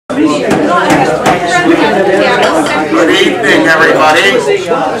Good evening, everybody.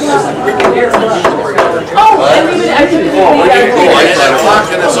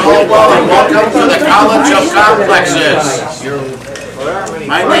 Welcome to the College of Complexes.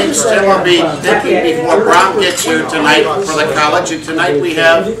 My name's Tim. I'll be thinking before Brom gets here tonight for the college, and tonight we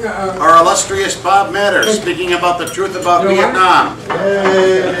have our illustrious Bob Matter speaking about the truth about Vietnam.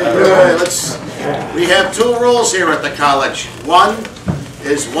 We have two rules here at the college. One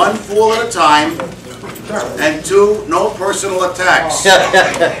is one fool at a time, and two, no personal attacks.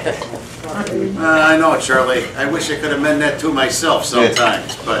 I know, Charlie. I wish I could amend that to myself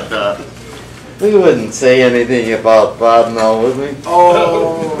sometimes, but we wouldn't say anything about Bob now, would we?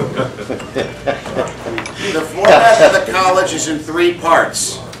 oh. The format of the college is in three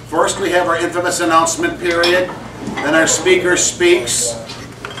parts. First, we have our infamous announcement period. Then our speaker speaks.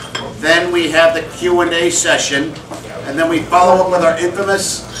 Then we have the Q&A session. And then we follow up with our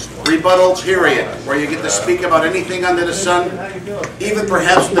infamous rebuttal period, where you get to speak about anything under the sun, even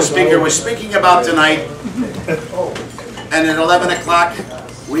perhaps what the speaker was speaking about tonight. And at 11 o'clock,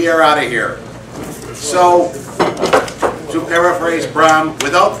 we are out of here. So, to paraphrase Brom,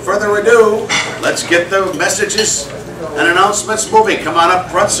 without further ado, let's get the messages and announcements moving. Come on up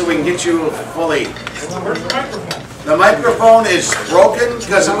front so we can get you fully. The microphone is broken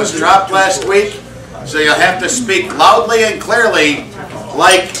because it was dropped last week, so you'll have to speak loudly and clearly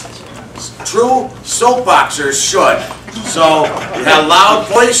like true soapboxers should. So, you have a loud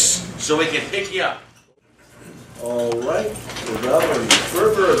voice so we can pick you up. All right, without any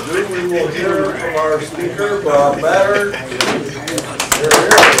further ado, we will hear from our speaker, Bob Matter.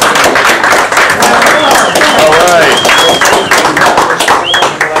 All right.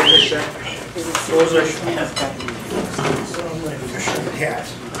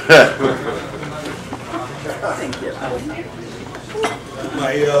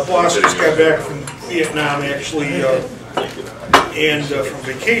 My boss just got back from Vietnam, actually, and from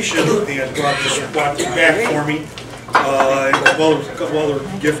vacation, and brought this back for me, and a couple other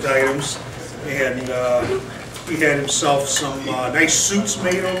gift items, and he had himself some nice suits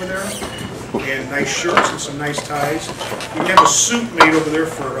made over there, and nice shirts and some nice ties. We have a suit made over there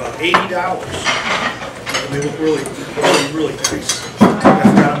for $80. And they look really nice. I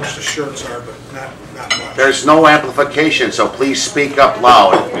forgot how much the shirts are, but not much. There's no amplification, so please speak up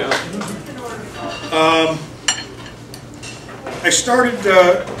loud. I started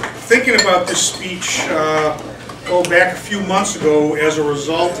thinking about this speech back a few months ago as a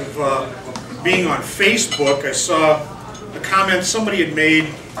result of being on Facebook. I saw a comment somebody had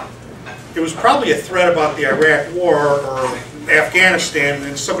made. It was probably a thread about the Iraq War or Afghanistan,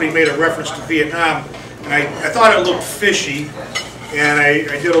 and somebody made a reference to Vietnam. And I thought it looked fishy, and I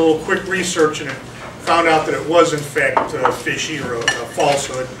did a little quick research, and I found out that it was in fact fishy or a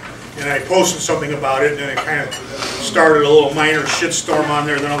falsehood. And I posted something about it, and it kind of started a little minor shitstorm on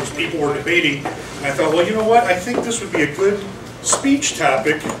there. Then all these people were debating, and I thought, well, you know what? I think this would be a good speech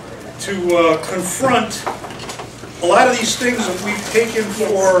topic to confront a lot of these things that we've taken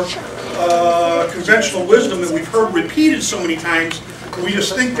for conventional wisdom that we've heard repeated so many times. We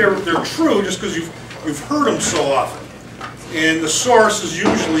just think they're true just because you've heard them so often. And the source is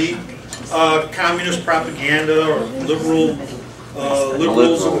usually communist propaganda or liberals,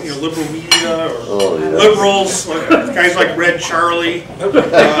 liberal media, or liberals, like, guys like Red Charlie,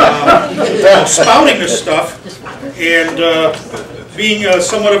 spouting this stuff. And being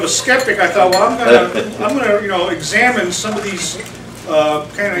somewhat of a skeptic, I thought, well, I'm gonna examine some of these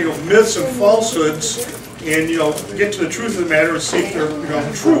kind of myths and falsehoods, and get to the truth of the matter and see if they're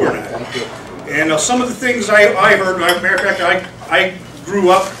true or not. And some of the things I heard, as a matter of fact, I grew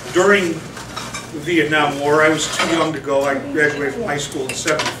up during the Vietnam War. I was too young to go. I graduated from high school in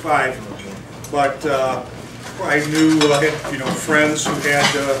 '75, but I knew I had friends who had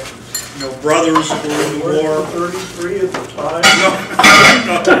brothers who were in the war. 33 at the time.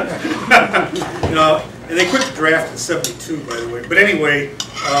 No, and they quit the draft in '72, by the way. But anyway.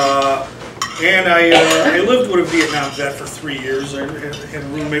 And I lived with a Vietnam vet for 3 years. I had a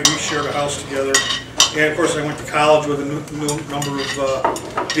roommate. We shared a house together. And of course, I went to college with a number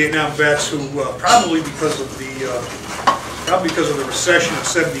of Vietnam vets who, probably because of the recession of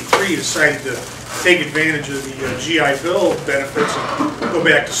 '73, decided to take advantage of the GI Bill benefits and go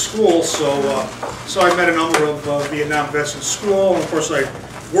back to school. So I met a number of Vietnam vets in school, and of course I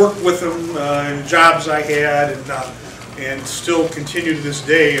worked with them in jobs I had, and still continue to this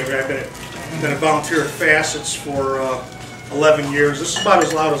day. I've been a volunteer at Facets for 11 years. This is about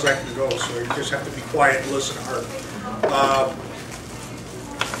as loud as I can go, so you just have to be quiet and listen hard.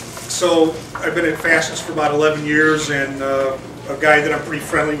 So I've been at Facets for about 11 years, and a guy that I'm pretty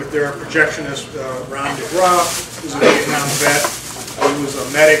friendly with there, a projectionist, Ron DeGraw, who's a Vietnam vet. He was a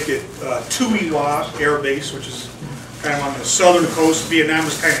medic at Tui Wa Air Base, which is kind of on the southern coast. Vietnam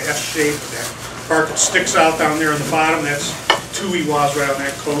is kind of S-shaped. That part that sticks out down there on the bottom, that's Tui Wa's right on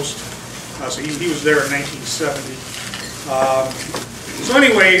that coast. So he was there in 1970. So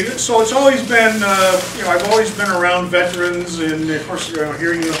anyway, so it's always been, you know, I've always been around veterans, and of course, you know,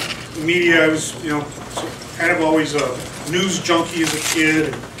 hearing the media, I was, you know, kind of always a news junkie as a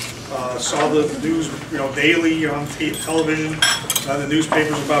kid. Saw the news, you know, daily on television, the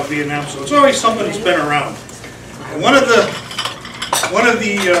newspapers about Vietnam. So it's always something that's been around. And one of the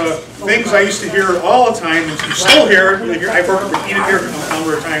things I used to hear all the time, and you still hear it, I've heard it repeated here a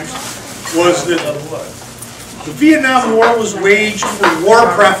number of times, was that the Vietnam War was waged for war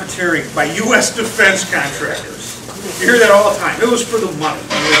profiteering by U.S. defense contractors. You hear that all the time. It was for the money.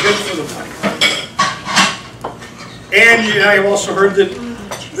 They did it for the money. And you know, I've also heard that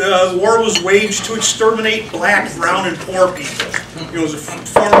the war was waged to exterminate black, brown, and poor people. You know, it was a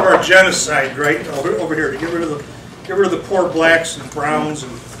form of our genocide, right? Over here, to get rid of the poor blacks and browns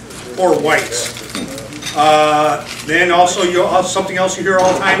and poor whites. Then also, something else you hear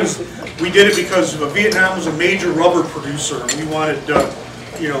all the time is we did it because Vietnam was a major rubber producer, and we wanted,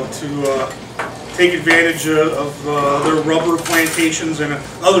 you know, to take advantage of their rubber plantations and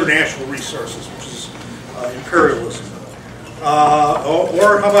other natural resources, which is imperialism.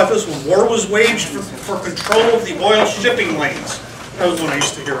 Or how about this one? War was waged for control of the oil shipping lanes. That was one I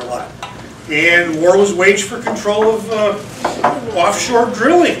used to hear a lot. And war was waged for control of offshore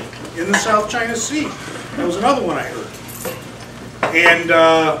drilling in the South China Sea. That was another one I heard. And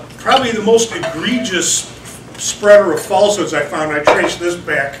probably the most egregious spreader of falsehoods I found, I traced this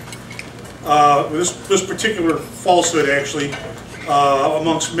back, this particular falsehood actually,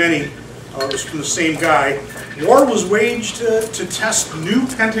 amongst many, was from the same guy. War was waged to test new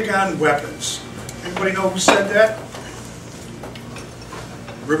Pentagon weapons. Anybody know who said that?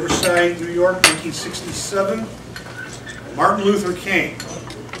 Riverside, New York, 1967. Martin Luther King.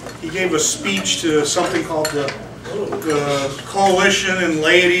 He gave a speech to something called the Coalition and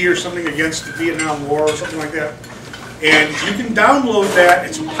Laity or something against the Vietnam War or something like that. And you can download that.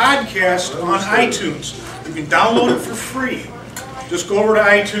 It's a podcast on iTunes. You can download it for free. Just go over to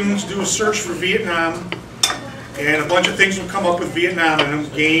iTunes, do a search for Vietnam, and a bunch of things will come up with Vietnam in them,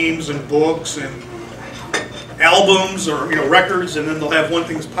 games and books and albums or, you know, records, and then they'll have one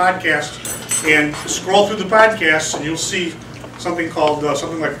thing's podcast. And scroll through the podcasts and you'll see something called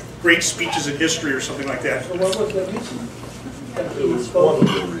something like Great Speeches in History or something like that. So what was the reason that he spoke?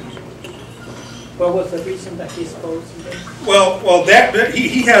 What was the reason that he spoke? Well,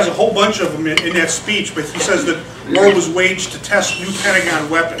 he has a whole bunch of them in that speech, but he says that war was waged to test new Pentagon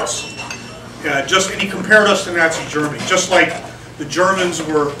weapons. And he compared us to Nazi Germany, just like the Germans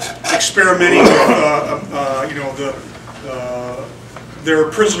were experimenting with, you know,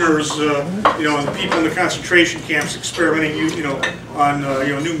 their prisoners, you know, and the people in the concentration camps experimenting, you know, on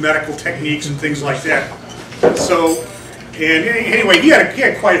you know, new medical techniques and things like that. So, and anyway, he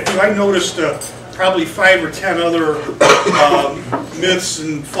had quite a few. I noticed probably 5 or 10 other myths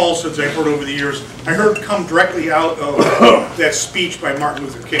and falsehoods I've heard over the years. I heard come directly out of that speech by Martin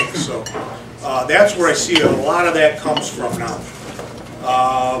Luther King. So that's where I see a lot of that comes from now.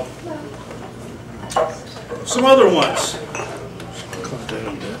 Some other ones.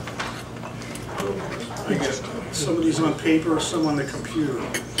 I guess some of these on paper, some on the computer.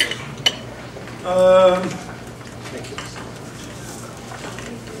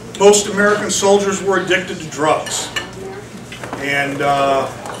 Most American soldiers were addicted to drugs, and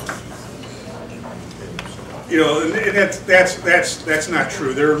you know, and that's not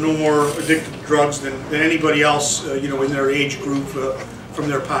true. They're no more addicted to drugs than anybody else, you know, in their age group from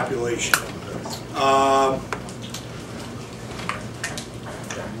their population.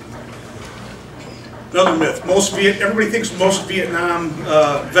 Another myth, everybody thinks most Vietnam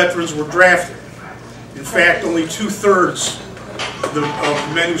veterans were drafted. In fact, only 2/3 of the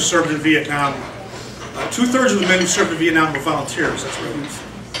men who served in Vietnam, 2/3 of the men who served in Vietnam were volunteers, that's right.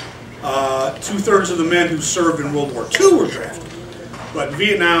 2/3 of the men who served in World War II were drafted. But in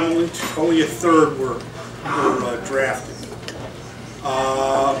Vietnam, only 1/3 were drafted.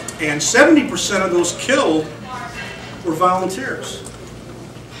 And 70% of those killed were volunteers.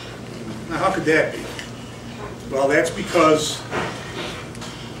 Now, how could that be? Well, that's because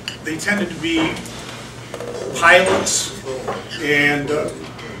they tended to be pilots, and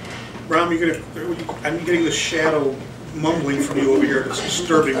Ram, I'm getting the shadow mumbling from you over here that's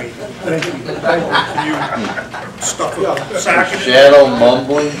disturbing me. You stuck with a socket. Shadow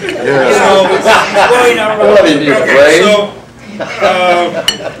mumbling? Going around. What in your brain?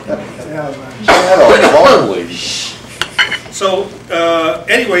 Holy. So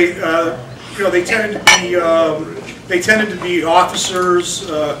anyway, you know, they tended to be officers,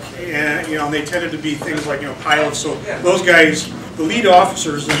 and you know, they tended to be things like, you know, pilots. So those guys, the lead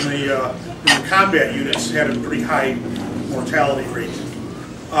officers in the combat units, had a pretty high mortality rate.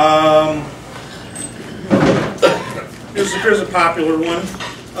 Here's a popular one.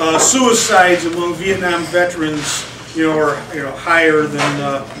 Suicides among Vietnam veterans, you know, are higher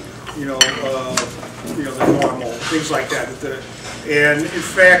than than normal, things like that. And in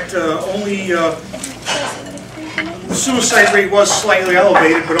fact, only the suicide rate was slightly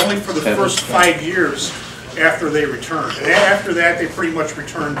elevated, but only for the first 5 years after they returned. And after that, they pretty much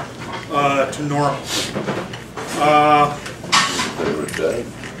returned to normal.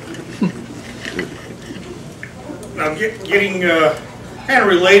 Now, getting kind of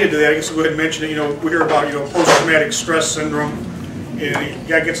related to that, I guess I'll go ahead and mention it. You know, we hear about, you know, post-traumatic stress syndrome, and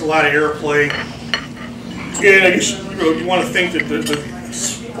that gets a lot of airplay. And I guess, you know, you want to think that a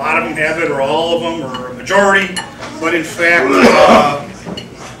lot of them have it, or all of them, or a majority, but in fact,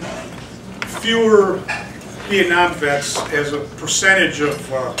 fewer Vietnam vets as a percentage of,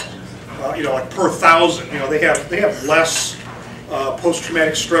 you know, like per thousand, you know, they have less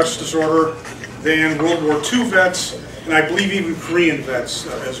post-traumatic stress disorder than World War II vets, and I believe even Korean vets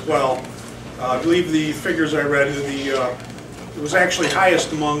as well. I believe the figures I read, it was actually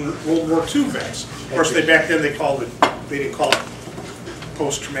highest among World War II vets. Of course, back then they didn't call it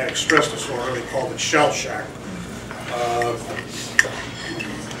post-traumatic stress disorder, they called it shell shock.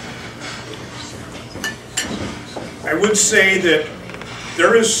 I would say that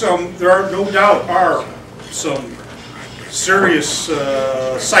there are no doubt some serious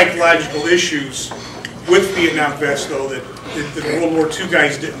psychological issues with Vietnam vets, though, that the World War II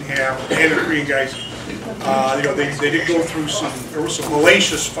guys didn't have, and the Korean guys. You know, they did go through there were some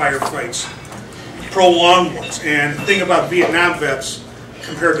hellacious firefights, prolonged ones. And the thing about Vietnam vets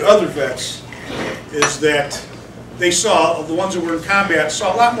compared to other vets is that the ones that were in combat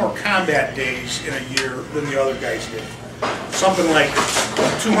saw a lot more combat days in a year than the other guys did. Something like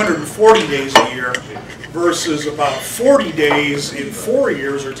 240 days a year versus about 40 days in 4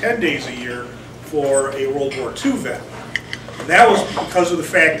 years, or 10 days a year for a World War II vet. And that was because of the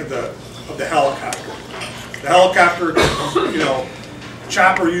fact of the helicopter. The helicopter, you know,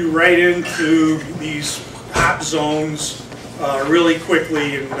 chopper you right into these hot zones really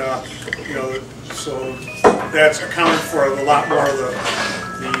quickly, and you know, so that's accounted for a lot more of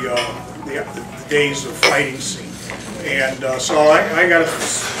the days of fighting scene. And so I got to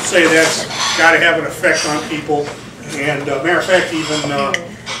say that's got to have an effect on people. And matter of fact, even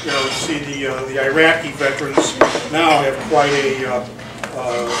you know, see the Iraqi veterans now have quite a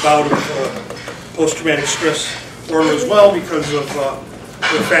bout of post-traumatic stress disorder as well, because of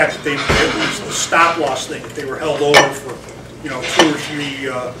the fact that at least the stop-loss thing, that they were held over for, you know, 2 or 3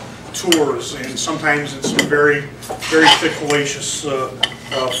 tours, and sometimes it's very, very thick, hellacious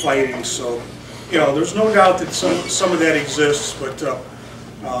fighting. So, you know, there's no doubt that some of that exists, but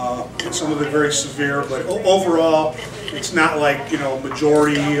some of it very severe. But overall, it's not like, you know,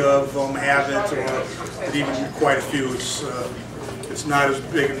 majority of them have it, or even quite a few. It's not as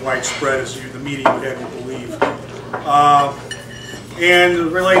big and widespread as the media would have you believe.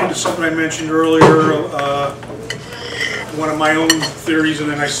 And related to something I mentioned earlier, one of my own theories, and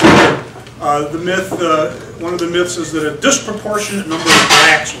then I said the myth. One of the myths is that a disproportionate number of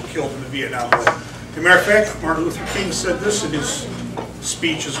blacks were killed in the Vietnam War. As a matter of fact, Martin Luther King said this in his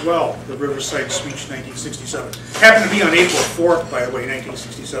speech as well, the Riverside speech, 1967. Happened to be on April 4th, by the way,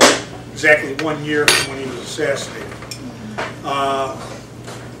 1967, exactly 1 year from when he was assassinated.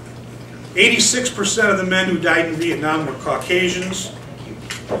 86% of the men who died in Vietnam were Caucasians.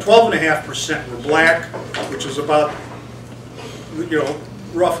 12.5% were black, which is about, you know,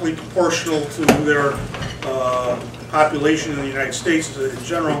 roughly proportional to their population in the United States in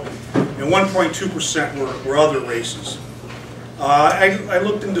general, and 1.2% were other races. I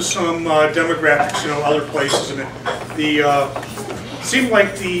looked into some demographics, you know, other places, and it seemed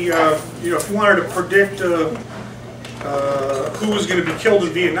like you know, if you wanted to predict who was going to be killed in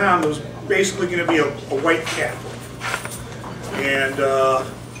Vietnam, there was basically going to be a white Catholic. And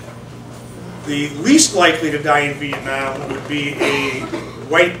the least likely to die in Vietnam would be a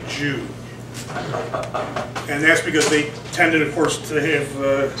white Jew. And that's because they tended, of course, to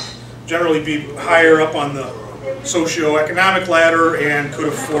have generally be higher up on the socioeconomic ladder and could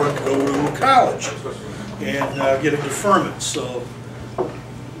afford to go to college and get a deferment. So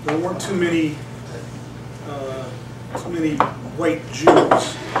there weren't too many white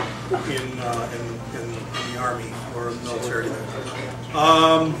Jews in the Army or the military.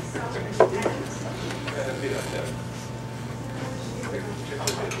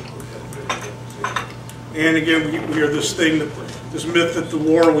 And again, we hear this thing, this myth that the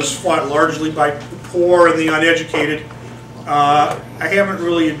war was fought largely by the poor and the uneducated. I haven't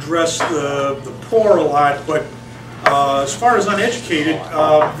really addressed the poor a lot, but as far as uneducated,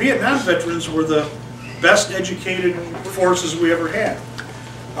 Vietnam veterans were the best educated forces we ever had.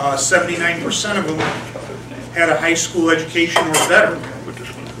 79% of them had a high school education or better.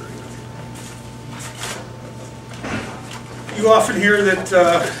 You often hear that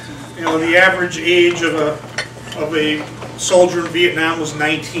you know, the average age of a soldier in Vietnam was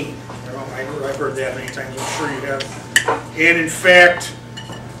 19. You know, I've heard that many times. I'm sure you have. And in fact,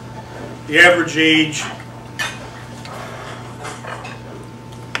 the average age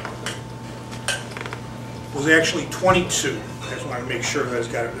was actually 22. I just want to make sure that I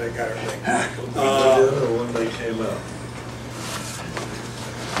got it right. When they came out.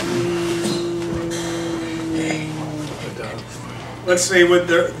 Let's say with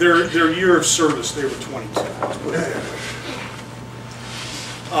their year of service, they were 22. Let's put it that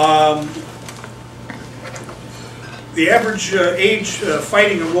way. The average age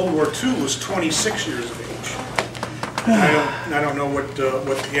fighting in World War II was 26 years of age. I don't know what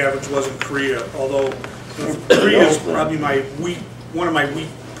the average was in Korea, although Korea is probably one of my weak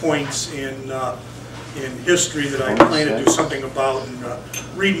points in history that I plan to do something about and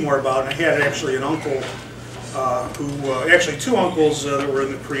read more about. And I had actually an uncle actually two uncles that were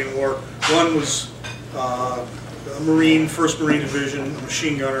in the Korean War. One was a Marine, 1st Marine Division, a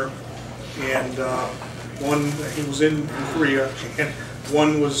machine gunner, and one, he was in Korea, and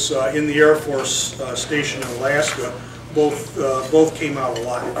one was in the Air Force station in Alaska. Both came out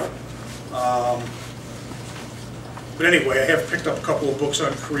alive. But anyway, I have picked up a couple of books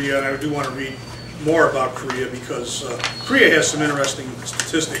on Korea, and I do want to read more about Korea because Korea has some interesting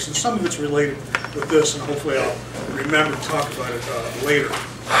statistics, and some of it's related with this, and hopefully I'll remember to talk about it later.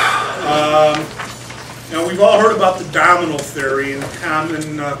 Now, we've all heard about the domino theory and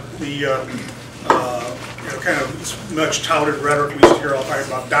kind of much touted rhetoric we used to hear all the time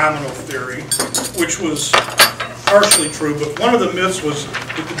about domino theory, which was partially true, but one of the myths was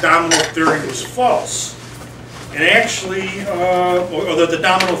that the domino theory was false. And actually, or that the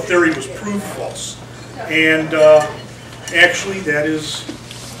domino theory was proved false. And actually, that is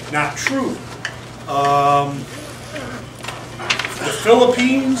not true. The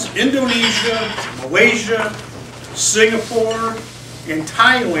Philippines, Indonesia, Malaysia, Singapore, and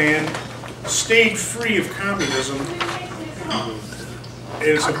Thailand stayed free of communism.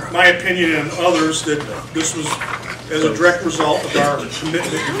 It's my opinion and others that this was as a direct result of our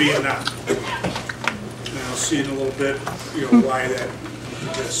commitment to Vietnam. And I'll see in a little bit, why that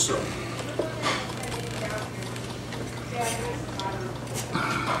is so.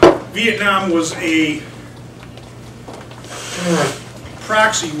 Vietnam was a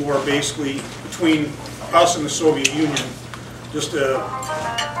proxy war, basically, between us and the Soviet Union. Just a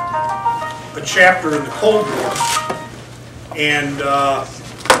chapter in the Cold War. And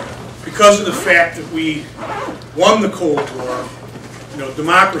because of the fact that we won the Cold War,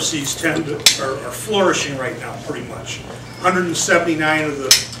 democracies are flourishing right now, pretty much. 179 of the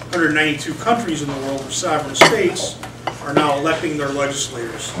 192 countries in the world with sovereign states are now electing their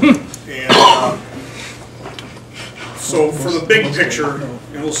legislators. And so for the big picture,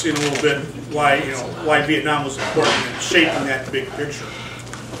 and we'll see in a little bit why Vietnam was important in shaping that big picture.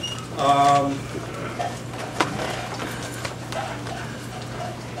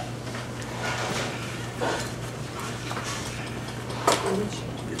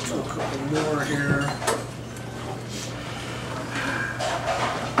 Get to a couple more here.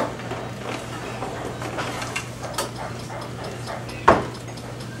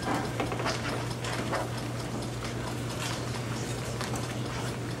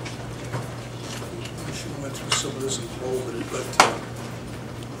 Some of this in bold, but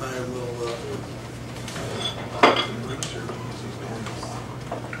I will.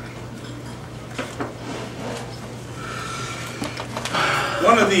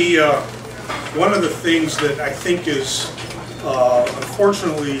 One of the things that I think is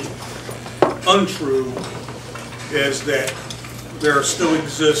unfortunately untrue is that there still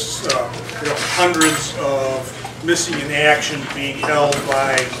exists hundreds of missing in action being held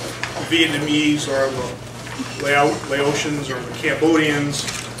by Vietnamese or the Laotians or the Cambodians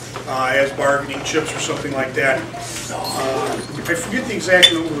as bargaining chips or something like that. I forget the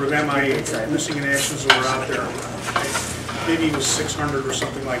exact number of MIA missing in actions that were out there. Maybe it was 600 or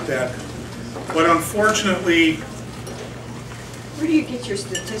something like that. But unfortunately, Where do you get your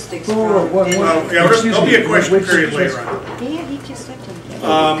statistics Whoa, from? whoa, whoa, Well, yeah, there'll be a question period later on. Yeah, he just said to me.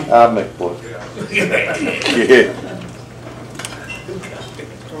 Comic book. Yeah.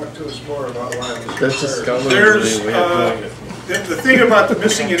 Talk to us more about why it was That's a prepared. scholarly There's, way of doing it. the thing about the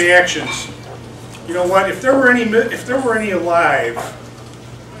missing in actions, you know what, if there were any alive,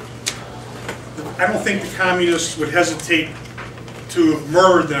 I don't think the communists would hesitate to have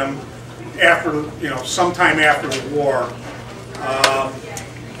murdered them after, you know, sometime after the war,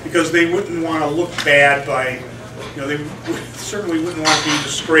 because they wouldn't want to look bad by, you know, they certainly wouldn't want to be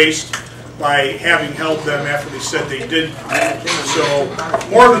disgraced by having held them after they said they did. So,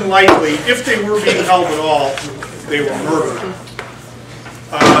 more than likely, if they were being held at all, they were murdered.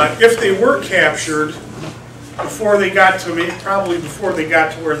 If they were captured, before they got to me, probably before they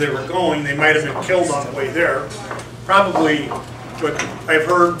got to where they were going, they might have been killed on the way there. Probably, but I've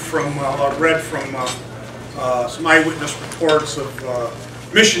heard from, read from some eyewitness reports of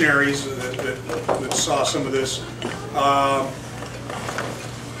missionaries that saw some of this.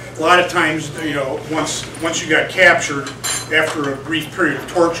 A lot of times, you know, once you got captured, after a brief period of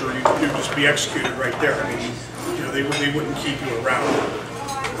torture, you'd just be executed right there. I mean, you know, they wouldn't keep you around.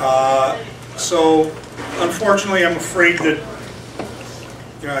 So, unfortunately, I'm afraid that,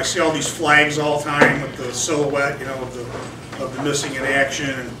 you know, I see all these flags all the time with the silhouette, you know, of the missing in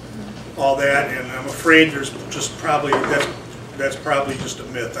action and all that, and I'm afraid there's just probably, that's probably just a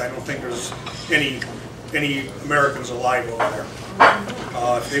myth. I don't think there's any Americans alive over there.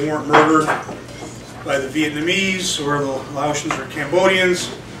 If they weren't murdered by the Vietnamese or the Laotians or Cambodians,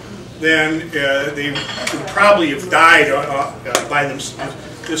 then they would probably have died by themselves,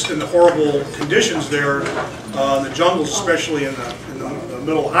 just in the horrible conditions there in the jungles, especially in the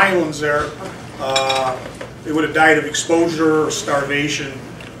middle highlands there. They would have died of exposure or starvation.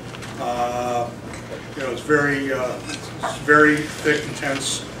 You know, it's very thick,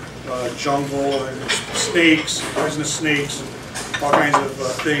 intense jungle, and there's snakes, poisonous snakes, and all kinds of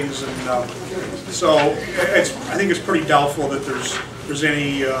things, and so I think it's pretty doubtful that there's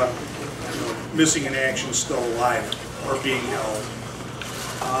any you know, missing in action still alive or being held.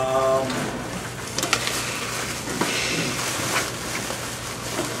 I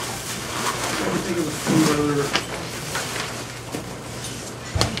think of a few other.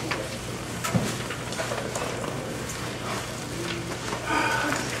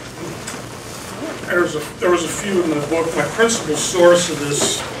 There was a few in the book. My principal source of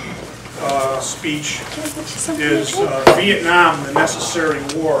this speech is Vietnam, The Necessary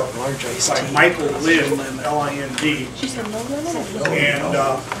War by Michael Lind, L-I-N-D. And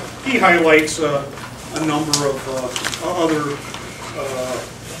he highlights a number of other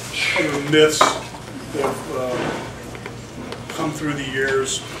myths that have come through the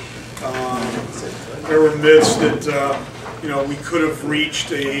years. There were myths that you know, we could have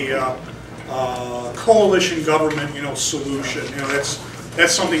reached a coalition government, you know, solution. You know, that's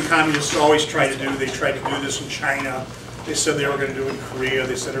something communists always try to do. They tried to do this in China. They said they were going to do it in Korea.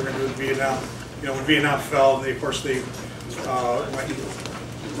 They said they were going to do it in Vietnam. You know, when Vietnam fell, and of course they went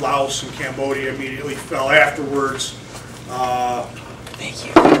Laos and Cambodia immediately fell afterwards. Thank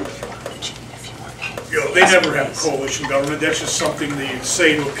you. You know, they never have a coalition government. That's just something they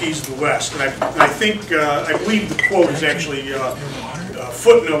say to appease the West. And I think, I believe the quote is actually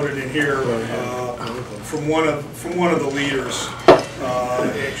footnoted in here from one of the leaders.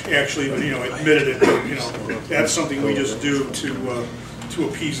 Actually, you know, admitted it. You know, that's something we just do to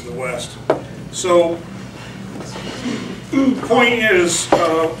appease the West. So the point is, you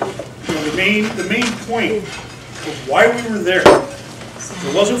know, the main point of why we were there.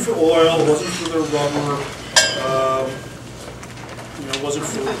 It wasn't for oil, it wasn't for their rubber, you know, it wasn't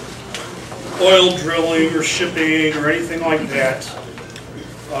for oil drilling or shipping or anything like that.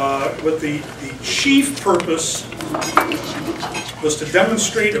 But the chief purpose was to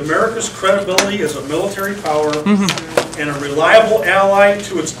demonstrate America's credibility as a military power and a reliable ally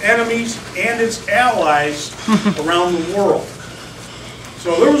to its enemies and its allies around the world.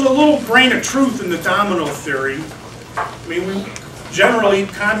 So there was a little grain of truth in the domino theory. I mean, generally,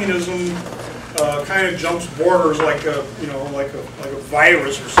 communism kind of jumps borders like a, you know, like a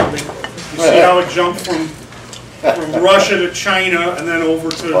virus or something. You see how it jumped from Russia to China and then over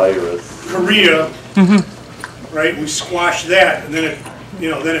to Korea, right? We squashed that, and then it, you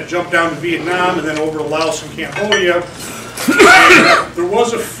know, then it jumped down to Vietnam and then over to Laos and Cambodia. And there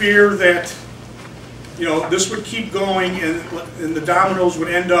was a fear that, you know, this would keep going, and the dominoes would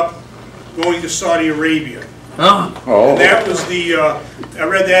end up going to Saudi Arabia. Oh. And that was the, I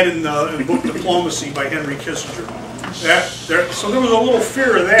read that in the book Diplomacy by Henry Kissinger. So there was a little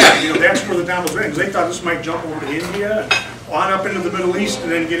fear of that, you know, that's where the dominoes went, because they thought this might jump over to India and on up into the Middle East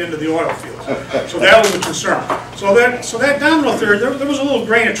and then get into the oil fields. So that was a concern. So that domino theory, there was a little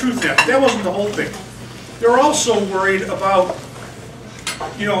grain of truth in that, but that wasn't the whole thing. They were also worried about,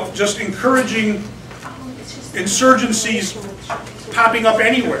 you know, just encouraging insurgencies popping up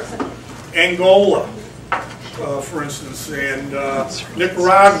anywhere. Angola, for instance, and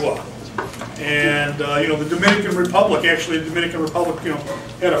Nicaragua, and you know, the Dominican Republic. Actually, the Dominican Republic, you know,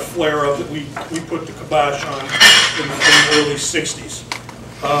 had a flare-up that we put the kibosh on in the early '60s.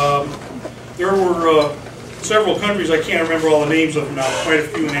 There were several countries, I can't remember all the names of them now, quite a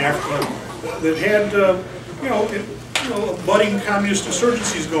few in Africa, that had you know, budding communist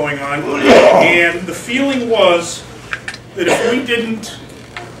insurgencies going on, and the feeling was that if we didn't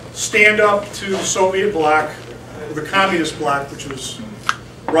stand up to the Soviet bloc, or the communist bloc, which was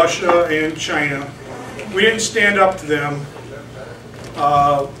Russia and China, we didn't stand up to them,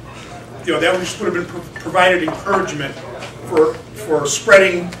 you know, that just would have been provided encouragement for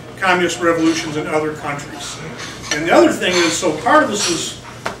spreading communist revolutions in other countries. And the other thing is, so part of this is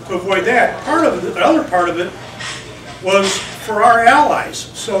to avoid that. Part of it, the other part of it was for our allies.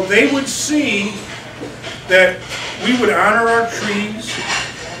 So they would see that we would honor our treaties,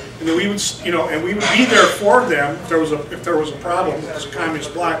 and that we would, you know, and we would be there for them if there was a problem with this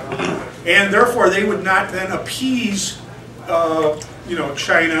communist bloc, and therefore they would not then appease, you know,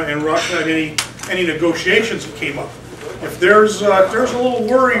 China and Russia in any negotiations that came up. If there's a little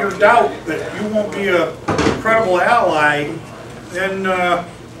worry or doubt that you won't be a credible ally, then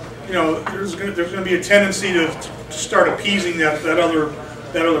you know, there's going to be a tendency to start appeasing that other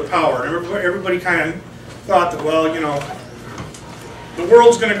power. And everybody kind of thought that, well, you know, the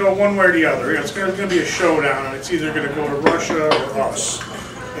world's going to go one way or the other. It's going to be a showdown, and it's either going to go to Russia or us.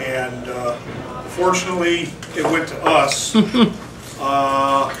 And fortunately, it went to us. And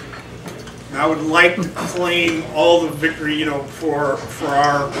I would like to claim all the victory, you know, for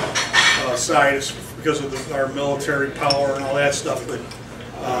our side because of our military power and all that stuff. But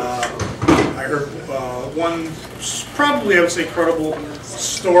I heard one, probably I would say credible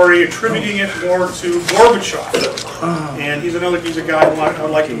story, attributing it more to Gorbachev. And he's a guy I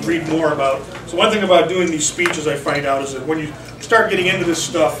would like to read more about. So one thing about doing these speeches I find out is that when you start getting into this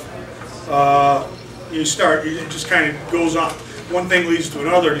stuff, it just kind of goes on. One thing leads to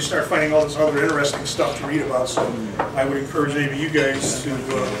another, and you start finding all this other interesting stuff to read about. So I would encourage maybe you guys to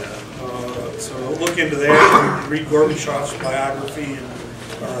look into that and read Gorbachev's biography and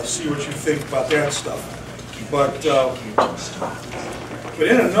see what you think about that stuff. But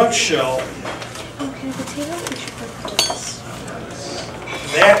in a nutshell,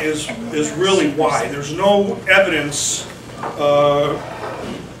 that is really why. There's no evidence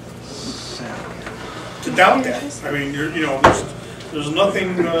to doubt that. I mean, there's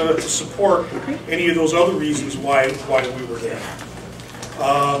nothing to support any of those other reasons why we were there.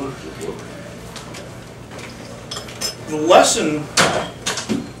 The lesson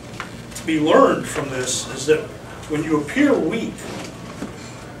to be learned from this is that when you appear weak,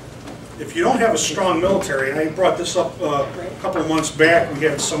 if you don't have a strong military, and I brought this up a couple of months back, we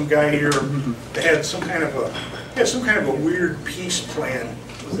had some guy here that had some kind of a weird peace plan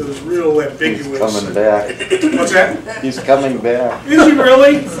that was real ambiguous. He's coming back. What's that? He's coming back. Is he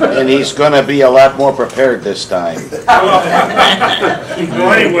really? And he's going to be a lot more prepared this time. Well,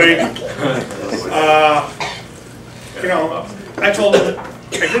 anyway, I told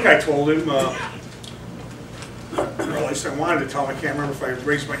him, or at least I wanted to tell him, I can't remember if I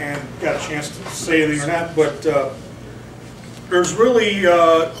raised my hand and got a chance to say anything or not, but there's really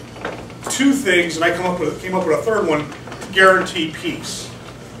two things, and I came up with a third one, to guarantee peace.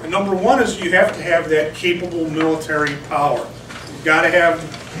 And number one is you have to have that capable military power. You've got to have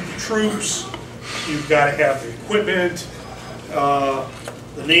the troops, you've got to have the equipment, the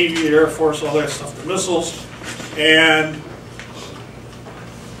Navy, the Air Force, all that stuff, the missiles. And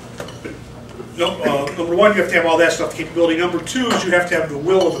number one, you have to have all that stuff, capability. Number two is you have to have the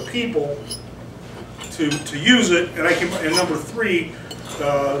will of the people to use it. And number three,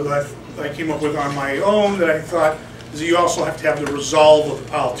 that I came up with on my own, that I thought, is that you also have to have the resolve of the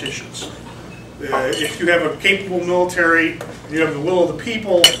politicians. If you have a capable military, you have the will of the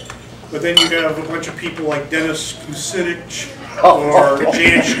people, but then you have a bunch of people like Dennis Kucinich or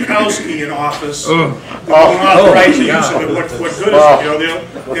Jan Schakowsky in office who don't authorize the use of it. What good is it?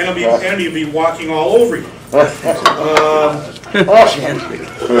 The enemy will be walking all over you.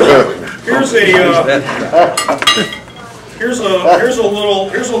 Here's a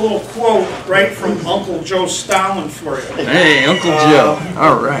little quote right from Uncle Joe Stalin for you. Hey, Uncle Joe.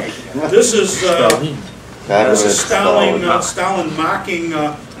 All right. This is Stalin mocking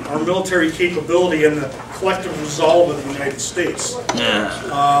our military capability, and the collective resolve of the United States.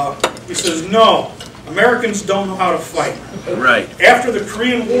 Yeah. He says, no, Americans don't know how to fight. Right. After the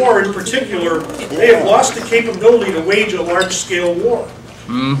Korean War in particular, they have lost the capability to wage a large-scale war.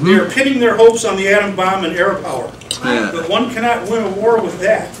 They are pinning their hopes on the atom bomb and air power. Yeah. But one cannot win a war with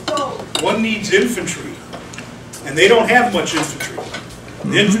that. One needs infantry. And they don't have much infantry.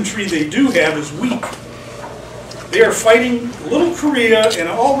 The infantry they do have is weak. They are fighting Little Korea, and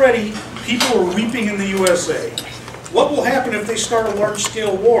already people are weeping in the USA. What will happen if they start a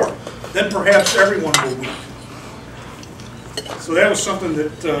large-scale war? Then perhaps everyone will weep. So that was something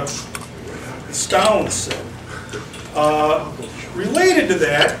that Stalin said. Related to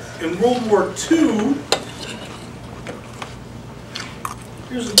that, in World War II,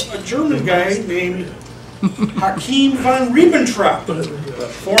 there's a German guy named Hakim von Ribbentrop,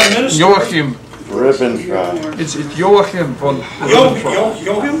 foreign minister. Joachim. Ribbentrop. It's Joachim von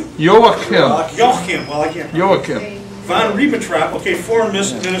Joachim? Joachim. Well, I can't. Joachim. Von Ribbentrop, okay, foreign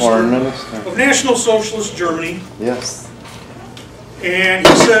minister of National Socialist Germany. Yes. And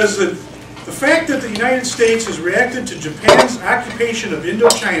he says that the fact that the United States has reacted to Japan's occupation of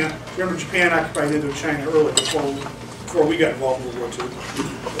Indochina, remember Japan occupied Indochina earlier before we got involved in World War II.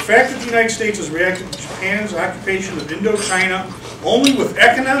 The fact that the United States has reacted to Japan's occupation of Indochina only with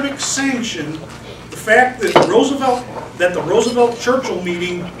economic sanction, the fact that the Roosevelt-Churchill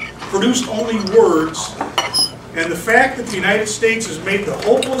meeting produced only words, and the fact that the United States has made the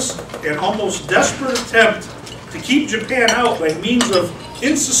hopeless and almost desperate attempt to keep Japan out by means of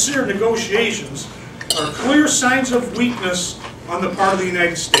insincere negotiations are clear signs of weakness on the part of the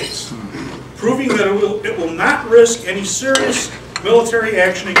United States, proving that it will not risk any serious military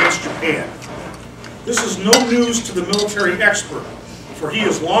action against Japan. This is no news to the military expert, for he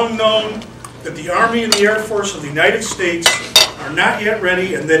has long known that the Army and the Air Force of the United States are not yet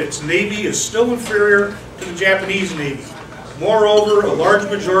ready and that its Navy is still inferior to the Japanese Navy. Moreover, a large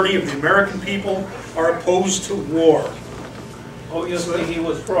majority of the American people are opposed to war. Obviously, he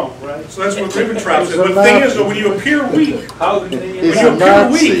was wrong, right? So that's what Ribbentrop said. But the thing is, that when you appear weak, How did they He's when you a appear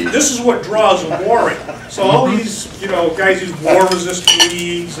Nazi. weak, this is what draws a war in. So all these, guys, these war-resistant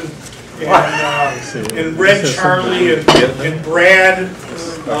leagues and Red Charlie and Brad.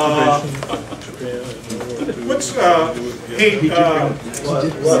 What's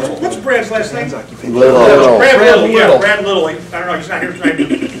Brad's last name? Little. Brad Little. Yeah, Brad Little. I don't know. He's not here tonight.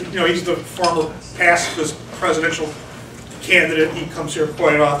 He's the former pacifist presidential candidate. He comes here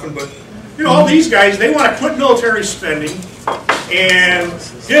quite often, but all these guys, they want to quit military spending and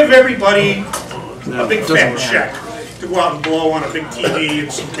give everybody a big fat check to go out and blow on a big TV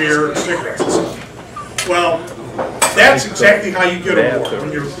and some beer and cigarettes and stuff. Well, that's exactly how you get a war.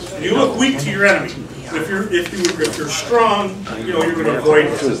 When you look weak to your enemy. If you're strong, you're going to avoid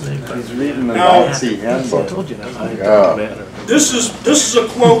it. He's reading the Now, Nazi handbook. This is a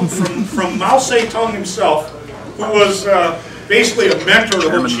quote from Mao Zedong himself, who was basically a mentor to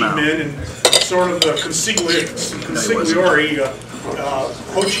Ho Chi Minh and sort of the consigliere.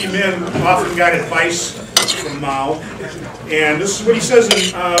 Ho Chi Minh often got advice from Mao, and this is what he says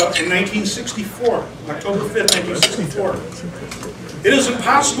in 1964, October 5th, 1964. It is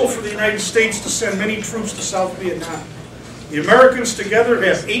impossible for the United States to send many troops to South Vietnam. The Americans together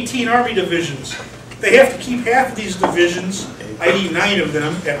have 18 Army divisions. They have to keep half of these divisions, i.e. 9 of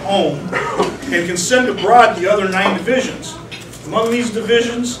them, at home, and can send abroad the other 9 divisions. Among these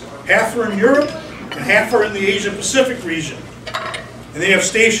divisions, half are in Europe and half are in the Asia-Pacific region. And they have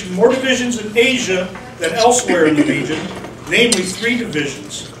stationed more divisions in Asia than elsewhere in the region, namely 3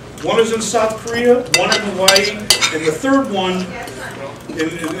 divisions. One is in South Korea, one in Hawaii, and the third one,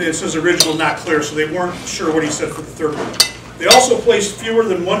 it says original not clear, so they weren't sure what he said for the third one. They also placed fewer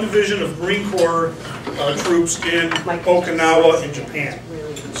than 1 division of Marine Corps troops in Okinawa in Japan.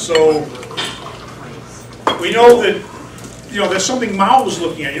 So we know that there's something Mao was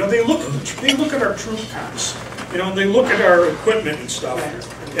looking at. They look at our troop counts. They look at our equipment and stuff,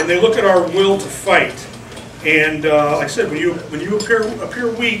 and they look at our will to fight. And like I said, when you appear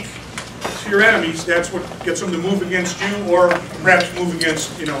weak to your enemies, that's what gets them to move against you, or perhaps move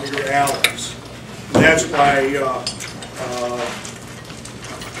against your allies. And that's why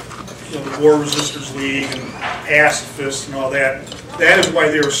the War Resisters League and pacifists and all that. That is why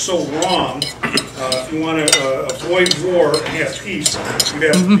they are so wrong. If you want to avoid war and have peace, you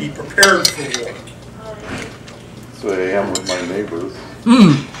have to be prepared for war. That's what I am with my neighbors.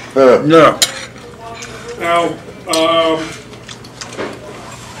 No. Now,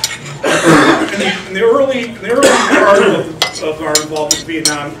 in the early part of our involvement in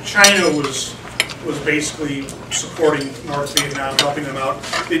Vietnam, China was basically supporting North Vietnam, helping them out.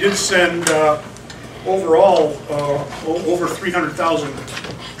 They did send overall, over 300,000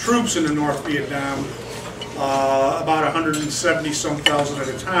 troops in the North Vietnam, about 170-some thousand at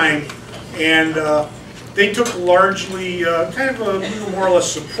a time, and they took largely kind of more or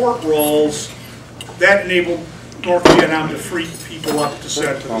less support roles that enabled North Vietnam to free people up to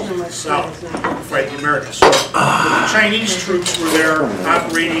set to the south to fight the Americans. So the Chinese troops were there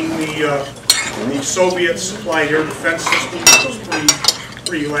operating the Soviet supplied air defense system, which was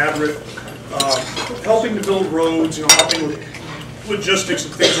pretty elaborate, helping to build roads, helping with logistics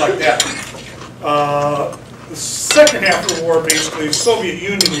and things like that. The second half of the war, basically, the Soviet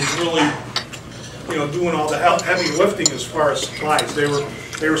Union was really, doing all the heavy lifting as far as supplies. They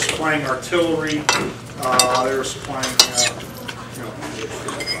were supplying artillery. They were supplying,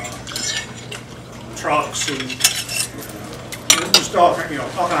 trucks and just all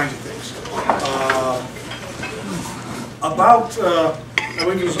kinds of things. About, I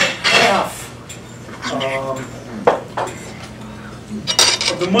think it was half of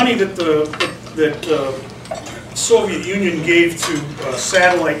the money that the Soviet Union gave to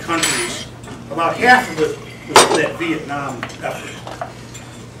satellite countries. About half of it was that Vietnam effort.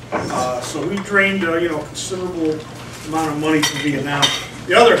 So we drained, considerable amount of money from Vietnam.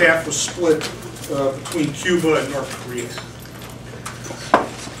 The other half was split between Cuba and North Korea.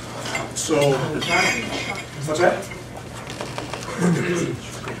 So, what's that?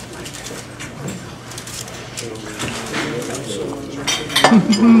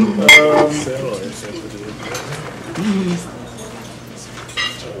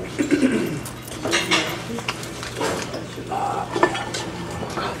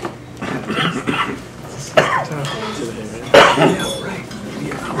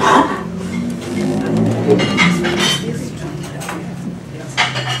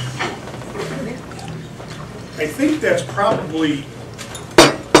 I think that's probably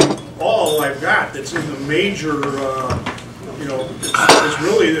all I've got that's in the major,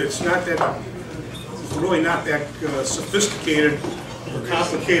 it's really not that sophisticated or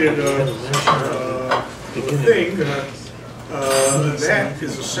complicated thing. That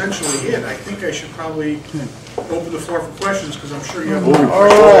is essentially it. I think I should probably open the floor for questions because I'm sure you have more questions. All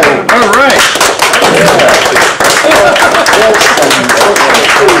right.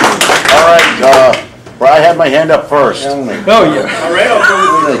 All right. Well, I had my hand up first. Oh, yeah. All right, I'll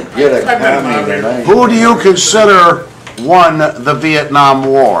go with Get a I've been a comment moderator. tonight. Who do you consider won the Vietnam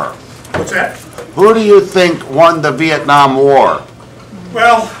War? What's that? Who do you think won the Vietnam War?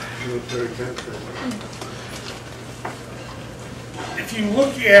 Well, if you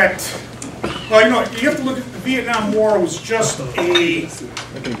look at, you have to look at the Vietnam War was just a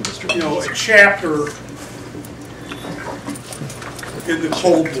chapter in the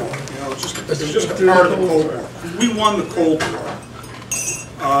Cold War. It was just a part of the Cold War. We won the Cold War.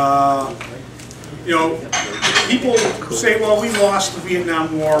 People say, well, we lost the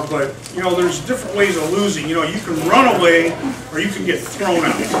Vietnam War, but, there's different ways of losing. You can run away or you can get thrown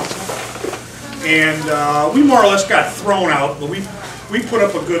out. And we more or less got thrown out, but we put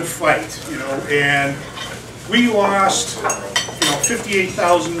up a good fight, and we lost,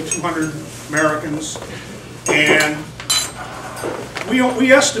 58,200 Americans, and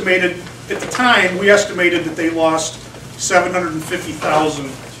we estimated, at the time, that they lost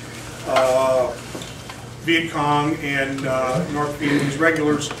 750,000 Viet Cong and North Vietnamese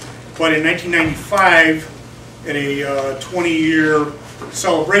regulars. But in 1995, at a 20-year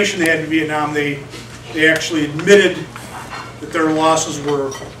celebration they had in Vietnam, they actually admitted that their losses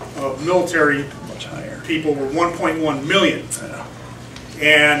were military people were 1.1 million.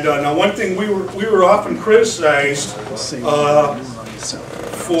 And now one thing we were often criticized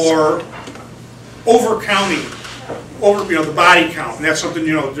for overcounting, the body count, and that's something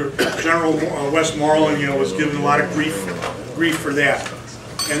General Westmoreland was given a lot of grief for that.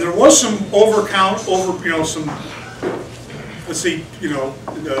 And there was some overcount, some, let's see,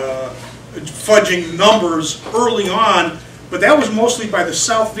 fudging numbers early on, but that was mostly by the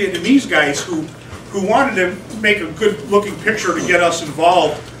South Vietnamese guys who wanted to make a good-looking picture to get us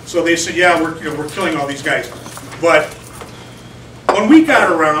involved. So they said, yeah, we're killing all these guys. But when we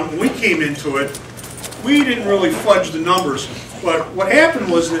got around, when we came into it, we didn't really fudge the numbers. But what happened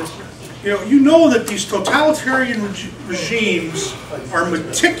was that, that these totalitarian regimes are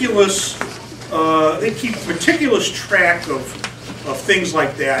meticulous. They keep meticulous track of things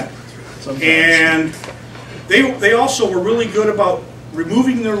like that. And they also were really good about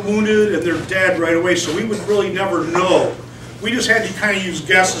removing their wounded and their dead right away, so we would really never know. We just had to kind of use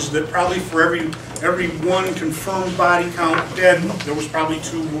guesses that probably for every one confirmed body count dead, there was probably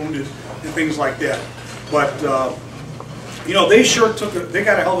 2 wounded and things like that. But you know, they sure they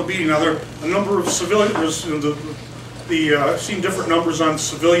got a hell of a beating. Now, there are a number of civilians, I've seen different numbers on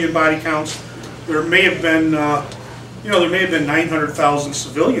civilian body counts. There may have been, you know, there may have been 900,000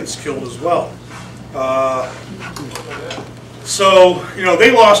 civilians killed as well. So, you know,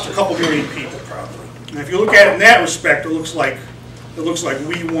 they lost a couple million people probably. And if you look at it in that respect, it looks like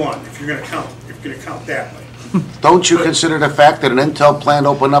we won. If you're going to count that way. Don't you consider the fact that an Intel plant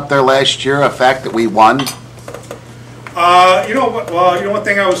opened up there last year a fact that we won? You know, well, you know, one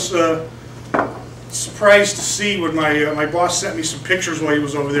thing I was surprised to see when my boss sent me some pictures while he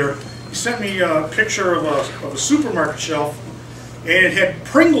was over there. He sent me a picture of a supermarket shelf, and it had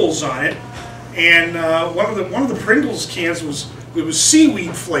Pringles on it, and one of the Pringles cans was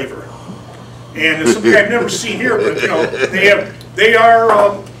seaweed flavor, and it's something I've never seen here. But you know, they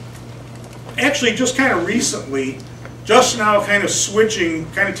are actually just kind of recently, just now, kind of switching,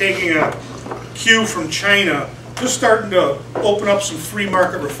 kind of taking a cue from China. Just starting to open up some free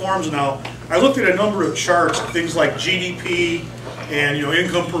market reforms now. I looked at a number of charts, things like GDP and, you know,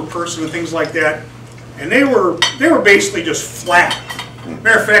 income per person and things like that, and they were basically just flat.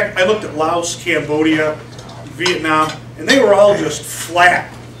 Matter of fact, I looked at Laos, Cambodia, Vietnam, and they were all just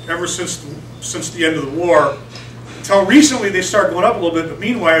flat ever since the end of the war. Until recently, they started going up a little bit. But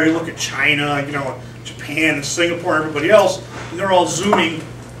meanwhile, you look at China, you know, Japan and Singapore and everybody else, and they're all zooming.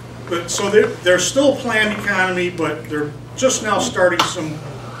 But so they're still a planned economy, but they're just now starting some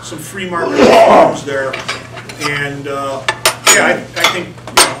free market reforms there, and yeah, I think, you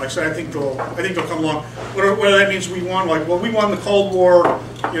know, like I said, I think they'll come along. Whether that means we won, like, well, we won the Cold War,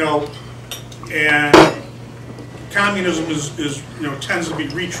 you know, and communism is you know, tends to be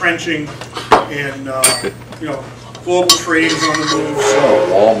retrenching, and you know, global trade is on the move. So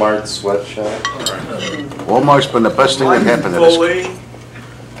Walmart sweatshop. Walmart's been the best thing that happened to this.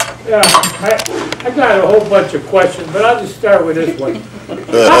 Yeah, I got a whole bunch of questions, but I'll just start with this one.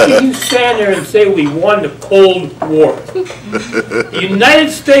 How can you stand there and say we won the Cold War? The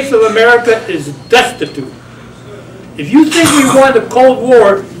United States of America is destitute. If you think we won the Cold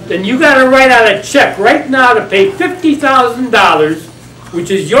War, then you got to write out a check right now to pay $50,000,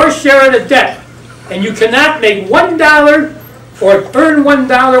 which is your share of the debt. And you cannot make $1 or earn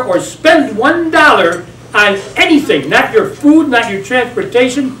 $1 or spend $1 on anything, not your food, not your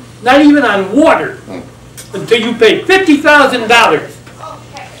transportation, not even on water, until you pay $50,000.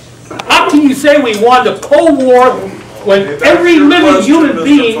 How can you say we won the Cold War when every living human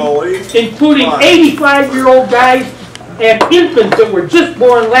being, including 85-year-old guys and infants that were just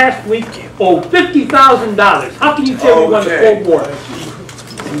born last week, owe $50,000? How can you say we won the Cold War?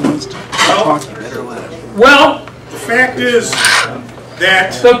 Well, the fact is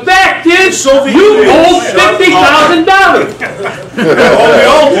that you owe $50,000. we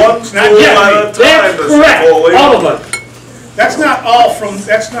all do. It's not yet. That's correct. All of us. That's not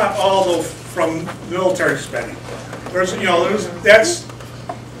all though from military spending. There's, you know,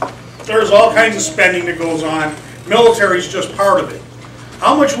 there's all kinds of spending that goes on. Military is just part of it.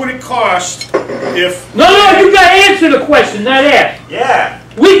 How much would it cost if? No, you got to answer the question, not ask. Yeah.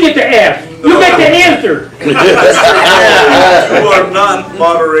 We get to ask. You get to answer. You are not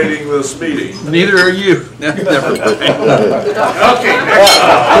moderating this meeting. Neither are you. Never mind. Okay, next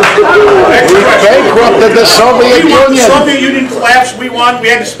question. Bankrupted the Soviet The Union. Soviet Union collapsed. We won. We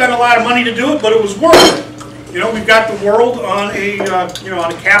had to spend a lot of money to do it, but it was worth it. You know, we've got the world on a you know,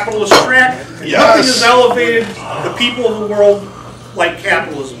 on a capitalist track. And nothing has elevated the people of the world like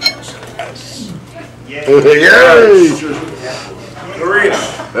capitalism has.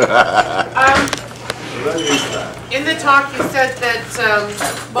 In the talk, you said that,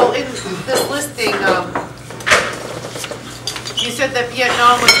 well, in this listing, you said that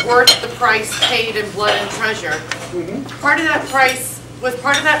Vietnam was worth the price paid in blood and treasure. Part of that price, was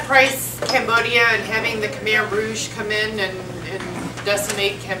part of that price Cambodia and having the Khmer Rouge come in and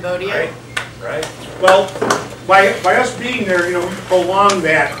decimate Cambodia? Right. Well, by us being there, you know, we prolonged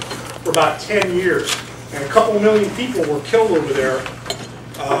that for about 10 years. And a couple million people were killed over there.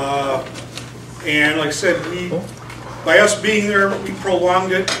 And like I said, by us being there, we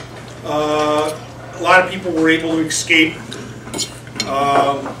prolonged it. A lot of people were able to escape.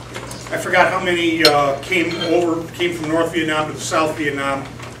 I forgot how many came from North Vietnam to the South Vietnam.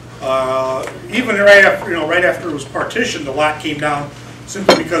 Even right after it was partitioned, a lot came down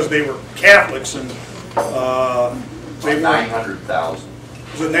simply because they were Catholics and they were 900,000.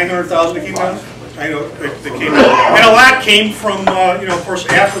 Was it 900,000 that came down? I know they came down, and a lot came from you know, of course,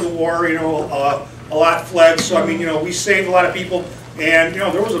 after the war. You know, a lot fled. So I mean, you know, we saved a lot of people, and you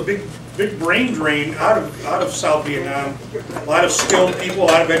know, there was a big brain drain out of South Vietnam. A lot of skilled people, a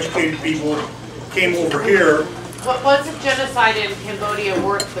lot of educated people came over here, Was a genocide in Cambodia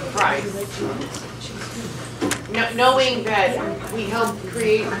worth the price? Knowing that we helped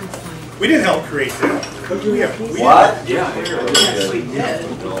create. We didn't help create that. What?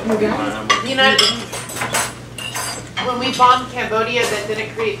 When we bombed Cambodia, that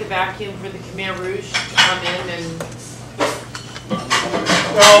didn't create the vacuum for the Khmer Rouge to come in and.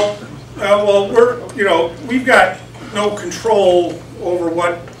 Well, we've got no control over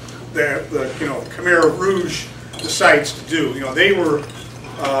what the Khmer Rouge decides to do. They were,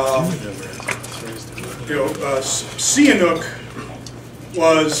 Sihanouk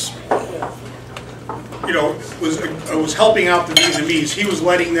was helping out the Vietnamese. He was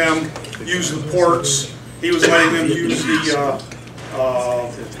letting them use the ports. He was letting them use the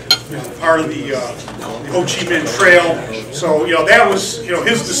part of the Ho Chi Minh Trail. So that was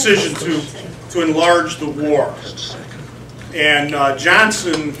his decision to enlarge the war. And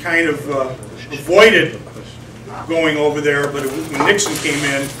Johnson kind of avoided going over there, but when Nixon came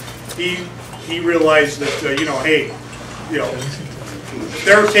in, he realized that hey, if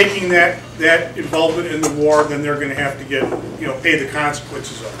they're taking that involvement in the war, then they're going to have to get pay the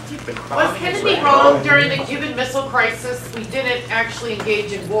consequences of it. Was Kennedy wrong during the Cuban Missile Crisis? We didn't actually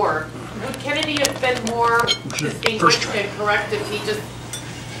engage in war. Would Kennedy have been more distinguished and correct if he just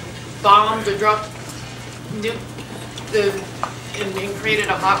bombed or dropped and created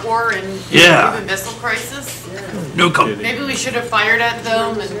a hot war in the Cuban Missile Crisis? No comment. Maybe we should have fired at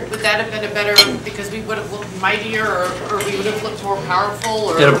them, and would that have been a better, because we would have looked mightier, or we would have looked more powerful,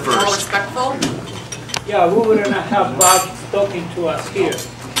 or more respectful? Yeah, we would not have Bob talking to us here.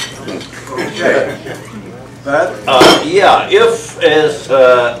 Yeah,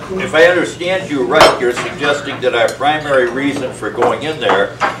 if I understand you right, you're suggesting that our primary reason for going in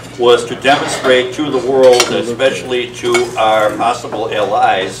there was to demonstrate to the world, especially to our possible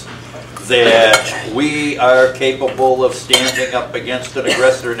allies, that we are capable of standing up against an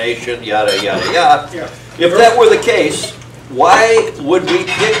aggressor nation, yada, yada, yada. If that were the case, why would we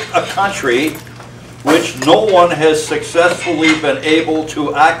pick a country which no one has successfully been able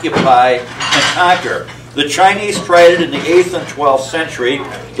to occupy and conquer? The Chinese tried it in the 8th and 12th century,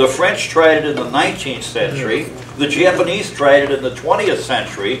 the French tried it in the 19th century, the Japanese tried it in the 20th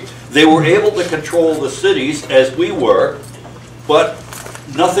century. They were able to control the cities as we were, but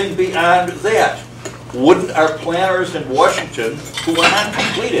nothing beyond that. Wouldn't our planners in Washington, who are not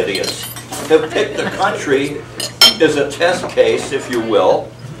complete idiots, have picked a country as a test case, if you will,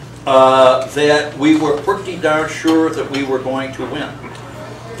 that we were pretty darn sure that we were going to win?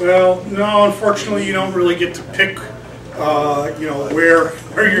 Well, no, unfortunately, you don't really get to pick, where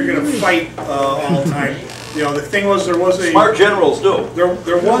you're going to fight all the time. The thing was, there was a smart generals do. There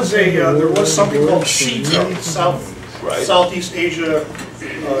was something called SHITA, Southeast Asia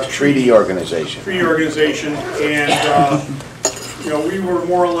Treaty Organization. And we were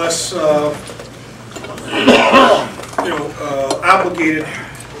more or less obligated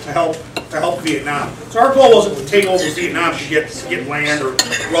to help Vietnam. So our goal wasn't to take over Vietnam to get land or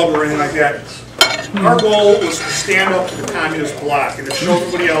rubber or anything like that. Our goal was to stand up to the communist bloc and to show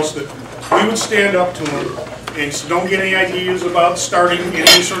everybody else that we would stand up to them. And so don't get any ideas about starting any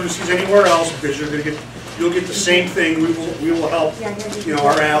insurgencies anywhere else, because you'll get the same thing. We will help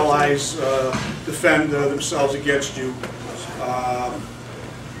our allies defend themselves against you.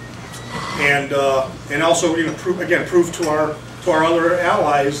 And also prove to our other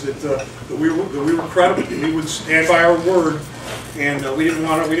allies that we were credible. We would stand by our word, and we didn't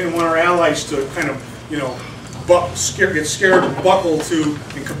want our allies to kind of get scared and buckle to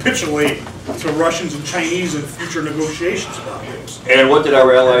and capitulate to Russians and Chinese in future negotiations about things. And what did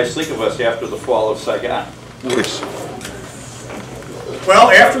our allies think of us after the fall of Saigon? Yes. Well,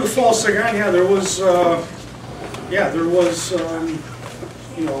 after the fall of Saigon, there was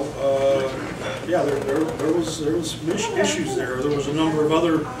issues there. There was a number of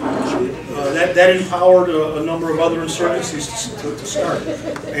other that empowered a number of other insurgencies to start.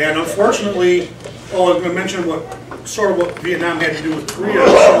 And unfortunately, I'm going to mention what Vietnam had to do with Korea.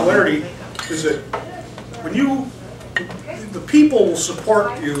 The similarity is that the people will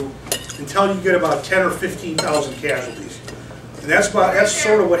support you until you get about 10 or 15,000 casualties. And that's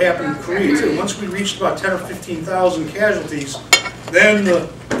sort of what happened in Korea too. Once we reached about 10 or 15,000 casualties, then the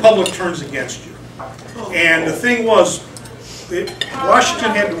public turns against you. And the thing was,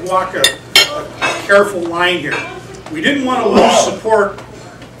 Washington had to walk a careful line here. We didn't want to lose support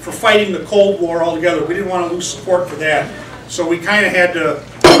for fighting the Cold War altogether. We didn't want to lose support for that. So we kind of had to,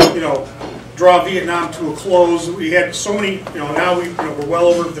 draw Vietnam to a close. We had so many, now we're well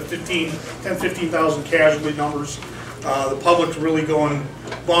over the 15,000 casualty numbers. The public's really going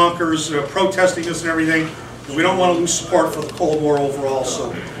bonkers, protesting this and everything. And we don't want to lose support for the Cold War overall,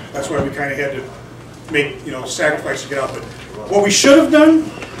 so that's why we kind of had to make, sacrifice to get out. But what we should have done,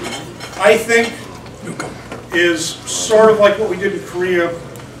 I think, is sort of like what we did in Korea.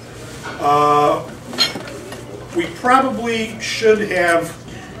 We probably should have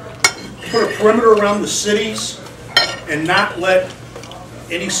put a perimeter around the cities and not let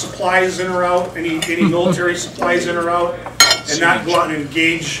any supplies in or out, any military supplies in or out, and not go out and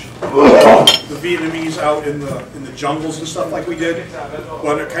engage the Vietnamese out in the jungles and stuff like we did.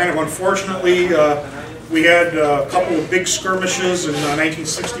 But kind of unfortunately, we had a couple of big skirmishes in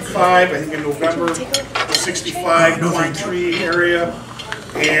 1965, I think in November of 65, Pine Tree area,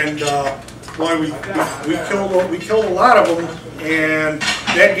 and boy, we killed a lot of them, and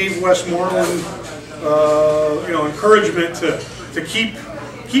that gave Westmoreland, encouragement to keep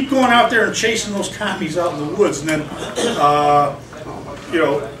going out there and chasing those commies out in the woods, and then,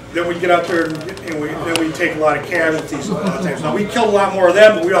 then we get out there and we take a lot of casualties a lot of times. Now, we killed a lot more of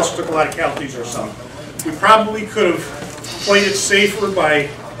them, but we also took a lot of casualties ourselves. We probably could have played it safer by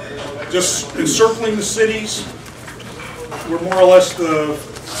just encircling the cities. We're more or less the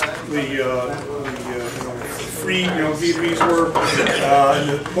free, Vietnamese were,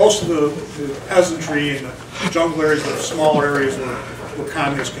 and most of the peasantry and the jungle areas, the smaller areas were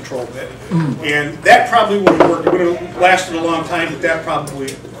communist controlled. And that probably would have worked. It would have lasted a long time, but that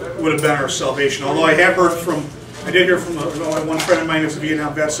probably would have been our salvation. Although I did hear from one friend of mine who's a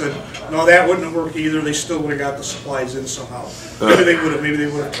Vietnam vet said, no, that wouldn't have worked either. They still would have got the supplies in somehow. Maybe they would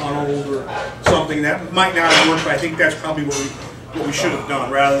have tunneled or something. That might not have worked, but I think that's probably what we should have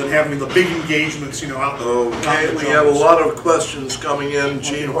done, rather than having the big engagements, out in the Okay, we have a lot of questions coming in.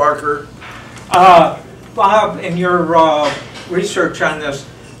 Gene Harker. Bob, in your research on this,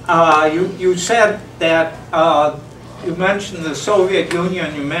 you said that you mentioned the Soviet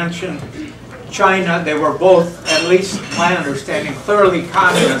Union, you mentioned China. They were both, at least my understanding, clearly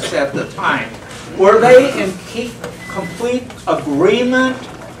communists at the time. Were they in complete agreement,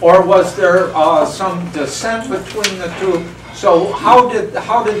 or was there some dissent between the two? So how did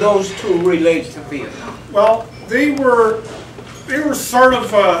those two relate to Vietnam? Well, they sort of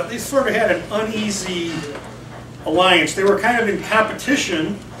had an uneasy alliance. They were kind of in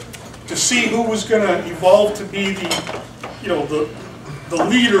competition to see who was going to evolve to be the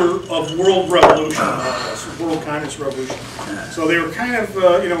leader of world revolution, world communist revolution. So they were kind of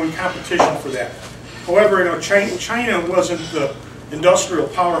in competition for that. However, China wasn't the industrial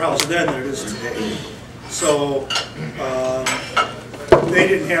powerhouse then that it is today. So they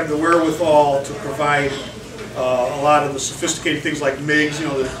didn't have the wherewithal to provide a lot of the sophisticated things like MiGs.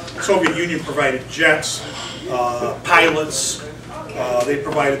 The Soviet Union provided jets, pilots. They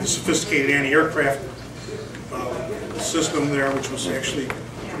provided the sophisticated anti-aircraft system there, which was actually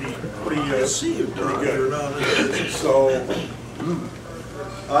pretty good. So,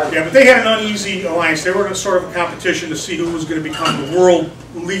 yeah, but they had an uneasy alliance. They were in sort of a competition to see who was going to become the world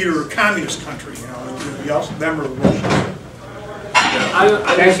leader of communist country. Them or the Russians. I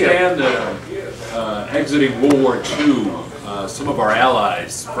understand that exiting World War II, some of our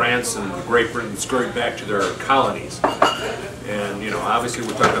allies, France and Great Britain, scurried back to their colonies. And, obviously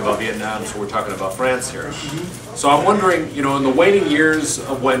we're talking about Vietnam, so we're talking about France here. So I'm wondering, in the waning years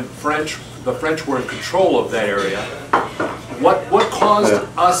of when the French were in control of that area, what caused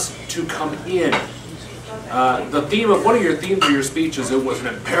us to come in? One of your themes of your speech is it was an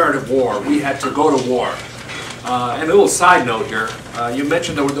imperative war. We had to go to war. And a little side note here, you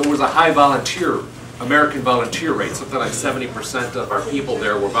mentioned there was a high American volunteer rate, something like 70% of our people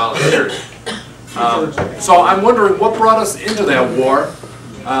there were volunteers. So I'm wondering what brought us into that war.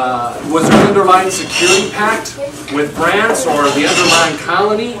 Was there an underlying security pact with France or the underlying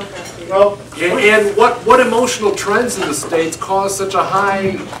colony? Well, and what emotional trends in the States caused such a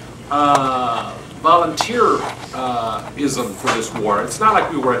high volunteerism for this war? It's not like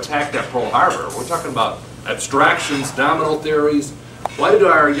we were attacked at Pearl Harbor. We're talking about abstractions, domino theories. Why did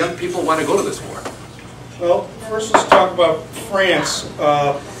our young people want to go to this war? Well, first let's talk about France.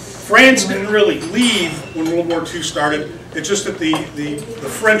 France didn't really leave when World War II started. It's just that the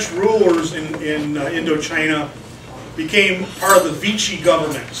French rulers in Indochina became part of the Vichy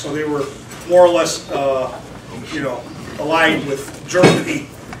government, so they were more or less, allied with Germany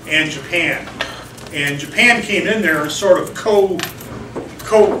and Japan. And Japan came in there and sort of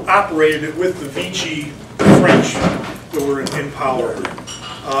co-operated it with the Vichy French that were in power.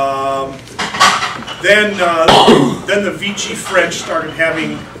 Then the Vichy French started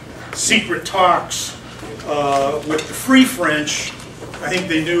having secret talks with the Free French. I think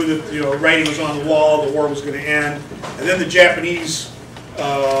they knew that writing was on the wall, the war was going to end. And then the Japanese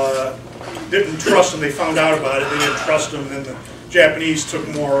didn't trust them. They found out about it. They didn't trust them. And then the Japanese took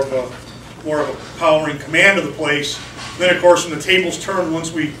more of a powering command of the place. Then, of course, when the tables turned,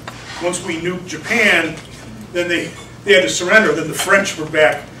 once we nuked Japan, then they had to surrender. Then the French were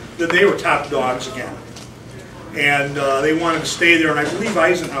back. Then they were top dogs again, and they wanted to stay there. And I believe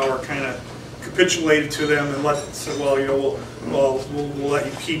Eisenhower kind of capitulated to them and said, well, you know, we'll let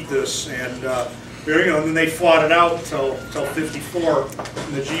you keep this. And you know, and then they fought it out until '54,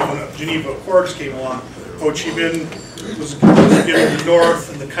 and the Geneva Accords came along. Ho Chi Minh was getting the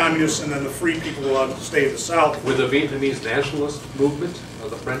north, and the communists, and then the free people were allowed to stay in the south. With the Vietnamese nationalist movement,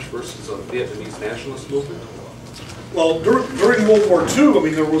 the French versus the Vietnamese nationalist movement? Well, during World War II, I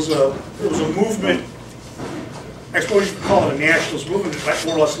mean, there was a movement. I suppose you could call it a nationalist movement,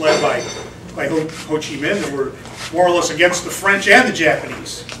 more or less led by Ho Chi Minh, that were more or less against the French and the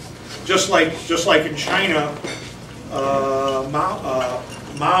Japanese. Just like in China, Mao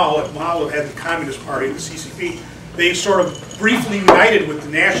had the Communist Party, the CCP. They sort of briefly united with the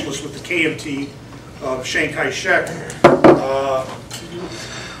nationalists, with the KMT of Chiang Kai-shek,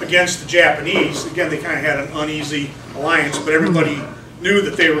 against the Japanese. Again, they kind of had an uneasy alliance, but everybody knew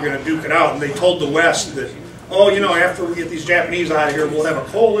that they were going to duke it out, and they told the West that, oh, you know, after we get these Japanese out of here, we'll have a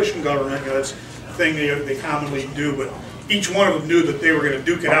coalition government. You know, that's the thing they commonly do, but each one of them knew that they were going to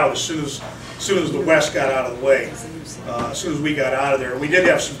duke it out as soon as the West got out of the way. As soon as we got out of there. We did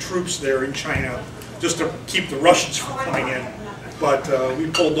have some troops there in China just to keep the Russians from coming in, but we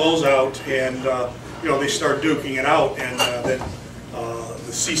pulled those out, and you know, they started duking it out, and then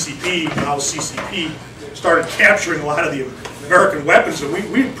the CCP, now CCP, started capturing a lot of the American weapons, and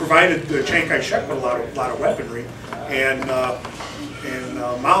we provided Chiang Kai-shek with a lot of weaponry, and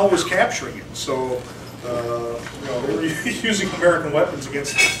Mao was capturing it. So you know, they were using American weapons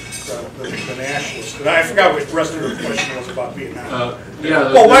against the nationalists. And I forgot what the rest of the question was about Vietnam.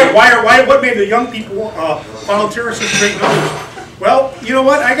 Yeah. Well, what made the young people volunteer in such great numbers? Well, you know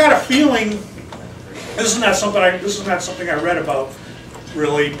what? I got a feeling this is not something I read about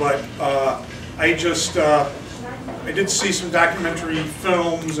really, but I did see some documentary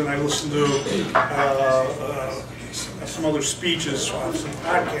films, and I listened to some other speeches on some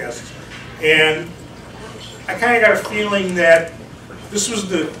podcasts, and I kind of got a feeling that this was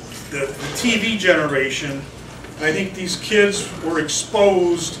the TV generation, and I think these kids were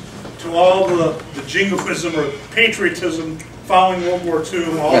exposed to all the jingoism or patriotism following World War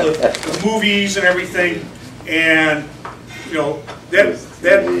II, all the movies and everything, and you know, that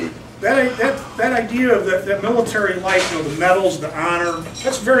idea of that military life, you know, the medals, the honor,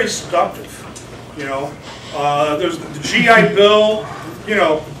 that's very seductive. You know, there's the GI Bill. You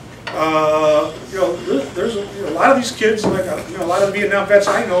know, there's a lot of these kids, like you know, a lot of the Vietnam vets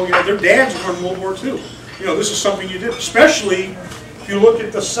I know. You know, their dads were in World War II. You know, this is something you did, especially if you look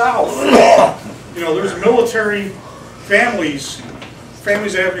at the South. You know, there's military families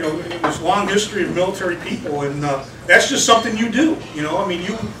that have, you know, this long history of military people, and that's just something you do. You know, I mean,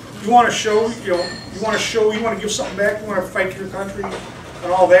 you want to show, you want to give something back, you want to fight for your country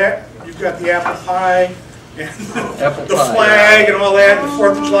and all that. You've got the apple pie and the flag and all that, and the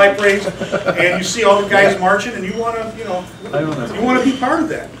 4th of July parades, and you see all the guys marching, and you want to, you know, you want to be part of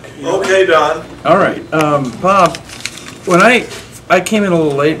that. Okay, Don. All right, Bob. When I came in a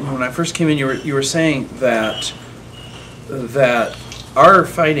little late. When I first came in, you were saying that our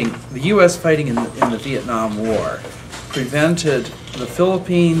fighting, the U.S. fighting in the Vietnam War, prevented the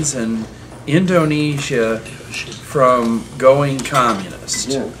Philippines and Indonesia from going communist.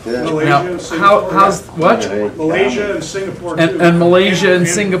 Yeah. Malaysia, Now, how's what? Malaysia and Singapore too. And Malaysia and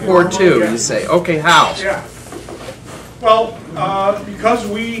Singapore too. You say, okay, how? Yeah. Well, because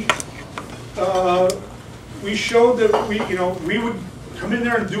we showed that we would come in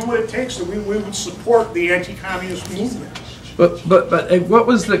there and do what it takes, that we would support the anti-communist movement. But what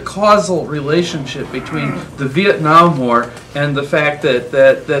was the causal relationship between the Vietnam War and the fact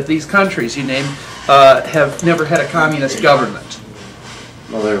that these countries you named have never had a communist government?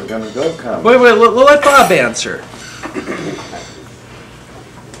 Well, they were going to go communist. Wait, let Bob answer.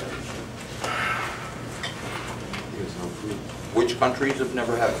 Which countries have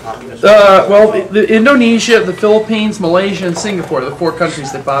never had a communist? Well, Indonesia, the Philippines, Malaysia, and Singapore, the 4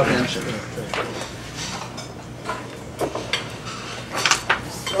 countries that Bob mentioned.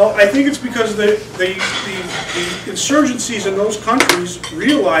 Well, I think it's because the insurgencies in those countries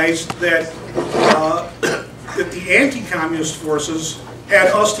realized that that the anti-communist forces had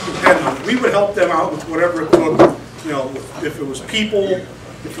us to depend on. We would help them out with whatever it took. You know, if it was people,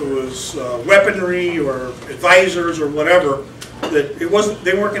 if it was weaponry or advisors or whatever. That they weren't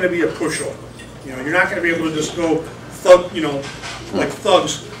going to be a pushover. You know, you're not going to be able to just go thug, you know, like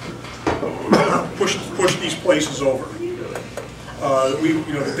thugs, push these places over.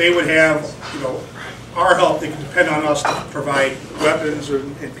 That they would have, our help. They can depend on us to provide weapons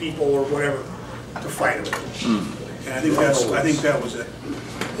and people or whatever to fight them. And I think that was it.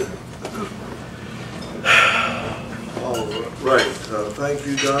 All right, thank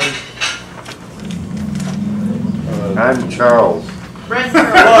you, Don. I'm Charles. Red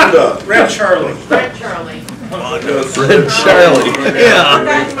Charlie. Wanda. Red Charlie. Red Charlie. Red Charlie. Yeah.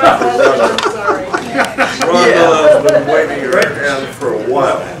 Sorry. Rhonda's been waving her hand for a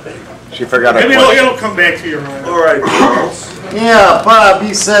while. She forgot her Maybe question. it'll come back to you, Ryan. All right, Charles. Yeah, Bob,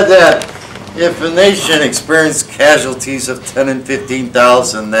 you said that if a nation experienced casualties of 10 and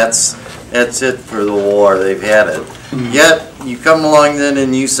 15,000, that's it for the war. They've had it. Yet you come along then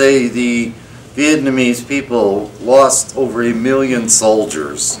and you say the Vietnamese people lost over 1 million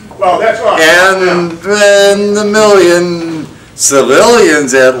soldiers. Well, that's all. And then the million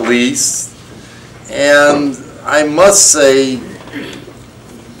civilians at least. And I must say,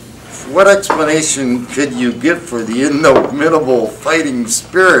 what explanation could you give for the indomitable fighting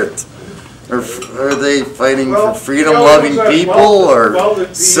spirit? Are they fighting for freedom-loving people or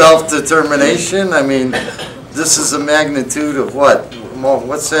self-determination? I mean, this is a magnitude of what?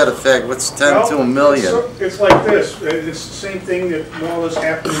 What's that effect? What's 10 to 1 million? It's like this. It's the same thing that more or less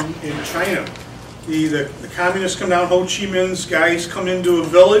happened in China. The communists come down, Ho Chi Minh's guys come into a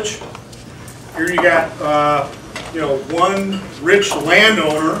village. Here you got, one rich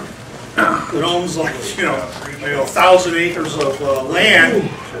landowner that owns like, 1,000 acres of land,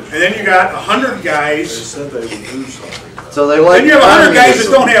 and then you got 100 guys. They said they would do something. So they like. Then you have 100 guys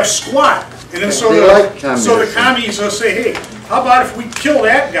that don't have squat, and then so the communists will say, hey, how about if we kill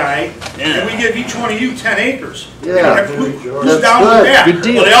that guy and we give each one of you 10 acres? Yeah, who's down with that? Good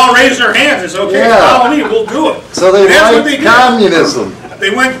deal. Well, they all raise their hands. It's okay. Follow me. We'll do it. So they that's what like they communism.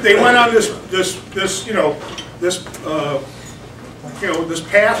 They went on this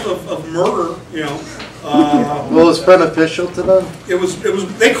path of murder. Well, it's beneficial to them. It was.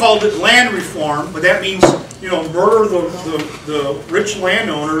 They called it land reform, but that means murder the rich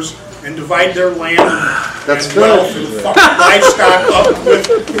landowners and divide their land and wealth and livestock up with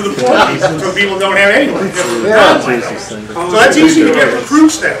the poor people, so people don't have anyone. So that's easy to get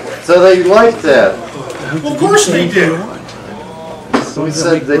recruits that way. So they like that. Well, of course they did. So we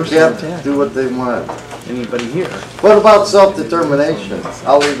said they can't do what they want. Anybody here? What about self-determination?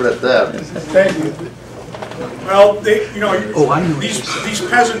 I'll leave it at that. Thank you. Well, these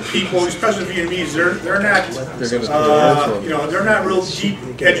peasant people, these peasant Vietnamese, they're not, they're not real deep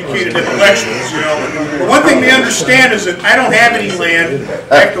educated intellectuals, But one thing they understand is that I don't have any land.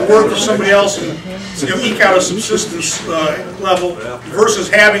 I have to work for somebody else and eke out a subsistence level versus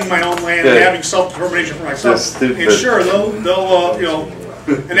having my own land and having self-determination for myself. And sure, they'll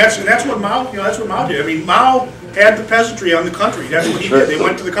and that's what Mao, that's what Mao did. I mean, Mao had the peasantry on the country. That's what he did. They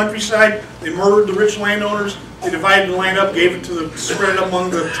went to the countryside, they murdered the rich landowners, they divided the land up, gave it to spread it among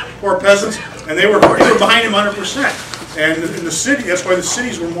the poor peasants, and they were behind him 100%. And in the city, that's why the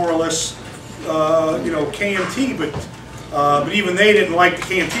cities were more or less, KMT, but even they didn't like the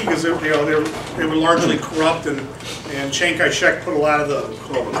KMT because they were largely corrupt, and Chiang Kai-shek put a lot of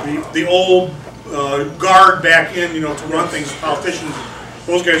the old guard back in, to run things, politicians.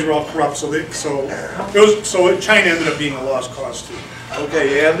 Those guys were all corrupt, so China ended up being a lost cause too.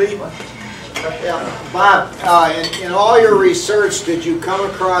 Okay, Andy? Yeah, Bob, in all your research, did you come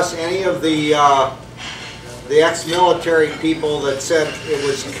across any of the ex-military people that said it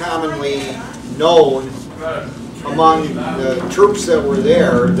was commonly known among the troops that were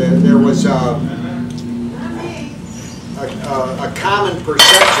there that there was a common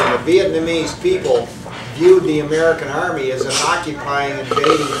perception of Vietnamese people viewed the American Army as an occupying,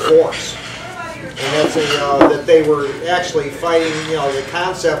 invading force, and that's that they were actually fighting. The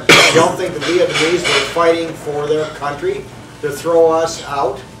concept. I don't think the Vietnamese were fighting for their country to throw us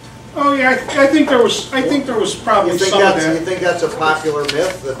out. Oh yeah, I think there was probably some of that. You think that's a popular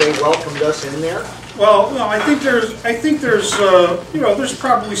myth that they welcomed us in there? Well, no, I think there's there's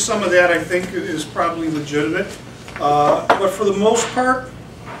probably some of that. I think is probably legitimate, but for the most part,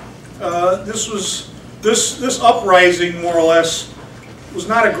 this uprising more or less was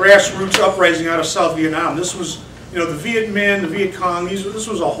not a grassroots uprising out of South Vietnam. This was, the Viet Minh, the Viet Cong. This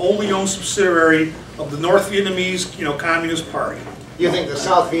was a wholly owned subsidiary of the North Vietnamese, Communist Party. You think the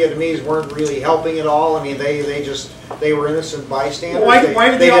South Vietnamese weren't really helping at all? I mean, they were innocent bystanders. Why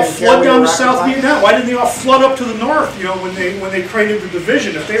did they all flood down to South Vietnam? Why didn't they all flood up to the north? When they created the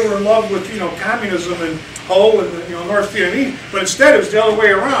division, if they were in love with communism and Ho and North Vietnamese, but instead it was the other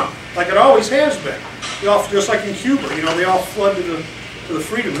way around, like it always has been. They all, just like in Cuba, they all flooded to to the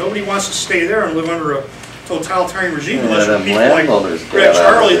freedom. Nobody wants to stay there and live under a totalitarian regime Yeah, unless you're them people like landowners Red got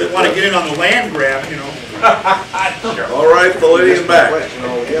out Charlie of that it. want to get in on the land grab, you know. All right, the lady in back.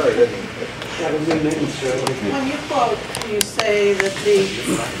 When you quote, you say that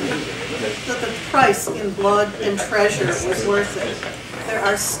the price in blood and treasure was worth it. There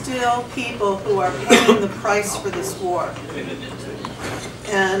are still people who are paying the price for this war.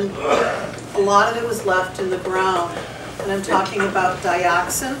 And a lot of it was left in the ground. And I'm talking about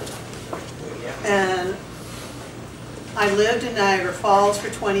dioxin. And I lived in Niagara Falls for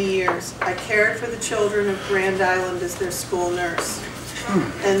 20 years. I cared for the children of Grand Island as their school nurse.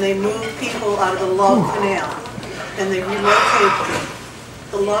 And they moved people out of the Love Canal, and they relocated them.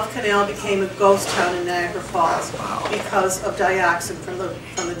 The Love Canal became a ghost town in Niagara Falls because of dioxin from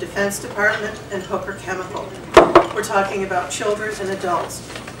the Defense Department and Hooker Chemical. We're talking about children and adults.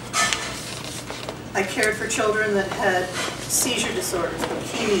 I cared for children that had seizure disorders,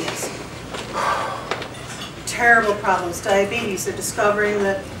 leukemias, terrible problems, diabetes. They're discovering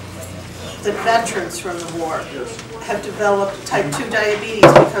that the veterans from the war have developed type 2 diabetes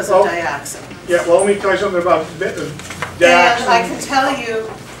because of dioxin. Yeah, well, let me tell you something about dioxin. And I can tell you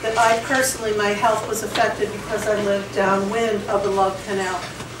that I personally, my health was affected because I lived downwind of the Love Canal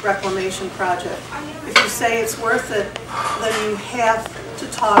Reclamation Project. If you say it's worth it, then you have to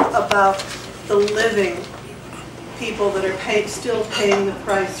talk about the living people that are still paying the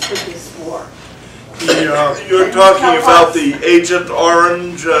price for this war. You're talking about the Agent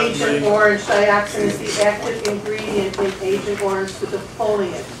Orange. Agent Orange, dioxin is the active ingredient in Agent Orange, the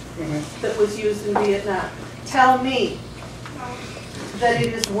defoliant that was used in Vietnam. Tell me that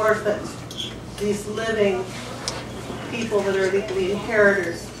it is worth it, these living people that are the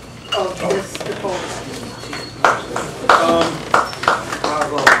inheritors of this defoliant.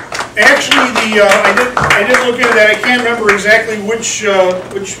 Actually, I did look into that. I can't remember exactly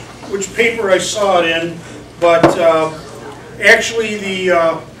which paper I saw it in, but actually the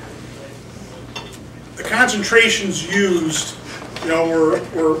concentrations used, you know,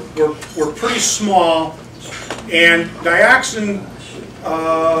 were pretty small, and dioxin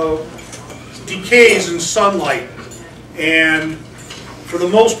decays in sunlight, and for the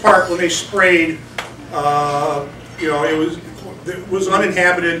most part, when they sprayed, you know, it was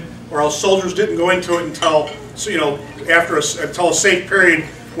uninhabited, or else soldiers didn't go into it until, you know, until a safe period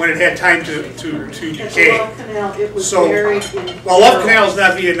when it had time to decay. Love Canal, it was So, buried in well, Love Canal is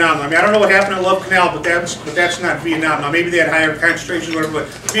not Vietnam. I mean, I don't know what happened at Love Canal, but that's not Vietnam. Now, maybe they had higher concentrations, or whatever, but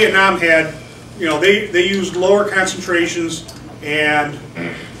Vietnam had, you know, they used lower concentrations, and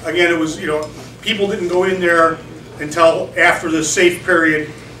again, it was, you know, people didn't go in there until after the safe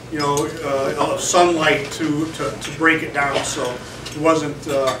period, you know, of sunlight to break it down. So it wasn't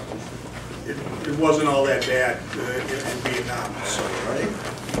all that bad in Vietnam. So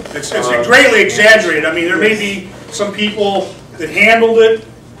it's greatly exaggerated. I mean, there may be some people that handled it,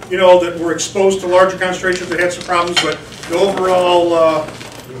 you know, that were exposed to larger concentrations that had some problems, but the overall,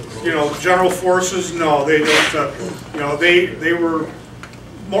 you know, general forces, no, they don't. You know, they were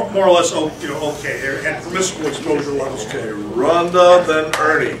more or less, you know, okay. They had permissible exposure levels. Okay, Rhonda, then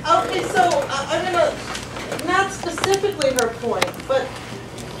Ernie. Okay, so I'm gonna, not specifically her point, but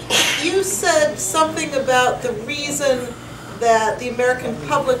you said something about the reason that the American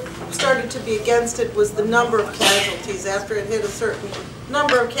public started to be against it was the number of casualties. After it hit a certain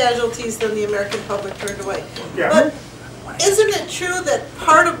number of casualties, then the American public turned away. Yeah. But isn't it true that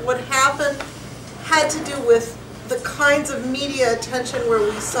part of what happened had to do with the kinds of media attention where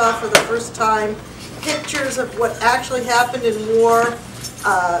we saw for the first time pictures of what actually happened in war,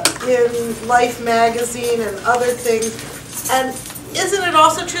 in Life magazine and other things? And isn't it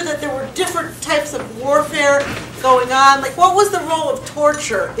also true that there were different types of warfare going on? Like, what was the role of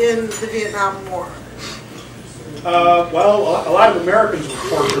torture in the Vietnam War? Well, a lot of Americans were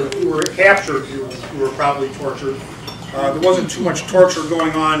tortured. Who were captured, who were probably tortured. There wasn't too much torture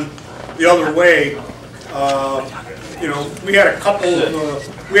going on the other way. You know, we had a couple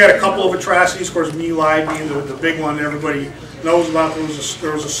of atrocities. Of course, My Lai being the big one everybody knows about. There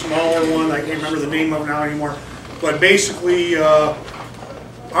was a smaller one. I can't remember the name of it now anymore. But basically, our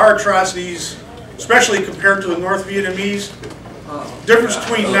atrocities, especially compared to the North Vietnamese, difference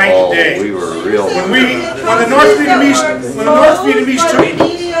between night and day. We were real. When the North Vietnamese took.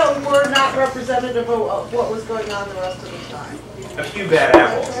 Media were not representative of what was going on the rest of the time. A few bad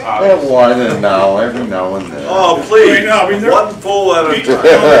apples. Every now and then. Oh, please. I mean, one full at a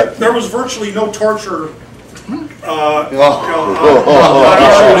time. There was virtually no torture They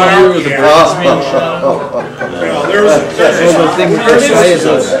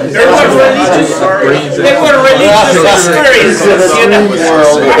were religious experiences, you know.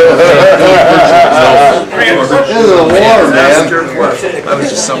 This is a war, man. That was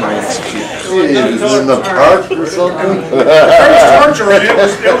just summary execution. In the park or something? There was torturing.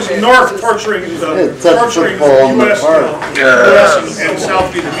 It was North torturing the U.S. and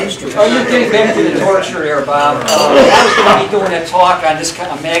South Vietnamese troops. Oh, you're getting back to the torture there, Bob. If I was going to be doing a talk on this kind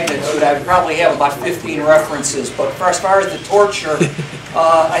of magnitude, I'd probably have about 15 references. But as far as the torture,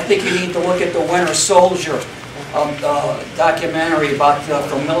 I think you need to look at the Winter Soldier documentary about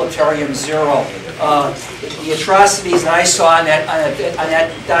from Militarium Zero. The atrocities that I saw on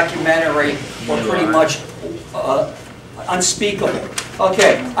that documentary were pretty much unspeakable.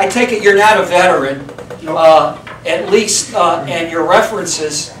 Okay, I take it you're not a veteran, at least, and your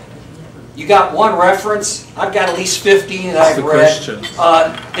references, you got one reference, I've got at least 15 that I've read.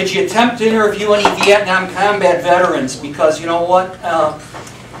 Did you attempt to interview any Vietnam combat veterans? Because you know what,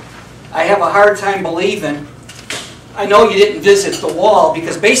 I have a hard time believing, I know you didn't visit the wall,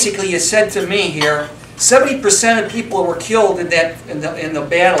 because basically you said to me here, 70% of people who were killed in the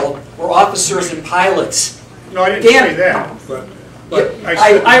battle were officers and pilots. No, I didn't say that, but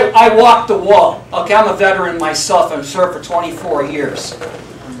I walked the wall. Okay, I'm a veteran myself. I've served for 24 years.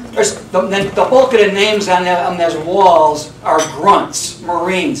 The bulk of the names on those walls are grunts,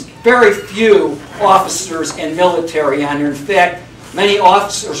 Marines. Very few officers and military on there. In fact, many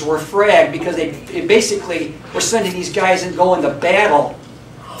officers were fragged because they basically were sending these guys and go into battle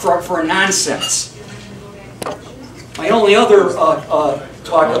for nonsense. My only other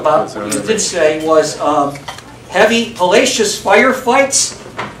talk about what you did say was heavy, hellacious firefights.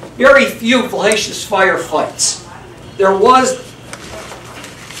 Very few hellacious firefights. There was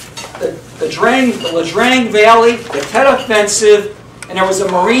the La Drang Valley, the Tet Offensive, and there was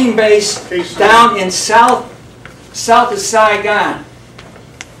a Marine base down in south of Saigon.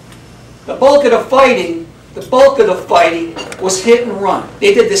 The bulk of the fighting was hit and run.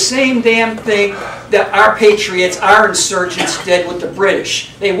 They did the same damn thing that our patriots, our insurgents did with the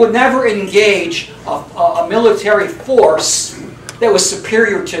British. They would never engage a military force that was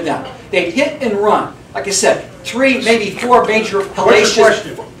superior to them. They'd hit and run. Like I said, 3, maybe 4 major hellacious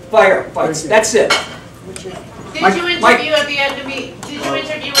firefights. That's it. Did you interview a Vietnamese? Did you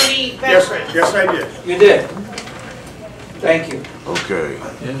interview any veterans? Yes, I did. You did. Thank you. Okay.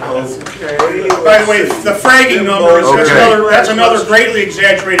 By the way, the fragging number is that's another greatly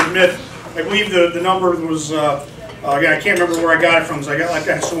exaggerated myth. I believe the number was again, I can't remember where I got it from. Because I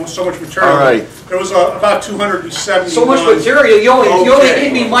got so much material. All right. There was about 270. So much material. You only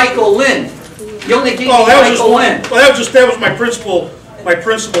gave me Michael Lynn. You only gave me Michael Lynn. Well, that was my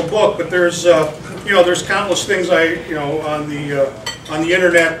principal book. But there's there's countless things on the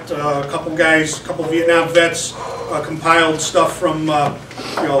internet. A couple Vietnam vets compiled stuff from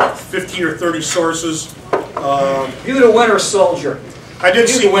 15 or 30 sources. View the Winter Soldier. I did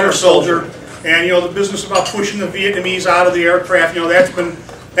see Winter Soldier, and the business about pushing the Vietnamese out of the aircraft.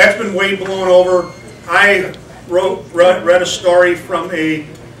 That's been way blown over. I read a story from a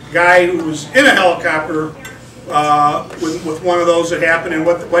guy who was in a helicopter with one of those that happened, and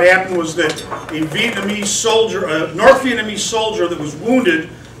what happened was that a Vietnamese soldier, a North Vietnamese soldier that was wounded,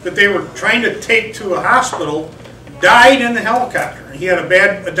 that they were trying to take to a hospital, died in the helicopter. And he had a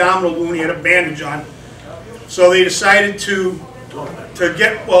bad abdominal wound. He had a bandage on. So they decided to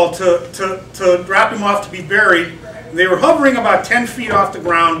drop him off to be buried. And they were hovering about 10 feet off the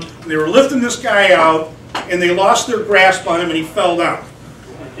ground, and they were lifting this guy out, and they lost their grasp on him, and he fell down.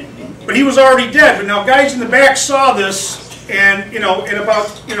 But he was already dead. But now guys in the back saw this, and in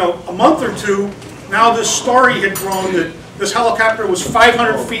about a month or two, now this story had grown that this helicopter was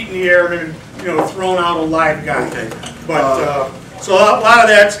 500 feet in the air and thrown out a live guy. But so a lot of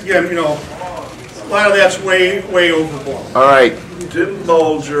that's way overblown. All right. Jim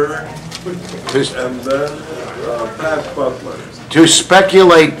Bolger and then Pat Butler. To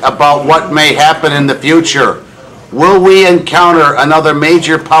speculate about what may happen in the future, will we encounter another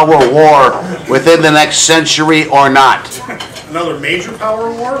major power war within the next century or not? Another major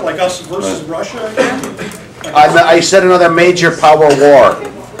power war, like us versus Russia again? I said another major power war,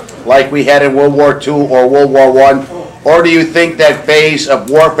 like we had in World War II or World War I, or do you think that phase of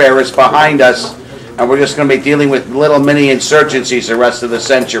warfare is behind us and we're just going to be dealing with little mini insurgencies the rest of the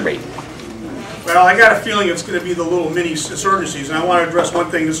century? Well, I got a feeling it's going to be the little mini insurgencies, and I want to address one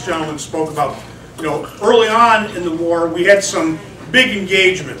thing this gentleman spoke about. Early on in the war, we had some big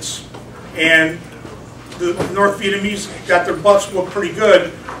engagements, and the North Vietnamese got their butts whooped pretty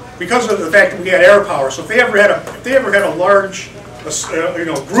good. because of the fact that we had air power. So if they ever had a large,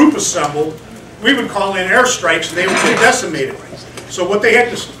 group assembled, we would call in airstrikes and they would get decimated. So what they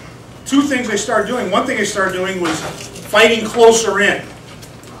had to, two things they started doing. One thing they started doing was fighting closer in.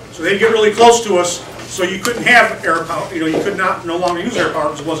 So they'd get really close to us, so you couldn't have air power. You could no longer use air power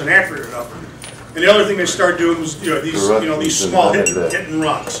because it wasn't accurate enough. And the other thing they started doing was these small hit and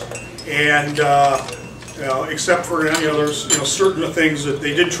runs. And except for there's certain things that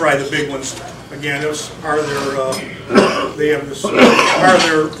they did try the big ones. Again, it was part of their they have this part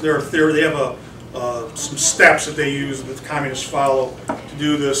of their theory. They have some steps that they use that the communists follow to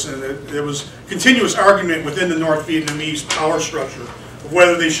do this, and there was continuous argument within the North Vietnamese power structure of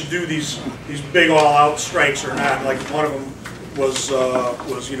whether they should do these big all-out strikes or not. Like one of them was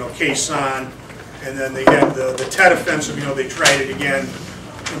Khe Sanh, and then they had the Tet Offensive. They tried it again.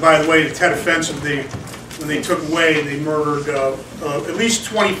 And by the way, the Tet Offensive, when they took away, they murdered at least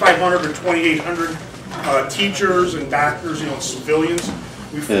 2,500 or 2,800 teachers and doctors, civilians.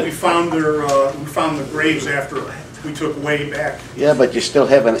 We found the graves after we took way back. Yeah, but you still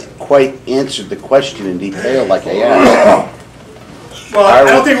haven't quite answered the question in detail like I asked. Well, I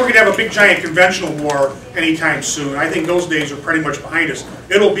don't think we're going to have a big giant conventional war anytime soon. I think those days are pretty much behind us.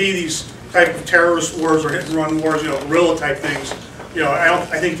 It'll be these type of terrorist wars or hit and run wars, guerrilla type things.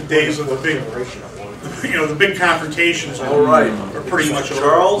 I think the days of the big, the big confrontations are pretty much over.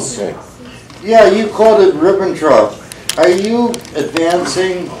 Charles? Okay. Yeah, you quoted Ribbentrop. Are you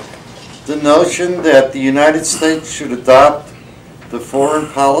advancing the notion that the United States should adopt the foreign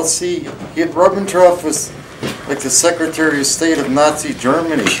policy? Ribbentrop was like the Secretary of State of Nazi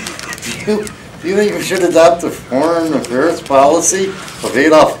Germany. Do you think we should adopt the foreign affairs policy of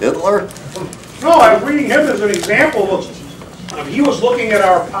Adolf Hitler? No, I'm reading him as an example of he was looking at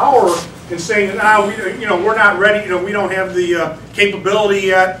our power and saying, we're not ready, we don't have the capability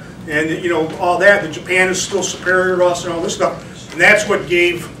yet. And all that Japan is still superior to us and all this stuff, and that's what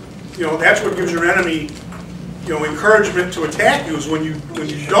gives your enemy encouragement to attack you, is when you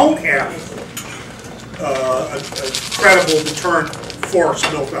don't have a credible deterrent force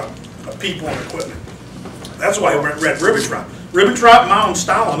built up of people and equipment. That's why I read Ribbentrop, Mao, and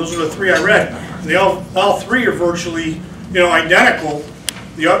Stalin. Those are the three I read. And they all three are virtually identical.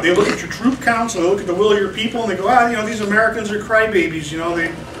 They look at your troop counts, and they look at the will of your people, and they go, these Americans are crybabies.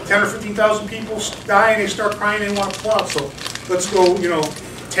 They 10 or 15,000 people die and they start crying and want to plot. So let's go,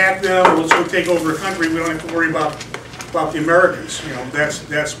 attack them, or let's go take over a country. We don't have to worry about the Americans.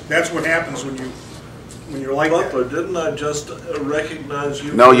 That's what happens when you're like that. Butler, didn't I just recognize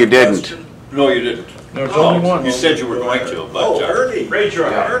you? No, you didn't. No, you didn't. There's only one. You said you were going to, but Ernie. Raise your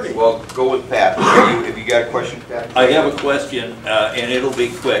hand. Ernie. Well, go with Pat. Have you got a question, Pat? I have a question, and it'll be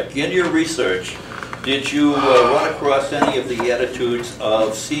quick. In your research, did you run across any of the attitudes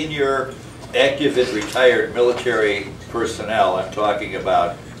of senior active and retired military personnel, I'm talking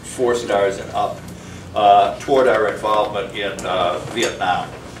about 4 stars and up, toward our involvement in Vietnam?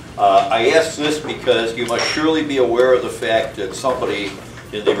 I ask this because you must surely be aware of the fact that somebody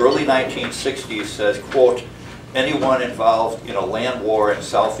in the early 1960s says, quote, anyone involved in a land war in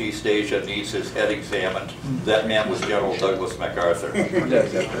Southeast Asia needs his head examined. That man was General Douglas MacArthur.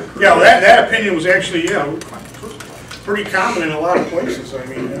 Yeah, that opinion was actually, pretty common in a lot of places. I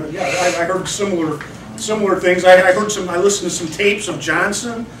mean, I heard similar things. I listened to some tapes of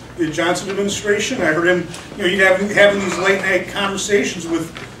Johnson, the Johnson administration. I heard him, he'd having these late night conversations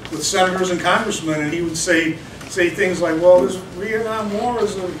with senators and congressmen, and he would say things like, well, this Vietnam War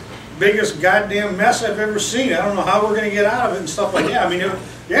is the biggest goddamn mess I've ever seen. I don't know how we're going to get out of it and stuff like that. I mean,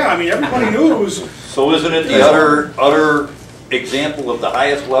 everybody knew it was. So isn't it the utter example of the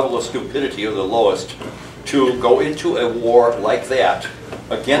highest level of stupidity, or the lowest, to go into a war like that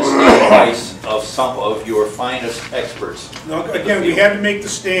against the advice of some of your finest experts? No, again, we had to make the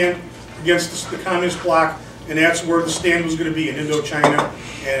stand against the communist bloc, and that's where the stand was going to be, in Indochina.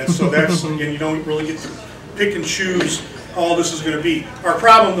 And so that's, again, you don't really get to pick and choose all this is going to be. Our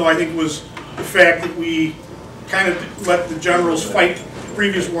problem, though, I think, was the fact that we kind of let the generals fight the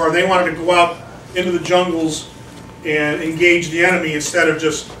previous war. They wanted to go out into the jungles and engage the enemy instead of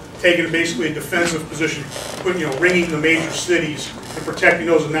just taking basically a defensive position, ringing the major cities and protecting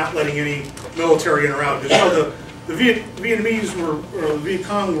those and not letting any military in around. Because the Vietnamese or the Viet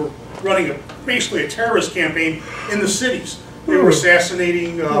Cong were running basically a terrorist campaign in the cities. They were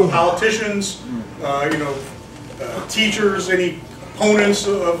assassinating politicians, teachers, any opponents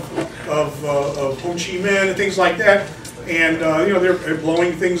of Ho Chi Minh and things like that, and they're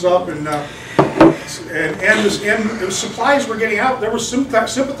blowing things up, and And the supplies were getting out. There were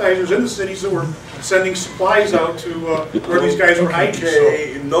sympathizers in the cities that were sending supplies out to where these guys were hiding.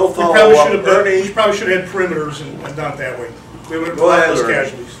 Okay, So no we follow-up, Bernie. probably should have had perimeters and done it that way. They would have Go ahead, less Ernie.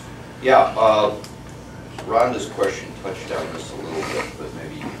 casualties. Yeah, Rhonda's question touched on this a little bit, but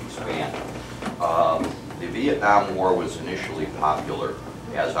maybe you can expand. The Vietnam War was initially popular,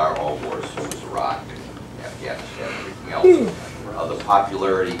 as are all wars. So was Iraq, Afghanistan, everything else. The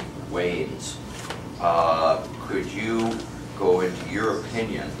popularity wanes. Could you go into your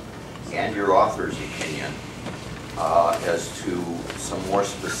opinion and your author's opinion as to some more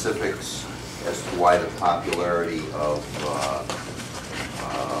specifics as to why the popularity of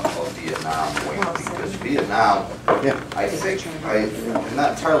Vietnam waned? Because Vietnam, I think, I'm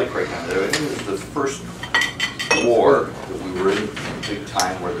not entirely correct on that, I think it was the first war that we were in big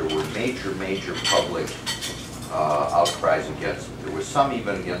time where there were major public outcries against it. There was some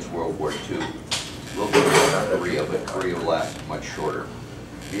even against World War II. A little bit against Korea, but Korea lasted much shorter.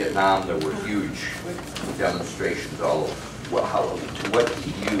 Vietnam, there were huge demonstrations all over. Well, to what do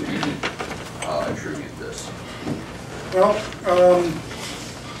you attribute this? Well,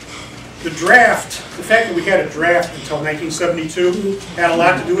 the draft, the fact that we had a draft until 1972 had a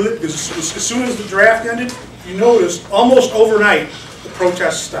lot to do with it, because as soon as the draft ended, you noticed almost overnight the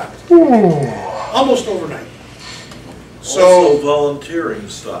protests stopped. Almost overnight. So Also volunteering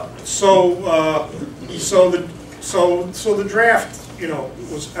stopped. So the draft, you know,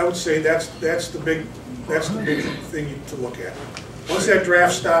 was, I would say that's the big thing to look at. Once that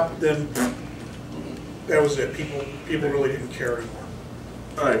draft stopped, then that was it. People really didn't care anymore.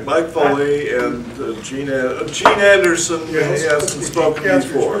 All right, Mike Foley and Gene Anderson hasn't spoken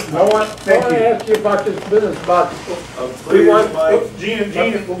before. I want to ask you about this business about. Please, Mike.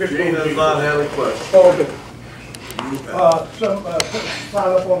 Gene, we'll get Gene has not had a question. Oh, okay.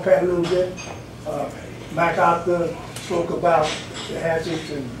 Follow up on Pat a little bit. Mike Arthur spoke about the hazards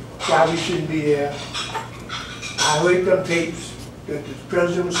and why we shouldn't be there. I heard them tapes that the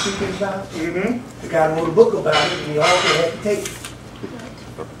president was speaking about. The guy wrote a book about it, and he also had the tape.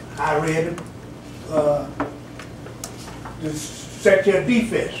 I read the Secretary of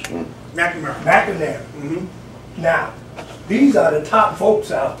Defense, McNamara. Now, these are the top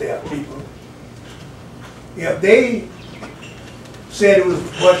folks out there, people. If they said it was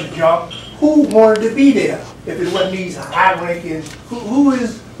a bunch of junk, who wanted to be there? If it wasn't these high rankings, who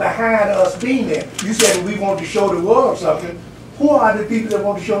is behind us being there? You said we want to show the world something. Who are the people that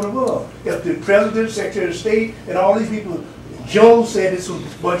want to show the world? If the President, Secretary of State, and all these people, Jones said this was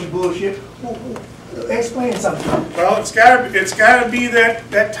a bunch of bullshit. Explain something. Well, it's got to be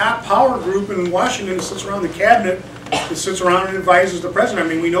that top power group in Washington that sits around the cabinet, that sits around and advises the president. I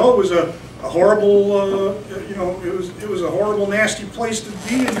mean, we know it was a horrible, you know, it was a horrible, nasty place to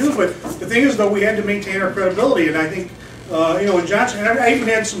be and do. But the thing is, though, we had to maintain our credibility, and I think, you know, in Johnson, and I even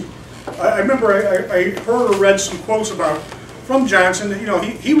had some. I remember I heard or read some quotes from Johnson. That, you know,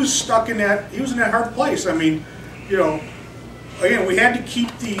 he was stuck in that. He was in that hard place. I mean, you know. Again, we had to keep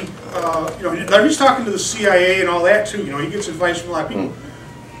the, you know, he's talking to the CIA and all that too. You know, he gets advice from a lot of people,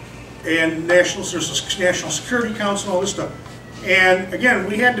 and there's a National Security Council and all this stuff. And again,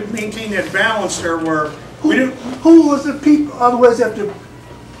 we had to maintain that balance there, where we didn't. Who was the people? Otherwise, after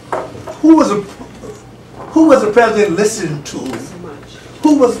who was the president listening to?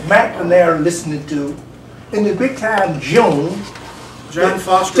 Who was McNamara listening to? In the big time, John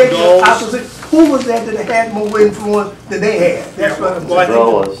Foster Dulles. Who was that had more influence than they had? That's what I'm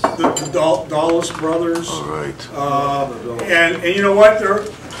saying. The Dulles brothers. All right. And you know what?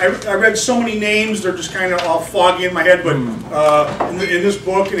 I read so many names. They're just kind of all foggy in my head. But in this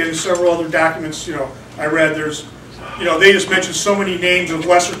book and in several other documents, you know, I read you know, they just mentioned so many names of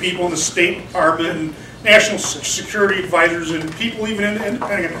lesser people in the State Department and National Security advisors and people even in the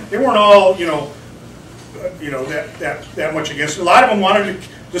Pentagon. They weren't all, you know, that much against it. A lot of them wanted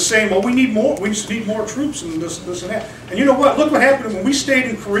to say, well, we need more. We just need more troops and this and that. And you know what? Look what happened when we stayed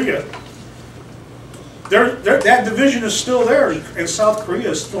in Korea. That division is still there, and South Korea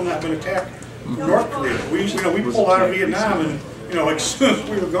has still not been attacked from North Korea. We pulled out of Vietnam, and you know, like as soon as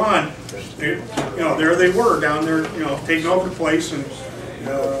we were gone, you know, there they were down there, you know, taking over the place and you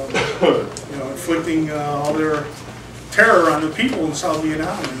know, inflicting all their terror on the people in South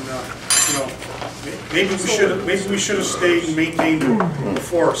Vietnam. And you know, maybe we should have stayed and maintained the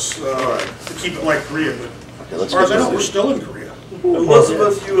force to keep it like Korea. But as far as I know, we're still in Korea.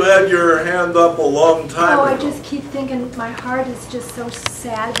 Elizabeth, you had your hand up a long time ago. I just keep thinking, my heart is just so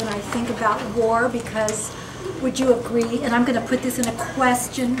sad when I think about war, because would you agree, and I'm going to put this in a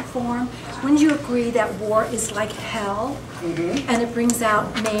question form, wouldn't you agree that war is like hell, and it brings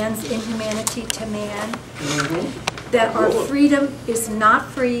out man's inhumanity to man, that our freedom is not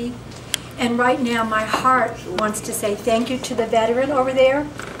free, and right now my heart wants to say thank you to the veteran over there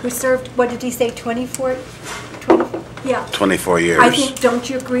who served, what did he say, 24 24 years. I think, don't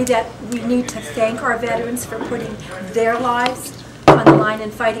you agree that we need to thank our veterans for putting their lives on the line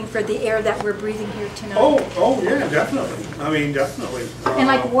and fighting for the air that we're breathing here tonight? Oh yeah, definitely. I mean, definitely. And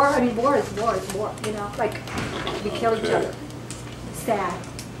like war, I mean, war is war, you know, like we kill each other. Sad.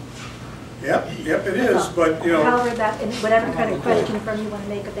 Yep, it is, but, you know. However, that, and whatever kind of question from you want to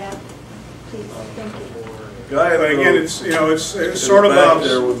make of that, please, thank you. But again, it's, you know, it's sort of a,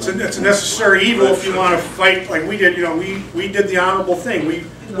 it's a necessary evil if you want to fight like we did. You know, we did the honorable thing.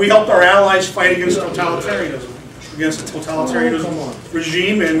 We helped our allies fight against totalitarianism, against the totalitarianism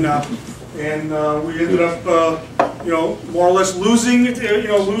regime, and we ended up, you know, more or less losing it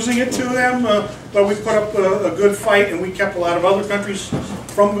to them. But we put up a good fight, and we kept a lot of other countries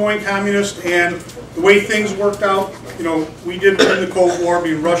from going communist. And the way things worked out, you know, we did win the Cold War. I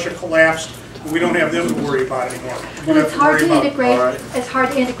mean, Russia collapsed. We don't have them to worry about anymore. But it's hard to integrate. It's hard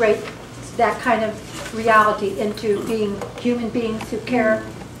to integrate that kind of reality into being human beings who care.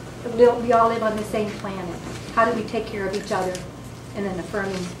 We all live on the same planet. How do we take care of each other in an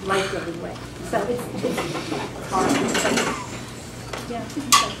affirming, life-giving way? So it's hard. Yeah.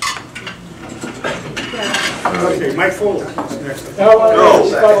 Okay, Mike Fuller. Next. No,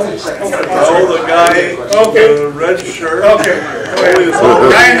 the guy in the red shirt. Okay.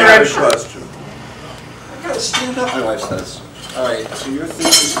 Guy in the red shirt. Stand up, my wife says. All right, so your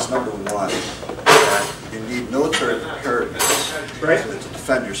thesis is number one, that you need military preparedness to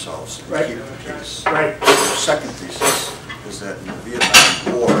defend yourselves and keep the peace. Right. Your second thesis is that in the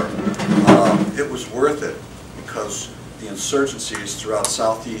Vietnam War, it was worth it because the insurgencies throughout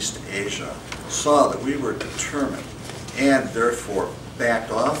Southeast Asia saw that we were determined and therefore backed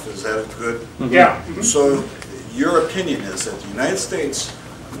off. Is that a good? Yeah. So your opinion is that the United States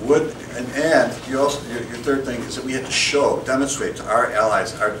would, and you also, your third thing is that we had to demonstrate to our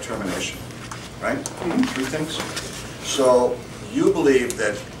allies our determination, right? Three things. So you believe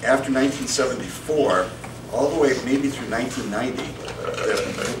that after 1974, all the way maybe through 1990,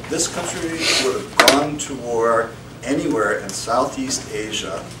 that this country would have gone to war anywhere in Southeast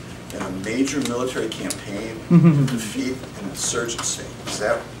Asia in a major military campaign to defeat an insurgency. Is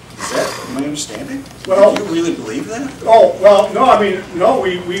that my understanding? Well, do you really believe that? Oh well, no. I mean, no.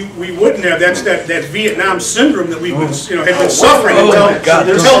 We wouldn't have. That's that Vietnam syndrome that we've been, you know, had been suffering until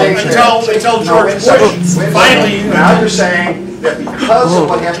George Bush finally. Now you're saying that because of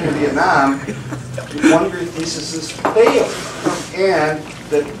what happened in Vietnam, one of your theses failed, and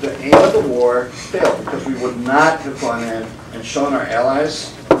that the aim of the war failed because we would not have gone in and shown our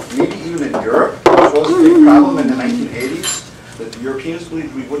allies, maybe even in Europe, which was a big problem in the 1980s. That the Europeans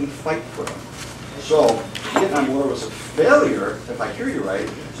believed we wouldn't fight for them. So the Vietnam War was a failure, if I hear you right,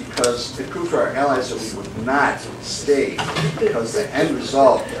 because it proved to our allies that we would not stay, because the end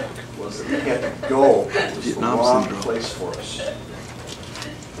result was that they had to go to the wrong place for us.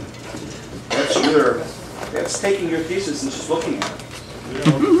 That's taking your thesis and just looking at it.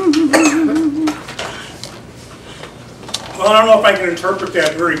 Well, I don't know if I can interpret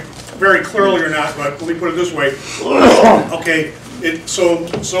that very clearly or not, but let me put it this way. Okay, so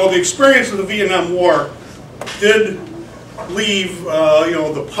the experience of the Vietnam War did leave, you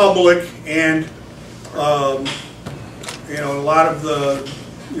know, the public and, you know, a lot of the,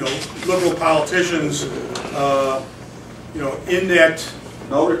 you know, liberal politicians, you know, in that.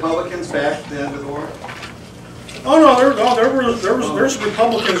 No Republicans back at the end of the war? Oh no, there's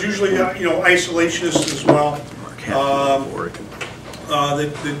Republicans, usually, you know, isolationists as well.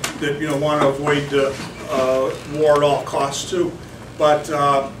 That you know, want to avoid war at all costs too, but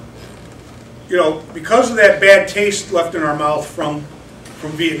you know, because of that bad taste left in our mouth from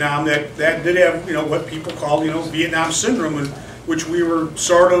Vietnam, that did have, you know, what people call, you know, Vietnam syndrome, in which we were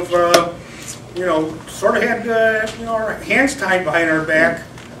sort of you know, had you know, our hands tied behind our back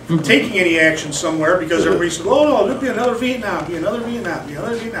from taking any action somewhere, because everybody said, oh no, there'll be another Vietnam, be another Vietnam, be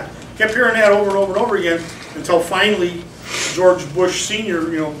another Vietnam. Kept hearing that over and over and over again until finally George Bush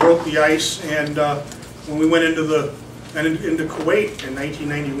Sr., you know, broke the ice, and when we went into Kuwait in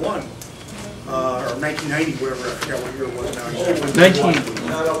 1991 or 1990, whatever, I forgot what year it was now. 19.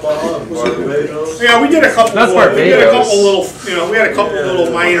 Yeah, we did a couple. That's little, we did a couple Barbados. little, you know, we had a couple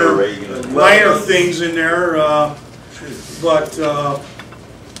little minor things in there, but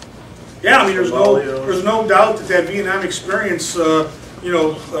yeah, I mean, there's no doubt that Vietnam experience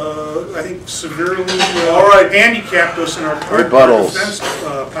I think severely handicapped us in our Rebuttals. defense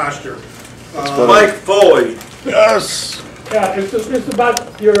posture. Mike Foley. Yes. Yeah, it's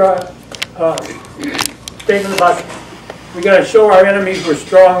about your statement about we got to show our enemies we're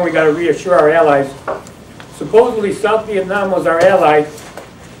strong, we got to reassure our allies. Supposedly South Vietnam was our ally,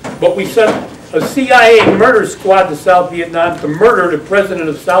 but we sent a CIA murder squad to South Vietnam to murder the president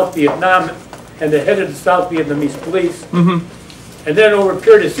of South Vietnam and the head of the South Vietnamese police. And then over a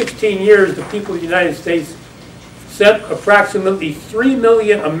period of 16 years, the people of the United States sent approximately 3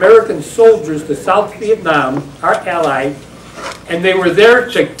 million American soldiers to South Vietnam, our ally, and they were there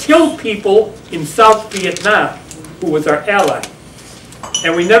to kill people in South Vietnam, who was our ally.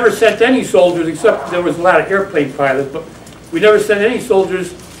 And we never sent any soldiers, except there was a lot of airplane pilots, but we never sent any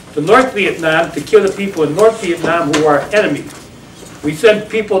soldiers to North Vietnam to kill the people in North Vietnam who are our enemies. We sent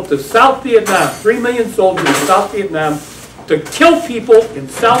people to South Vietnam, 3 million soldiers in South Vietnam, to kill people in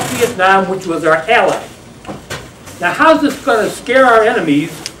South Vietnam, which was our ally. Now, how's this going to scare our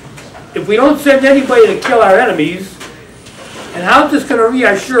enemies if we don't send anybody to kill our enemies? And how's this going to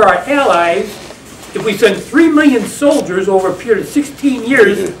reassure our allies if we send 3 million soldiers over a period of 16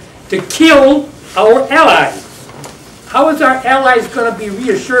 years to kill our allies? How is our allies going to be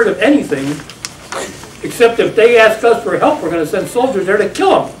reassured of anything, except if they ask us for help, we're going to send soldiers there to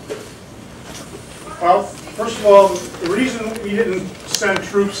kill them? Well, first of all, the reason we didn't send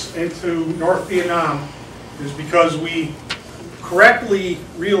troops into North Vietnam is because we correctly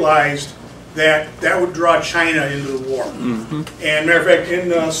realized that that would draw China into the war. And matter of fact,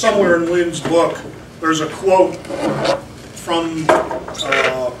 in somewhere in Lynn's book, there's a quote from I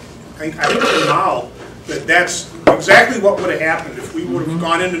think from Mao that's exactly what would have happened if we would have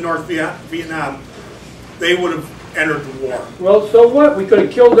gone into North Vietnam. They would have entered the war. Well, so what? We could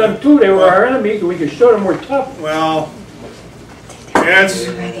have killed them too. They were our enemies, and we could show them we're tough. Well, that's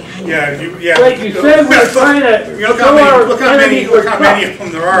yeah. Wait, you said we're trying to look how many of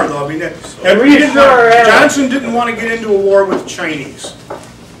them there are, though. I mean, Johnson didn't want to get into a war with the Chinese.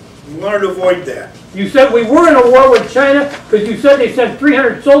 He wanted to avoid that. You said we were in a war with China because you said they sent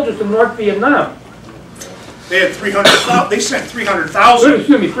 300 soldiers to North Vietnam. They had 300,000. They sent 300,000.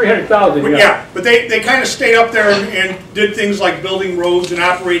 Excuse me, 300,000. Yeah, but they kind of stayed up there and did things like building roads and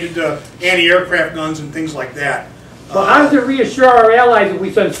operated anti-aircraft guns and things like that. Well, how does it reassure our allies if we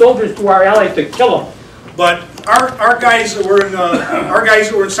send soldiers to our allies to kill them? But our guys that were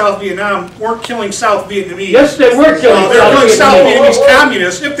in South Vietnam weren't killing South Vietnamese. Yes, they were killing. They were killing South Vietnamese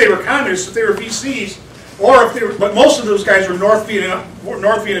communists if they were communists, if they were VCs, or if they were. But most of those guys were North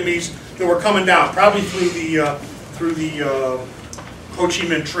Vietnamese that were coming down, probably through the Ho Chi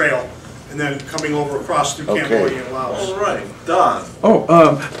Minh Trail, and then coming over across through Cambodia and Laos. All right, Don. Oh,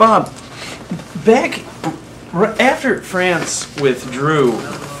 Bob, back after France withdrew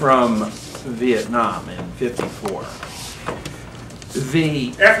from Vietnam in '54,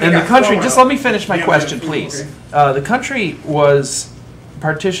 the country. Just let me finish my question, please. The country was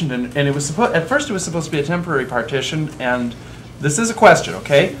partitioned, and it was at first it was supposed to be a temporary partition, and this is a question,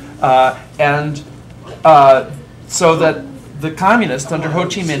 okay? So that the communists under Ho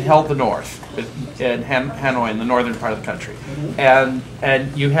Chi Minh held the north in Hanoi, in the northern part of the country, and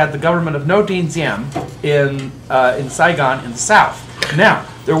you had the government of No Dien Diem in Saigon in the south. Now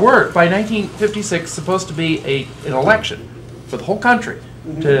there were by 1956 supposed to be an election for the whole country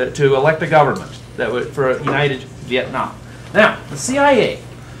to elect a government that would for a united Vietnam. Now the CIA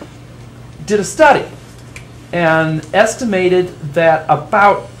did a study and estimated that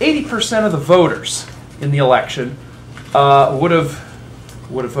about 80% of the voters in the election would have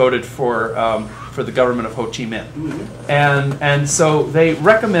voted for the government of Ho Chi Minh, and so they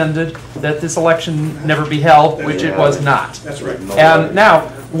recommended that this election never be held, which it was not. That's right. And now,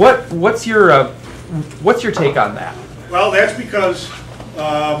 what's your take on that? Well, that's because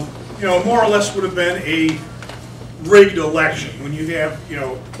more or less would have been a rigged election when you have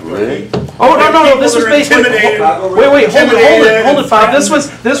Oh no! This was based. Wait, hold it, Bob. This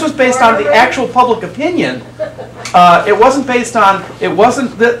was based on the actual public opinion. It wasn't based on. It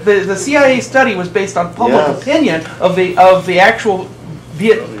wasn't the CIA study was based on public opinion of the actual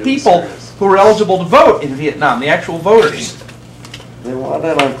people who were eligible to vote in Vietnam, the actual voters. They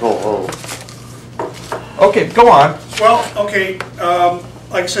wanted Uncle Okay, go on. Well, okay.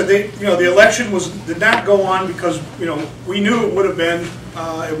 Like I said, the election did not go on because we knew it would have been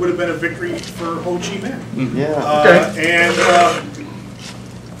a victory for Ho Chi Minh.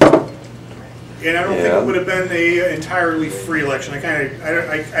 And I don't think it would have been a entirely free election. I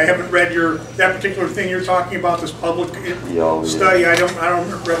haven't read that particular thing you're talking about, this public study. I don't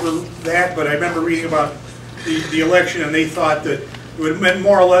remember that, but I remember reading about the election, and they thought that it would have been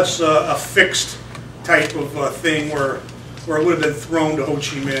more or less a fixed type of thing where it would have been thrown to Ho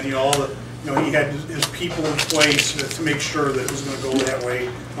Chi Minh. You know, all the, you know, he had his people in place to make sure that it was going to go that way,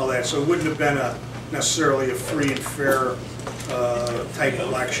 all that. So it wouldn't have been necessarily a free and fair type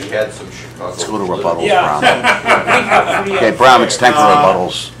election. We had some Chicago. Let's go to rebuttals, Yeah. Brom. Okay, Brom, it's time for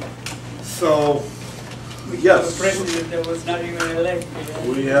rebuttals. So, yes. The president that was not even elected.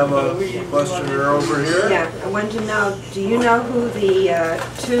 We have a questioner over here. Yeah, I wanted to know, do you know who the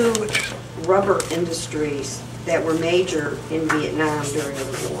two rubber industries that were major in Vietnam during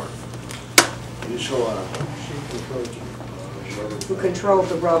the war? You show Who controlled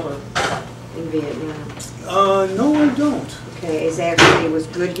the rubber in Vietnam? No, I don't. Okay, it was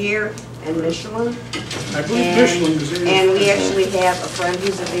Goodyear and Michelin. I believe Michelin is in. And we actually have a friend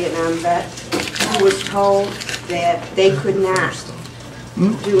who's a Vietnam vet who was told that they could not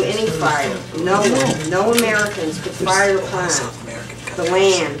do any fire. No Americans could fire upon the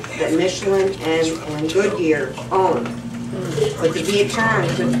land that Michelin and Goodyear owned. But the Viet Cong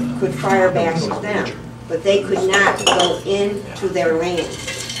could fire back with them, but they could not go into their land.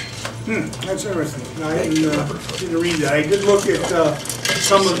 That's interesting. No, I didn't read that. I did look at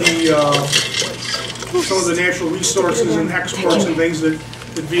some of the natural resources and exports and things that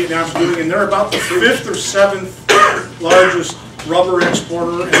Vietnam's doing, and they're about the 5th or 7th largest rubber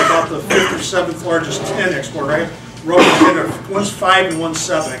exporter and about the 5th or 7th largest tin exporter. Right? Rubber tin, one's 5 and one's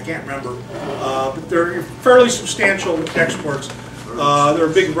 7. I can't remember, but they're fairly substantial exports. They're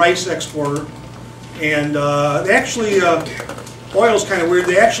a big rice exporter, and they actually. Oil's kind of weird.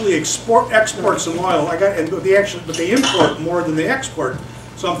 They actually export some oil. But they import more than they export.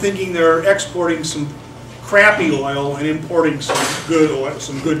 So I'm thinking they're exporting some crappy oil and importing some good oil,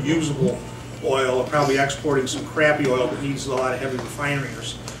 some good usable oil. Probably exporting some crappy oil that needs a lot of heavy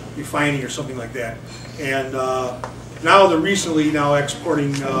refining or something like that. And now they're recently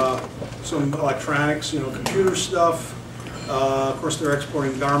exporting some electronics, computer stuff. Of course, they're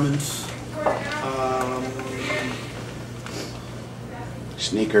exporting garments.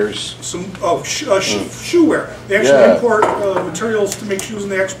 Sneakers. Shoe wear. They actually import materials to make shoes,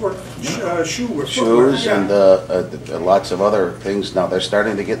 and they export shoe wear. Shoes and lots of other things. Now they're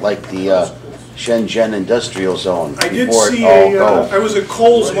starting to get like the Shenzhen industrial zone. I did see I was at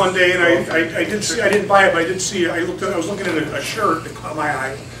Kohl's one day, and I did see. I didn't buy it, but I did see. I was looking at a shirt that caught my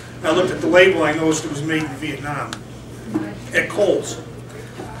eye. And I looked at the label. I noticed it was made in Vietnam at Kohl's.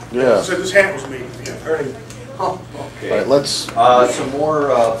 Yeah. It said this hat was made in Vietnam. Okay. All right, let's some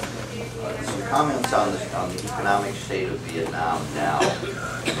more some comments on the economic state of Vietnam now.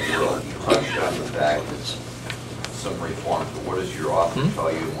 You touched on the fact that some reforms, but what does your office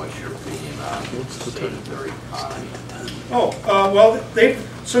tell you, and what's your opinion on the state of their economy? Well,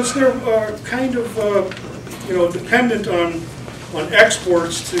 since they're kind of dependent on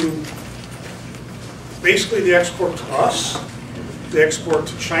exports to basically they export to us, they export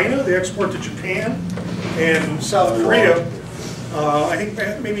to China, they export to Japan. And South Korea, I think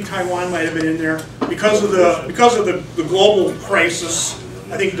maybe Taiwan might have been in there because of the global crisis.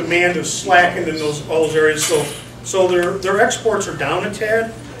 I think demand has slackened in all those areas, so their exports are down a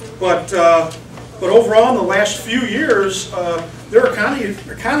tad. But overall, in the last few years, their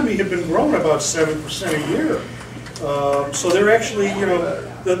economy had been growing about 7% a year. So they're actually,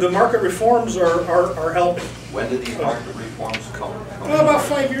 the market reforms are helping. When did these market reforms come? About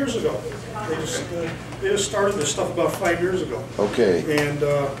 5 years ago. They just started this stuff about 5 years ago. Okay. And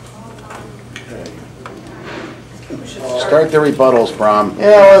start the rebuttals, Brom.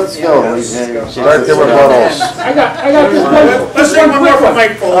 Yeah, let's go. Start the rebuttals. I got this one. Let's take one more from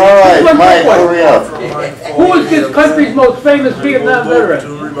Mike. All right, Mike, hurry up. Who is this country's most famous Vietnam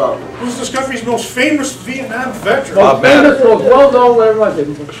veteran? Who's this country's most famous Vietnam veteran? Most famous, most well-known, whatever was it?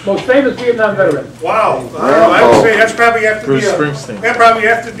 Most famous Vietnam veteran. Wow. I would say that's probably have to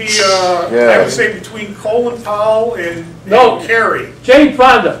be I would say between Colin Powell and Kerry. Jane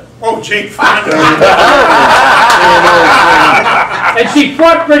Fonda. Oh, Jane Fonda. And she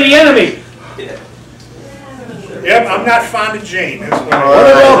fought for the enemy. Yep, I'm not fond of Jane. That's what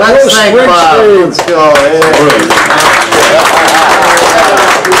Let's thank Bob. Let's go.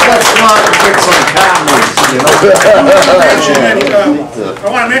 Let's go out and get some comments. I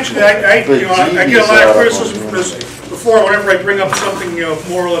want to mention that I get a lot of criticism from this before. Whenever I bring up something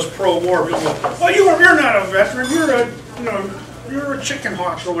more or less pro-war, people go, "Well, you're not a veteran. You're a chicken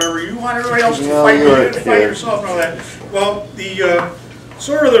hawk or whatever. You want everybody else to fight. You didn't fight yourself and all that." Well, the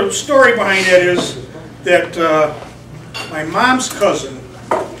sort of the story behind that is that my mom's cousin,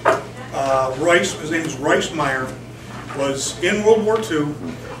 Royce, his name is Royce Meyer, was in World War II.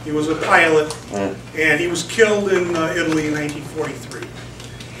 He was a pilot, and he was killed in Italy in 1943.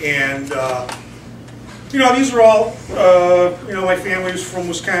 And you know, these are all, you know, my family was from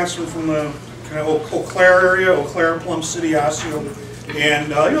Wisconsin, from the kind of Eau Claire area, Eau Claire, Plum City, Osseo. And,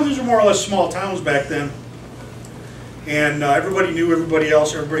 you know, these are more or less small towns back then. And everybody knew everybody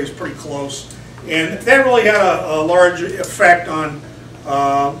else, everybody was pretty close. And that really had a large effect on,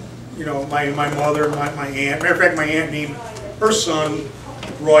 you know, my mother, my aunt. Matter of fact, my aunt named her son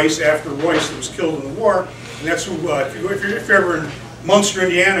Royce after Royce that was killed in the war. And that's who, if you're ever in Munster,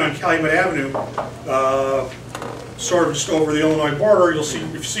 Indiana on Calumet Avenue, sort of just over the Illinois border, you'll see,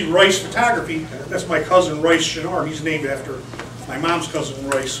 if you see Royce Photography, that's my cousin Royce Chenard. He's named after my mom's cousin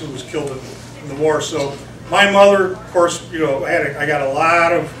Royce, who was killed in the war. So my mother, of course, you know, I got a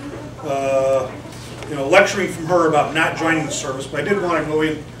lot of, you know, lecturing from her about not joining the service, but I did want to go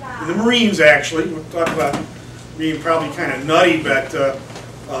in the Marines, actually. We'll talk about being probably kind of nutty, but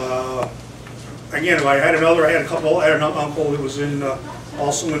again, I had an uncle that was in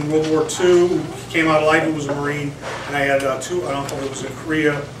also in World War II. He came out alive, who was a Marine, and I had an uncle that was in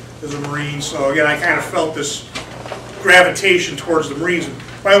Korea as a Marine. So again, I kind of felt this gravitation towards the Marines. And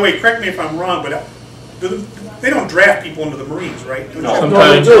by the way, correct me if I'm wrong, but they don't draft people into the Marines, right? No,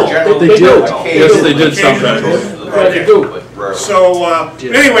 sometimes they do. Yes, they did sometimes. Okay. So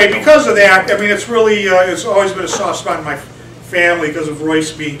anyway, because of that, I mean, it's really it's always been a soft spot in my family because of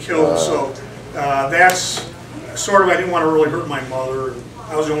Royce being killed. So that's sort of, I didn't want to really hurt my mother.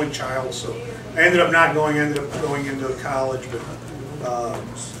 I was the only child, so I ended up not going. Ended up going into college, but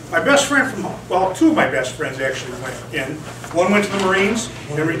my best friend from, well, two of my best friends actually went in. One went to the Marines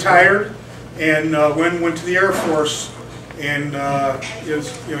and retired, and one went to the Air Force, and you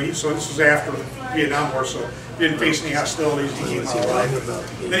know, so this was after the Vietnam War, so he didn't face any hostilities. He came out alive.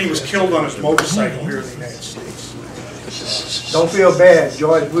 Then he was killed on his motorcycle here in the United States. Don't feel bad,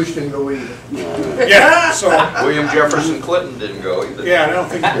 George Bush didn't go either. Yeah, so William Jefferson Clinton didn't go either. Yeah, I don't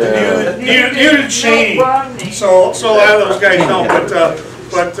think neither did Cheney. So a lot of those guys don't.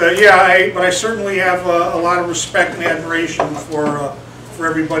 But yeah, I certainly have a lot of respect and admiration for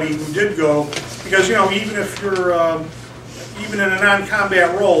everybody who did go, because you know, even if you're even in a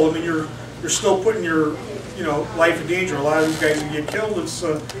non-combat role, I mean, you're still putting your life in danger. A lot of these guys who get killed, it's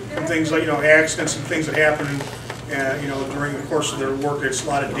from things like accidents and things that happen. During the course of their work, it's a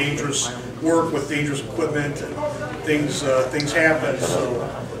lot of dangerous work with dangerous equipment, and things happen. So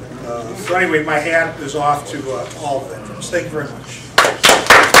anyway, my hat is off to all veterans. Thank you very much.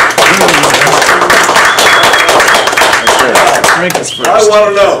 I want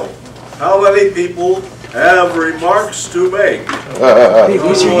to know how many people have remarks to make.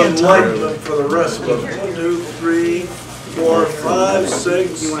 What's your enlightenment for the rest of us? 1, 2, 3, 4, 5,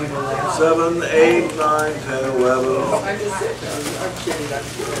 6, 7, 8, 9, 10, 11,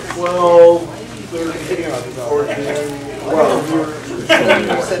 12, 13,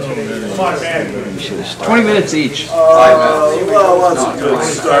 14, 20 minutes each. Well, that's a good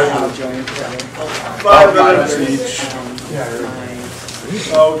start. 5 minutes each.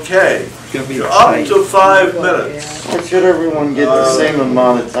 Okay. Up to 5 minutes. Why should everyone get the same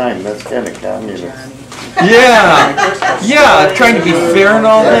amount of time? That's kind of communist. Yeah, trying to be fair and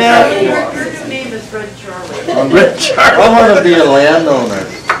all that. His name is Red Charlie. Red Charlie. I want to be a landowner.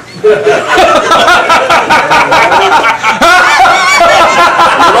 You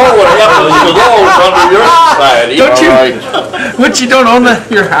know what happens to those under your society. What, you don't own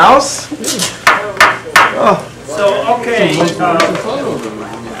your house? Oh. So, okay,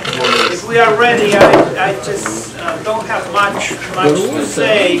 if we are ready, I just don't have much to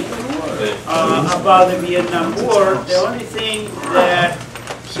say about the Vietnam War. The only thing that,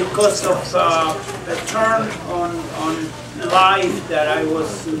 because of the turn on life that I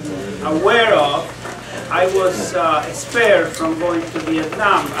was aware of, I was spared from going to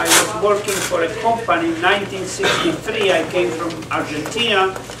Vietnam. I was working for a company in 1963. I came from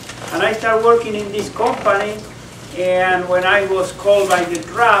Argentina, and I started working in this company. And when I was called by the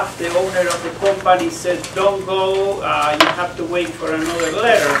draft, the owner of the company said, "Don't go, you have to wait for another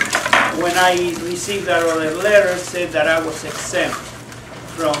letter." When I received that other letter, said that I was exempt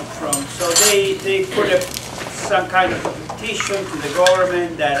from. So they put some kind of petition to the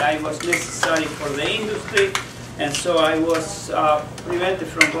government that I was necessary for the industry, and so I was prevented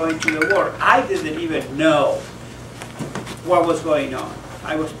from going to the war. I didn't even know what was going on.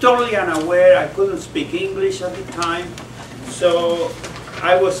 I was totally unaware. I couldn't speak English at the time, so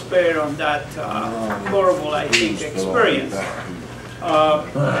I was spared on that horrible, I think, experience.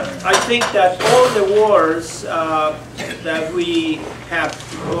 I think that all the wars that we have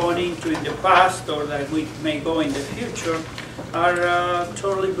gone into in the past or that we may go in the future are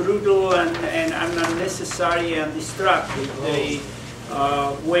totally brutal and unnecessary and destructive. They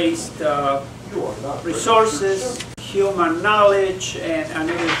waste resources, human knowledge, and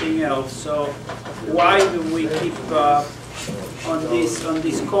everything else. So why do we keep on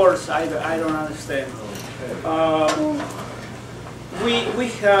this course? I don't understand. We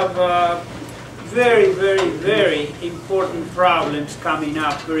have very, very, very important problems coming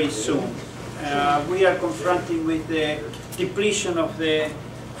up very soon. We are confronted with the depletion of the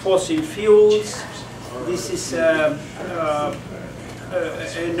fossil fuels. This is a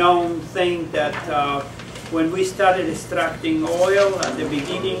known thing that when we started extracting oil at the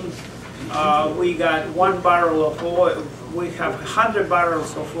beginning, we got 1 barrel of oil. We have 100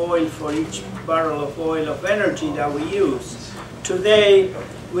 barrels of oil for each barrel of oil of energy that we use. Today,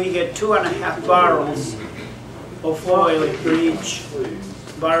 we get 2.5 barrels of oil for each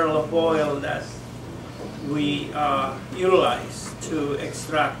barrel of oil that we utilize to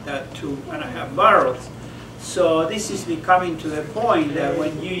extract that 2.5 barrels. So this is becoming to the point that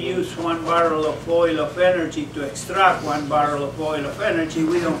when you use 1 barrel of oil of energy to extract 1 barrel of oil of energy,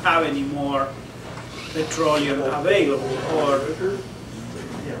 we don't have any more petroleum available or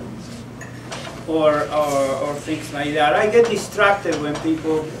things like that. I get distracted when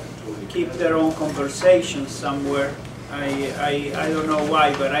people keep their own conversations somewhere. I don't know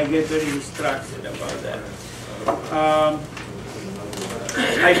why, but I get very distracted about that.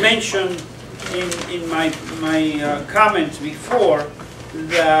 I mentioned in my comments before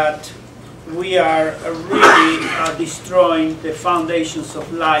that we are really destroying the foundations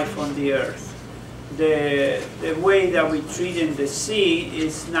of life on the earth. The way that we treat in the sea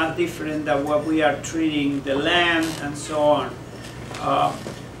is not different than what we are treating the land and so on.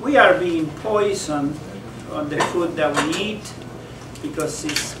 We are being poisoned on the food that we eat because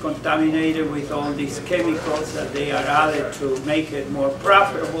it's contaminated with all these chemicals that they are added to make it more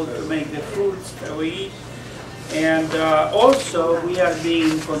profitable to make the foods that we eat. And also we are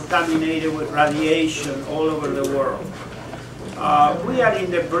being contaminated with radiation all over the world. We are in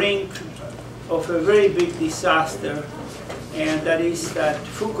the brink of a very big disaster, and that is that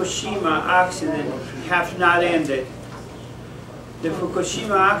Fukushima accident has not ended. The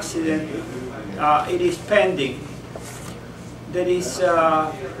Fukushima accident, it is pending. There is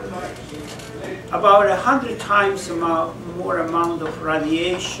about 100 times more amount of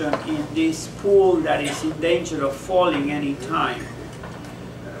radiation in this pool that is in danger of falling any time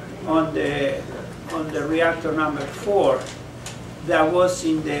on the reactor number 4 that was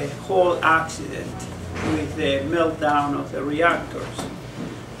in the whole accident with the meltdown of the reactors.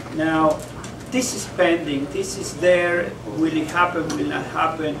 Now, this is pending, this is there, will it happen, will not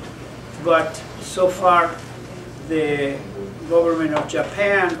happen, but so far the government of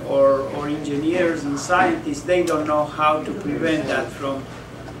Japan or engineers and scientists, they don't know how to prevent that from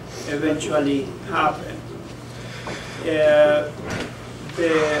eventually happen. The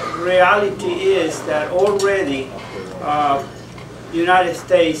reality is that already United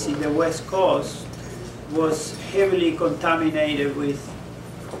States in the West Coast was heavily contaminated with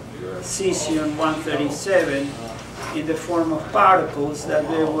cesium-137 in the form of particles that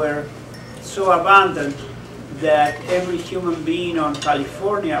they were so abundant that every human being on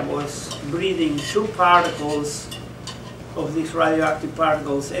California was breathing 2 particles of these radioactive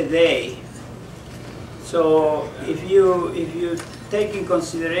particles a day. So if you take in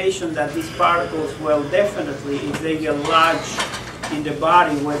consideration that these particles, well, definitely if they get lodged in the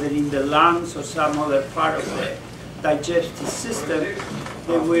body, whether in the lungs or some other part of the digestive system,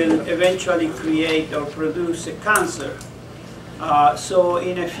 they will eventually create or produce a cancer. So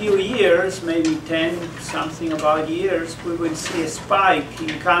in a few years, maybe 10 something about years, we will see a spike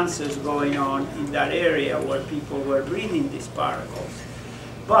in cancers going on in that area where people were breathing these particles.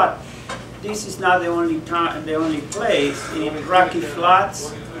 But this is not the only place. In Rocky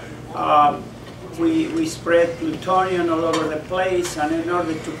Flats, we spread plutonium all over the place, and in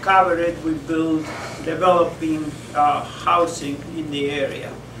order to cover it, we build developing housing in the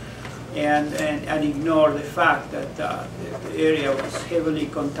area, and ignore the fact that the area was heavily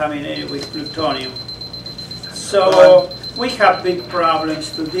contaminated with plutonium. So we have big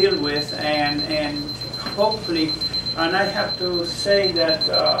problems to deal with, and hopefully, and I have to say that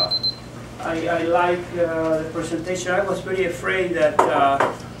I like the presentation. I was very afraid that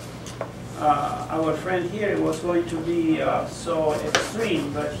our friend here was going to be so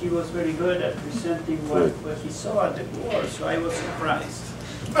extreme, but he was very good at presenting what he saw at the war, so I was surprised.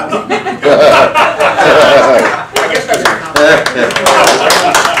 I guess that's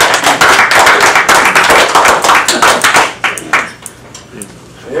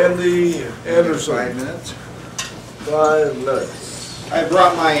Andy Anderson. 5 minutes. 5 minutes. I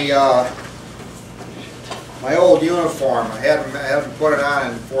brought my my old uniform. I haven't put it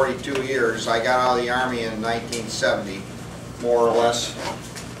on in 42 years. I got out of the Army in 1970, more or less.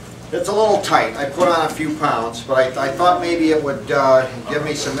 It's a little tight. I put on a few pounds, but I thought maybe it would give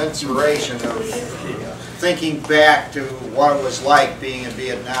me some inspiration of thinking back to what it was like being in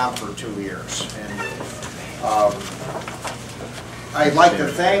Vietnam for 2 years. And I'd like to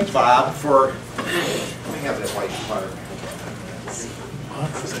thank Bob for, let me have that white butter.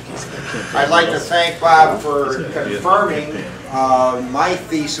 I'd like to thank Bob for confirming my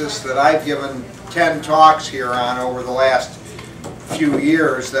thesis that I've given 10 talks here on over the last few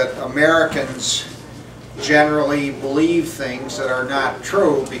years, that Americans generally believe things that are not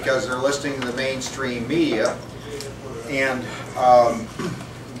true because they're listening to the mainstream media. And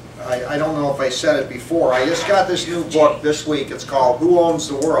I don't know if I said it before, I just got this new book this week. It's called Who Owns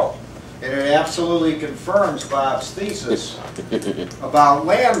the World? And it absolutely confirms Bob's thesis about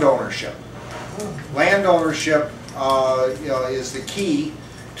land ownership. Land ownership is the key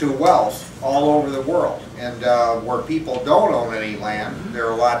to wealth all over the world. And where people don't own any land, they're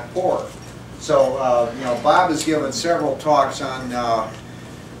a lot poorer. So, Bob has given several talks on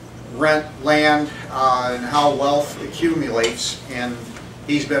rent land and how wealth accumulates, and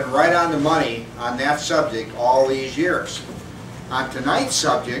he's been right on the money on that subject all these years. On tonight's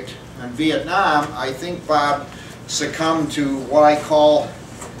subject, in Vietnam, I think Bob succumbed to what I call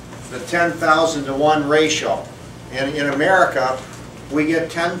the 10,000 to 1 ratio. And in America, we get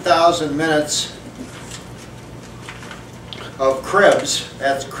 10,000 minutes of cribs,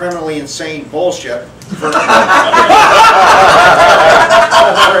 that's criminally insane bullshit, for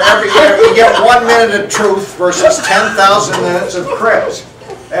every year. You get 1 minute of truth versus 10,000 minutes of cribs.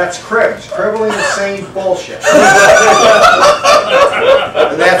 That's cribs, criminally insane bullshit.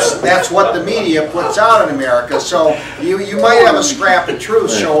 And that's what the media puts out in America. So you might have a scrap of truth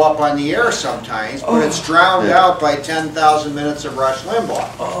show up on the air sometimes, but it's drowned out by 10,000 minutes of Rush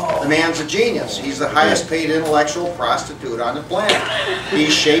Limbaugh. The man's a genius. He's the highest paid intellectual prostitute on the planet. He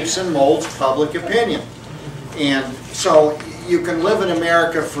shapes and molds public opinion. And so you can live in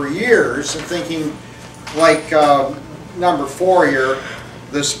America for years thinking, like number 4 here,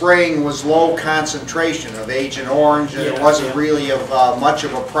 the spraying was low concentration of Agent Orange, and it wasn't really of much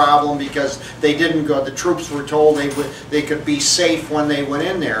of a problem because they didn't go, the troops were told they could be safe when they went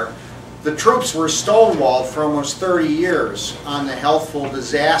in there. The troops were stonewalled for almost 30 years on the healthful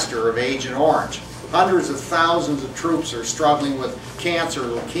disaster of Agent Orange. Hundreds of thousands of troops are struggling with cancer,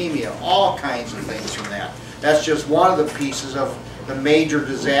 leukemia, all kinds of things from that. That's just one of the pieces of the major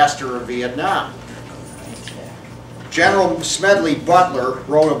disaster of Vietnam. General Smedley Butler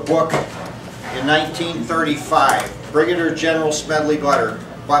wrote a book in 1935. Brigadier General Smedley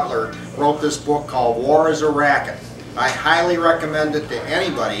Butler wrote this book called War is a Racket. I highly recommend it to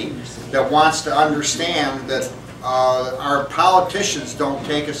anybody that wants to understand that our politicians don't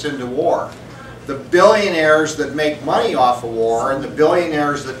take us into war. The billionaires that make money off of war and the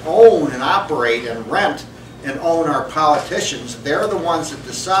billionaires that own and operate and rent and own our politicians, they're the ones that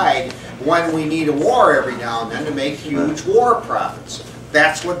decide when we need a war every now and then to make huge war profits.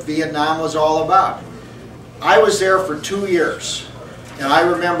 That's what Vietnam was all about. I was there for 2 years, and I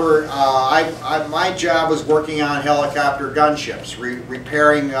remember my job was working on helicopter gunships,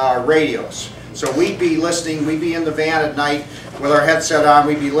 repairing radios. So we'd be listening, we'd be in the van at night with our headset on,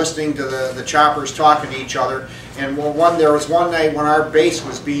 we'd be listening to the choppers talking to each other, and there was one night when our base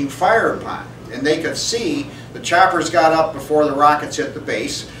was being fired upon. And they could see the choppers got up before the rockets hit the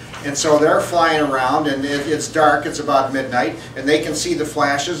base, and so they're flying around, and it's dark, it's about midnight, and they can see the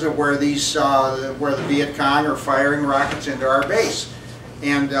flashes of where where the Viet Cong are firing rockets into our base.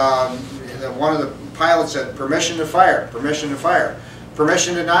 And one of the pilots said, "Permission to fire, permission to fire."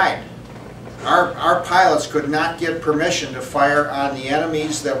 Permission denied. Our pilots could not get permission to fire on the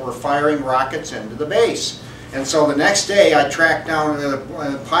enemies that were firing rockets into the base. And so the next day I tracked down the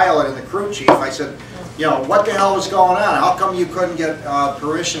pilot and the crew chief. I said, what the hell was going on? How come you couldn't get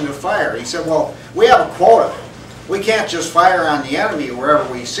permission to fire? He said, well, we have a quota. We can't just fire on the enemy wherever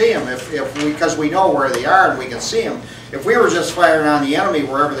we see them because we know where they are and we can see them. If we were just firing on the enemy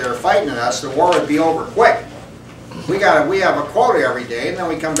wherever they were fighting us, the war would be over quick. We have a quota every day, and then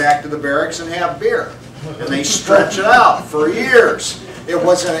we come back to the barracks and have beer. And they stretch it out for years. It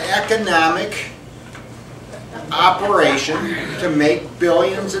was an economic operation to make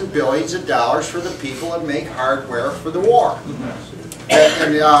billions and billions of dollars for the people that make hardware for the war.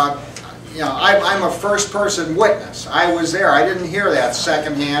 And I'm a first-person witness. I was there. I didn't hear that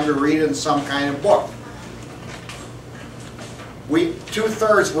secondhand or read it in some kind of book.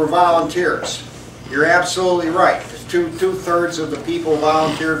 2/3 were volunteers. You're absolutely right. Two-thirds of the people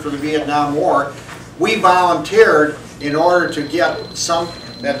volunteered for the Vietnam War. We volunteered in order to get some.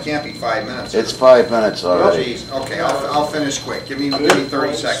 That can't be 5 minutes. It's 5 minutes already. Geez. Okay, I'll finish quick. Give me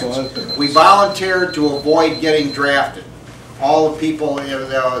 30 seconds. We volunteered to avoid getting drafted. All the people,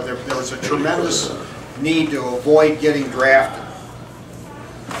 there was a tremendous need to avoid getting drafted.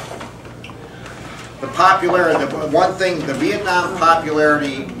 The one thing, the Vietnam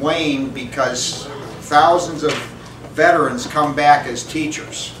popularity waned because thousands of veterans come back as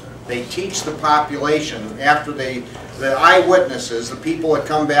teachers. They teach the population after the eyewitnesses, the people that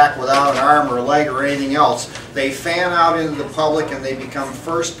come back without an arm or a leg or anything else, they fan out into the public and they become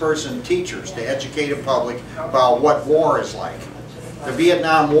first-person teachers to educate the public about what war is like. The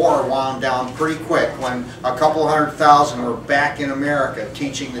Vietnam War wound down pretty quick when a couple 100,000 were back in America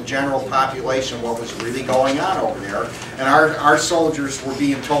teaching the general population what was really going on over there. And our soldiers were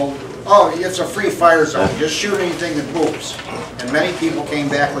being told, oh, it's a free fire zone, just shoot anything that moves. And many people came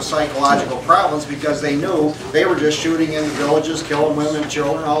back with psychological problems because they knew they were just shooting into villages, killing women and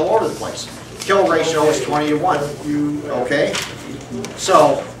children all over the place. Kill ratio was 20-1, okay?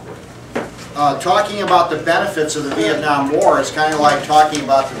 So, talking about the benefits of the Vietnam War is kind of like talking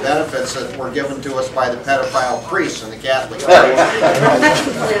about the benefits that were given to us by the pedophile priests in the Catholic Church.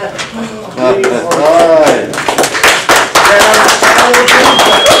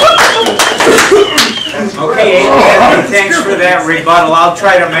 Okay, Andy, thanks for that rebuttal. I'll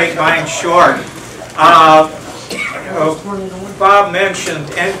try to make mine short. Bob mentioned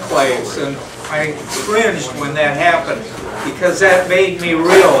enclaves, and I cringed when that happened because that made me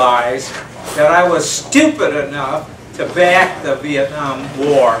realize that I was stupid enough to back the Vietnam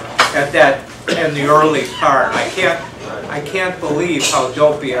War in the early part. I can't believe how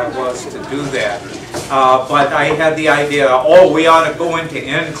dopey I was to do that. But I had the idea, oh, we ought to go into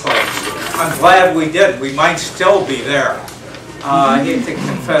enclaves. I'm glad we did. We might still be there. I hate to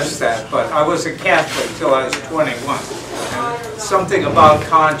confess that, but I was a Catholic till I was 21. And something about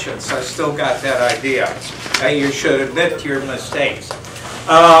conscience, I still got that idea that you should admit to your mistakes.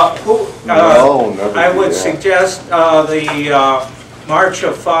 I would suggest the March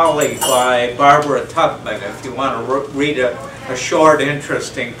of Folly by Barbara Tuchman, if you want to read a short,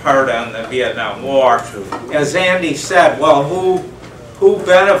 interesting part on the Vietnam War. As Andy said, well, who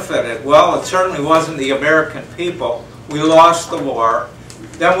benefited? Well, it certainly wasn't the American people. We lost the war.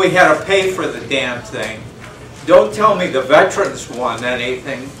 Then we had to pay for the damn thing. Don't tell me the veterans won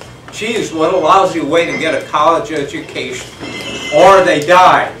anything. Geez, what a lousy way to get a college education. Or they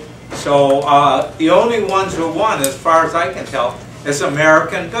died. So the only ones who won, as far as I can tell, is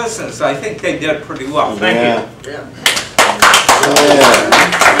American business. I think they did pretty well. Thank you. Yeah.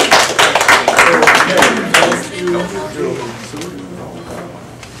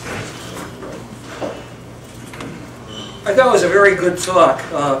 I thought it was a very good talk.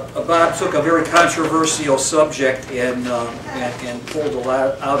 Bob took a very controversial subject and pulled a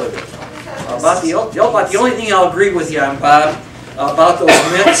lot out of it. About the only thing I'll agree with you on, Bob, about those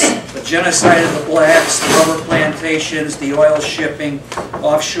myths, the genocide of the blacks, the rubber plantations, the oil shipping,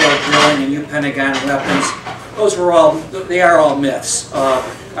 offshore drilling, and new Pentagon weapons, they are all myths.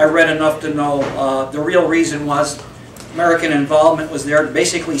 I read enough to know the real reason was American involvement was there to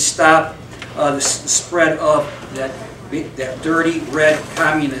basically stop the spread of that dirty red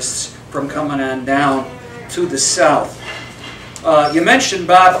communists from coming on down to the south. You mentioned,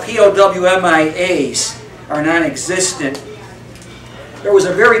 Bob, POW-MIAs are non-existent. There was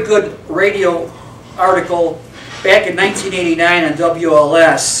a very good radio article back in 1989 on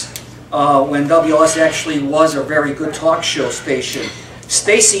WLS, when WLS actually was a very good talk show station.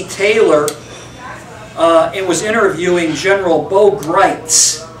 Stacy Taylor was interviewing General Bo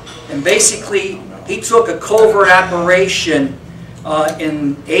Greitz, and basically he took a covert operation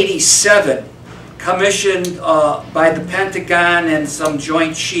in '87, commissioned by the Pentagon and some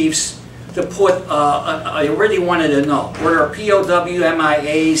Joint Chiefs to put, I really wanted to know, were there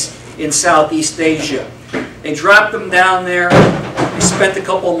POW-MIAs in Southeast Asia? They dropped them down there. They spent a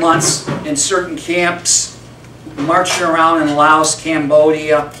couple months in certain camps, marching around in Laos,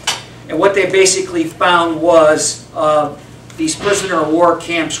 Cambodia. And what they basically found was these prisoner of war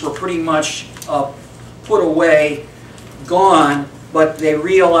camps were pretty much put away, gone, but they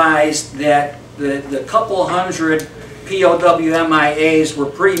realized that the couple hundred POW-MIAs were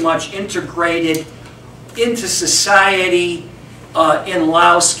pretty much integrated into society in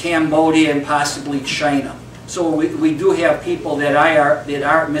Laos, Cambodia, and possibly China. So we do have people that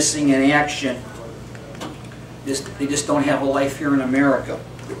are missing in action. They just don't have a life here in America.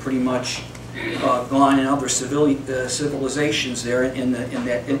 They're pretty much gone in other civilizations there in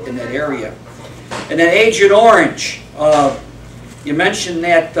that area. And then Agent Orange. You mentioned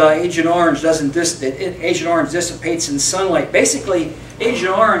that Agent Orange Agent Orange dissipates in sunlight. Basically,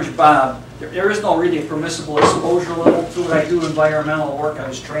 Agent Orange, Bob, there is no really permissible exposure level to it. I do environmental work. I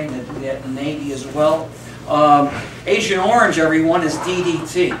was trained to do that in the Navy as well. Agent Orange, everyone, is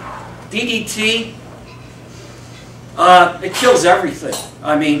DDT. DDT, it kills everything.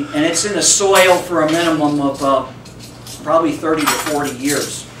 I mean, and it's in the soil for a minimum of probably 30 to 40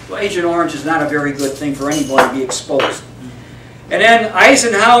 years. So Agent Orange is not a very good thing for anybody to be exposed. And then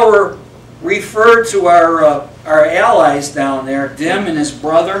Eisenhower referred to our allies down there, Dim and his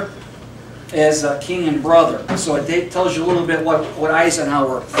brother, as king and brother. So it tells you a little bit what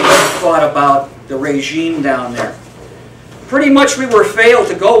Eisenhower thought about the regime down there. Pretty much we were failed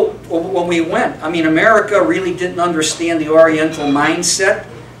to go when we went. I mean, America really didn't understand the Oriental mindset.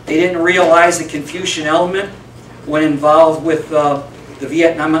 They didn't realize the Confucian element when involved with the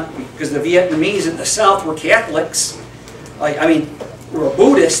Vietnam, because the Vietnamese in the South were Catholics. I mean, were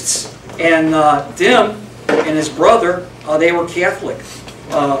Buddhists, and Dim and his brother, they were Catholic.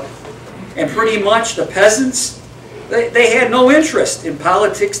 And pretty much the peasants, they had no interest in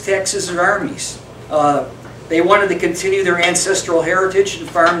politics, taxes, and armies. They wanted to continue their ancestral heritage and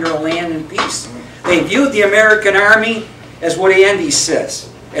farm their land in peace. They viewed the American Army, as what Andy says,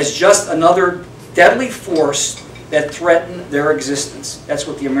 as just another deadly force that threatened their existence. That's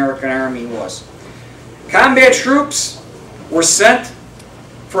what the American Army was. Combat troops were sent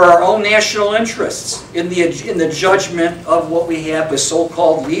for our own national interests in the judgment of what we have as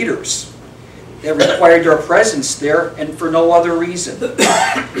so-called leaders that required their presence there and for no other reason.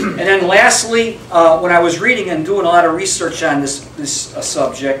 And then lastly, when I was reading and doing a lot of research on this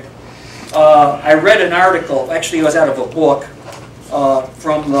subject, I read an article, actually it was out of a book,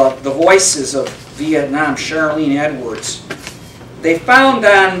 from the Voices of Vietnam, Charlene Edwards. They found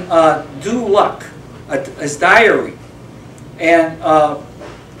on Du Luck, his diary, and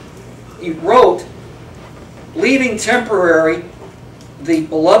he wrote, "Leaving temporary the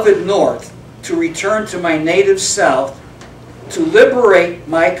beloved North to return to my native South, to liberate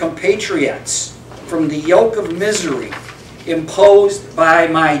my compatriots from the yoke of misery imposed by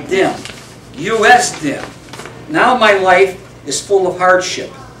my Dim, U.S. Dim. Now my life is full of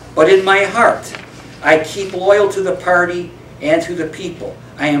hardship, but in my heart I keep loyal to the party and to the people.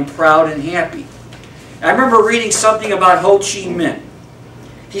 I am proud and happy." I remember reading something about Ho Chi Minh.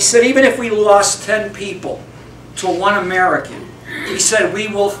 He said, even if we lost 10 people to one American, he said, we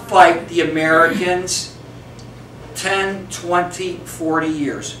will fight the Americans 10, 20, 40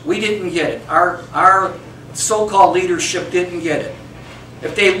 years. We didn't get it. Our so-called leadership didn't get it.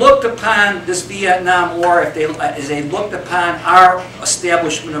 If they looked upon this Vietnam War, as they looked upon our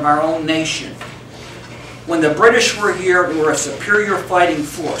establishment of our own nation, when the British were here, we were a superior fighting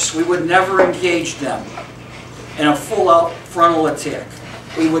force. We would never engage them in a full-out frontal attack.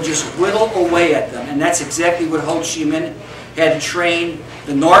 We would just whittle away at them, and that's exactly what Ho Chi Minh had trained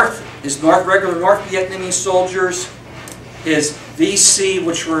the North, his regular North Vietnamese soldiers, his VC,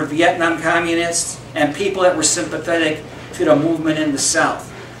 which were Vietnam communists, and people that were sympathetic to the movement in the South.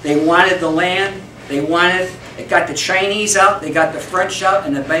 They wanted the land, they got the Chinese out, they got the French out,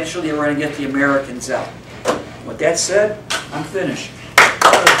 and eventually they were going to get the Americans out. With that said, I'm finished.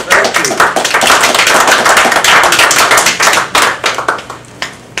 Thank you.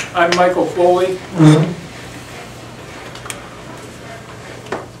 I'm Michael Foley.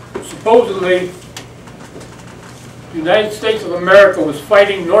 Supposedly, the United States of America was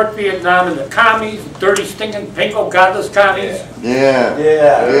fighting North Vietnam and the commies, the dirty, stinking, pinko, godless commies. And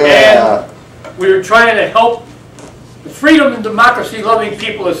we were trying to help the freedom and democracy-loving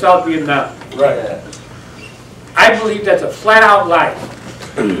people of South Vietnam. Right. I believe that's a flat-out lie.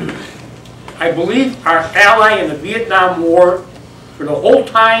 I believe our ally in the Vietnam War for the whole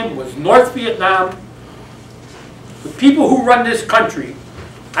time was North Vietnam. The people who run this country,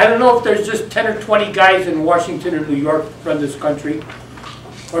 I don't know if there's just 10 or 20 guys in Washington or New York who run this country,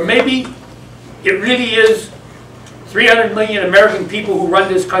 or maybe it really is 300 million American people who run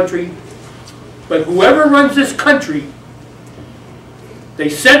this country, but whoever runs this country, they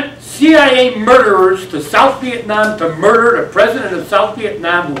sent CIA murderers to South Vietnam to murder the president of South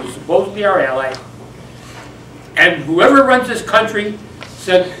Vietnam, who was supposedly our ally. And whoever runs this country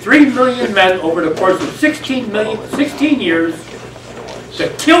sent 3 million men over the course of 16 years to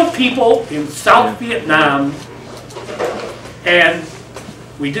kill people in South Vietnam. And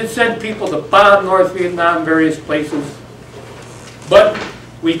we did send people to bomb North Vietnam, various places. But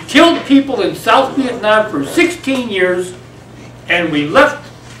we killed people in South Vietnam for 16 years, and we left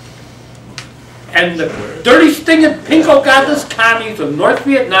And the dirty stinging pinko godless commies of North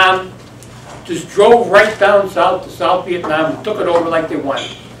Vietnam just drove right down south to South Vietnam and took it over like they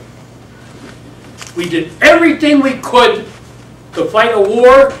wanted. We did everything we could to fight a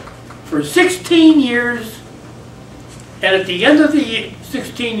war for 16 years, and at the end of the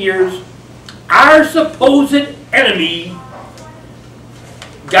 16 years, our supposed enemy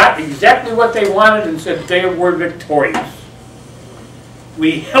got exactly what they wanted and said they were victorious.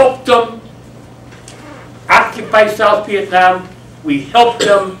 We helped them occupy South Vietnam. We helped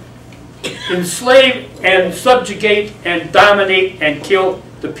them enslave and subjugate and dominate and kill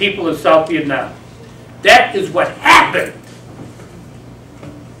the people of South Vietnam. That is what happened.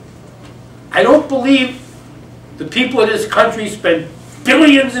 I don't believe the people of this country spend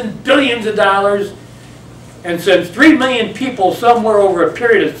billions and billions of dollars and send 3 million people somewhere over a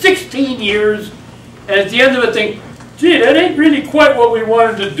period of 16 years, and at the end of it think, gee, that ain't really quite what we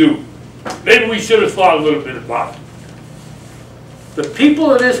wanted to do. Maybe we should have thought a little bit about it. The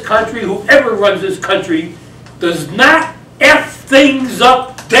people of this country, whoever runs this country, does not F things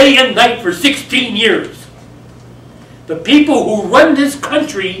up day and night for 16 years. The people who run this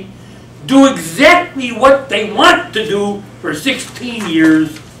country do exactly what they want to do for 16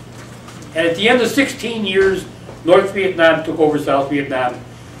 years. And at the end of 16 years, North Vietnam took over South Vietnam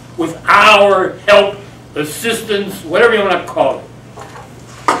with our help, assistance, whatever you want to call it.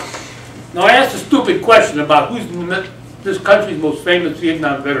 Now I asked a stupid question about who's this country's most famous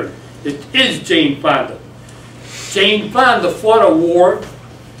Vietnam veteran. It is Jane Fonda. Jane Fonda fought a war.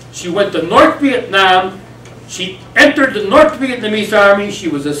 She went to North Vietnam. She entered the North Vietnamese army. She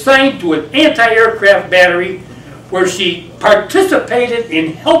was assigned to an anti-aircraft battery where she participated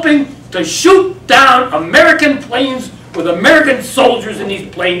in helping to shoot down American planes with American soldiers in these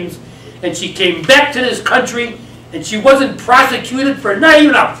planes. And she came back to this country and she wasn't prosecuted for not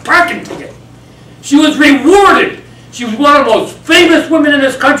even a parking ticket. She was rewarded. She was one of the most famous women in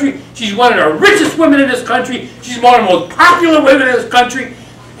this country. She's one of the richest women in this country. She's one of the most popular women in this country.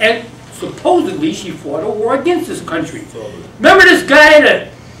 And supposedly she fought a war against this country. Remember this guy,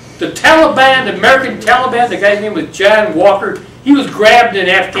 the Taliban, the American Taliban, the guy's name was John Walker. He was grabbed in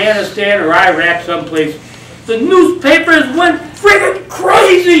Afghanistan or Iraq someplace. The newspapers went friggin'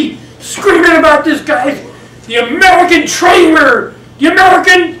 crazy screaming about this guy, the American traitor, the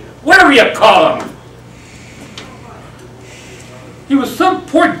American, whatever you call him. He was some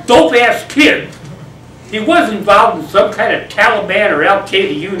poor dope-ass kid. He was involved in some kind of Taliban or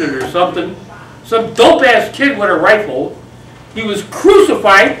Al-Qaeda unit or something. Some dope-ass kid with a rifle. He was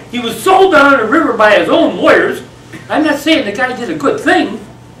crucified. He was sold down the river by his own lawyers. I'm not saying the guy did a good thing,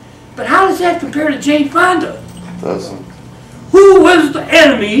 but how does that compare to Jane Fonda? Doesn't. Who was the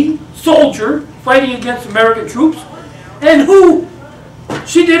enemy soldier fighting against American troops, and who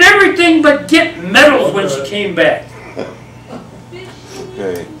she did everything but get medals when she came back.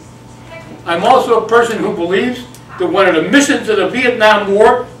 Okay. I'm also a person who believes that one of the missions of the Vietnam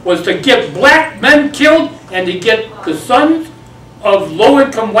War was to get black men killed and to get the sons of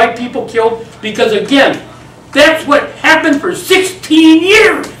low-income white people killed, because again, that's what happened for 16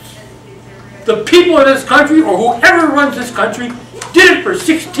 years. The people of this country, or whoever runs this country, did it for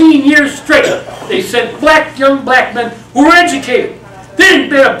 16 years straight. They sent young black men who were educated. They didn't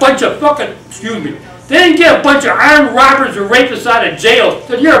get a bunch of they didn't get a bunch of armed robbers or rapists out of jail.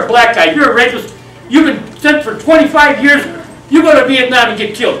 Said, you're a black guy, you're a rapist, you've been sent for 25 years, you go to Vietnam and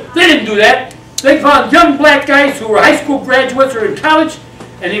get killed. They didn't do that. They found young black guys who were high school graduates or in college,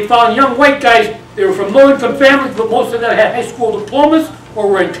 and they found young white guys, they were from low-income families, but most of them had high school diplomas or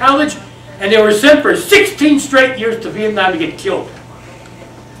were in college, and they were sent for 16 straight years to Vietnam to get killed.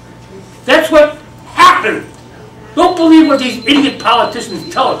 That's what happened. Don't believe what these idiot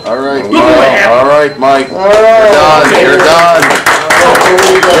politicians tell us. All right, Look at what happened. all right, Mike. You're done.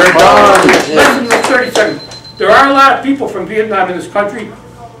 You're done. Listen to 30 seconds. There are a lot of people from Vietnam in this country.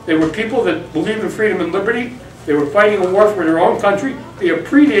 They were people that believe in freedom and liberty. They were fighting a war for their own country. They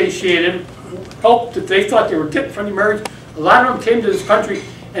appreciated help that they thought they were getting from the Americans. A lot of them came to this country,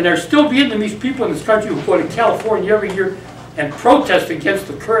 and there are still Vietnamese people in this country who go to California every year and protest against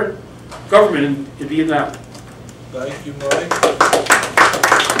the current government in Vietnam. Thank you, Mike.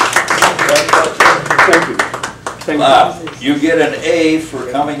 Thank you. Thank you. You get an A for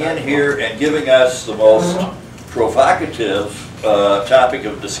coming in here and giving us the most provocative topic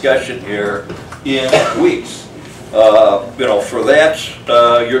of discussion here in weeks. For that,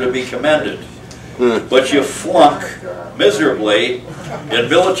 you're to be commended. But you flunk miserably in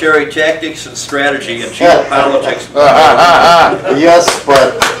military tactics and strategy and geopolitics. Yes,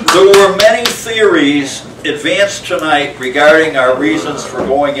 but there were many theories advanced tonight regarding our reasons for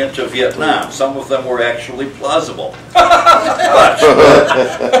going into Vietnam. Some of them were actually plausible. But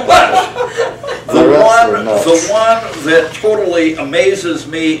the one that totally amazes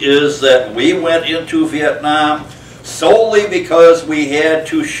me is that we went into Vietnam solely because we had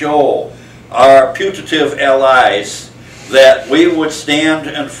to show our putative allies that we would stand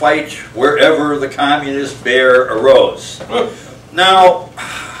and fight wherever the communist bear arose. Now,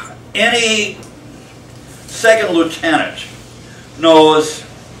 any second lieutenant knows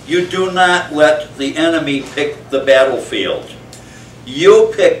you do not let the enemy pick the battlefield.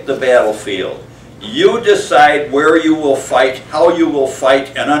 You pick the battlefield. You decide where you will fight, how you will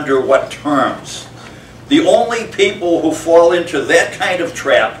fight, and under what terms. The only people who fall into that kind of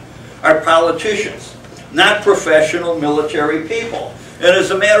trap are politicians, not professional military people. And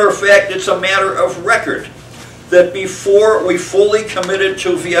as a matter of fact, it's a matter of record that before we fully committed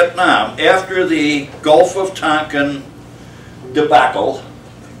to Vietnam, after the Gulf of Tonkin debacle,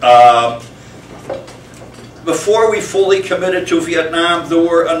 before we fully committed to Vietnam, there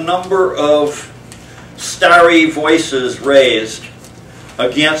were a number of starry voices raised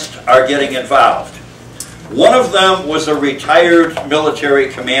against our getting involved. One of them was a retired military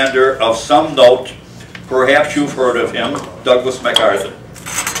commander of some note. Perhaps you've heard of him, Douglas MacArthur.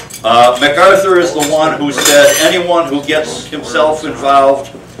 MacArthur is the one who said anyone who gets himself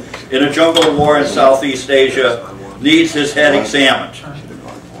involved in a jungle war in Southeast Asia needs his head examined.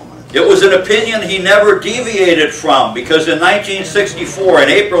 It was an opinion he never deviated from, because in 1964, in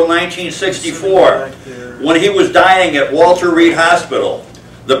April 1964, when he was dying at Walter Reed Hospital,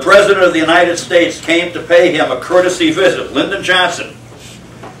 the President of the United States came to pay him a courtesy visit, Lyndon Johnson.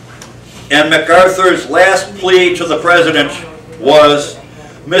 And MacArthur's last plea to the President was,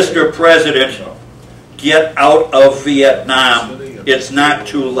 "Mr. President, get out of Vietnam. It's not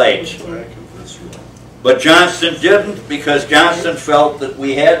too late." But Johnson didn't, because Johnson felt that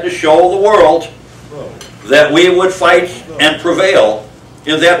we had to show the world that we would fight and prevail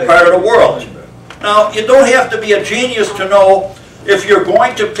in that part of the world. Now, you don't have to be a genius to know if you're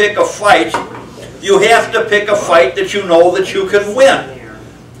going to pick a fight, you have to pick a fight that you know that you can win.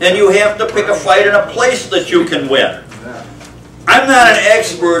 And you have to pick a fight in a place that you can win. I'm not an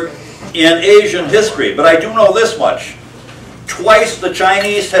expert in Asian history, but I do know this much. Twice the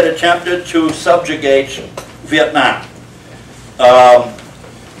Chinese had attempted to subjugate Vietnam.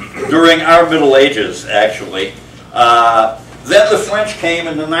 During our Middle Ages, actually. Then the French came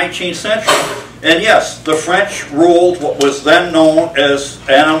in the 19th century. And yes, the French ruled what was then known as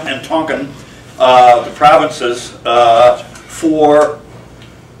Annam and Tonkin, the provinces,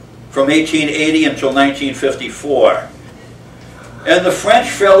 from 1880 until 1954. And the French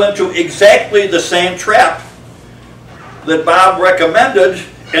fell into exactly the same trap that Bob recommended,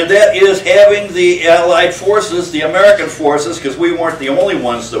 and that is having the Allied forces, the American forces, because we weren't the only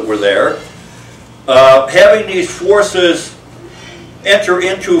ones that were there, having these forces enter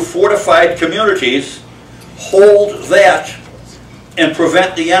into fortified communities, hold that, and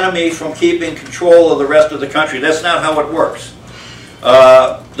prevent the enemy from keeping control of the rest of the country. That's not how it works.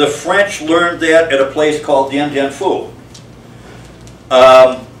 The French learned that at a place called Dien Bien Phu.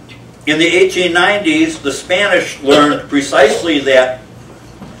 In the 1890s, the Spanish learned precisely that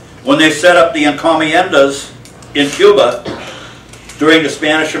when they set up the encomiendas in Cuba during the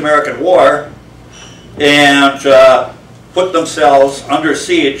Spanish-American War and put themselves under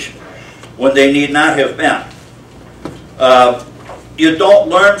siege when they need not have been. You don't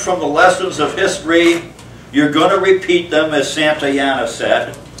learn from the lessons of history. You're going to repeat them, as Santayana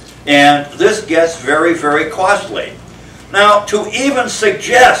said, and this gets very, very costly. Now, to even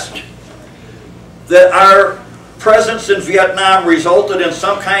suggest that our presence in Vietnam resulted in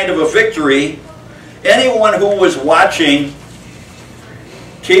some kind of a victory, anyone who was watching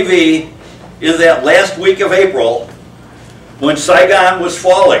TV in that last week of April when Saigon was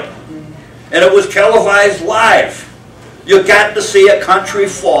falling, and it was televised live, you got to see a country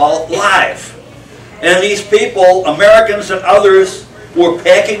fall live. And these people, Americans and others, were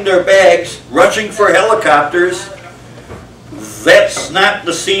packing their bags, rushing for helicopters. That's not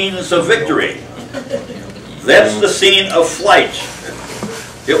the scenes of victory. That's the scene of flight.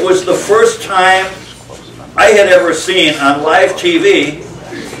 It was the first time I had ever seen on live TV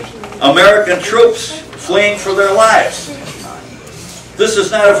American troops fleeing for their lives. This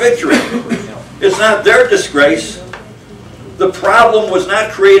is not a victory. It's not their disgrace. The problem was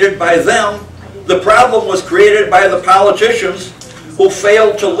not created by them. The problem was created by the politicians who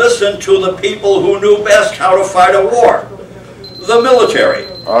failed to listen to the people who knew best how to fight a war. The military.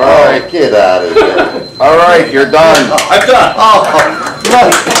 All right, get out of here. All right, you're done. I'm done.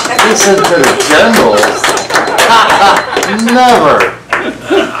 Listen to the generals. Never.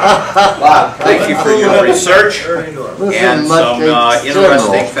 Bob, thank you for your research and some interesting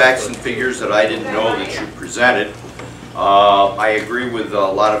general. facts and figures that I didn't know that you presented. I agree with a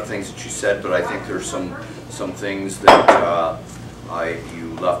lot of things that you said, but I think there's some things that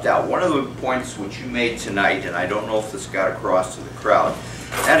you left out. One of the points which you made tonight, and I don't know if this got across to the crowd,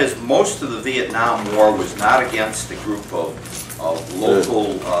 that is most of the Vietnam War was not against a group of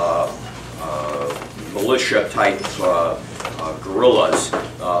local militia-type guerrillas,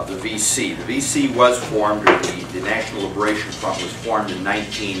 the VC. The VC was formed, or the National Liberation Front was formed in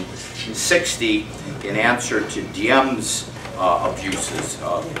 1960 in answer to Diem's abuses,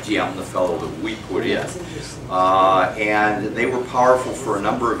 Diem, the fellow that we put in. And they were powerful for a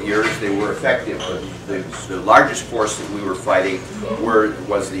number of years. They were effective. The largest force that we were fighting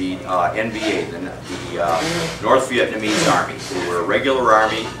was the NBA, the North Vietnamese Army. They were a regular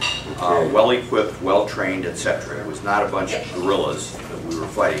army, well-equipped, well-trained, etc. It was not a bunch of guerrillas that we were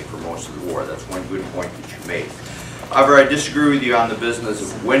fighting for most of the war. That's one good point that you made. However, I disagree with you on the business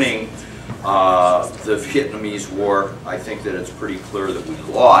of winning the Vietnamese War. I think that it's pretty clear that we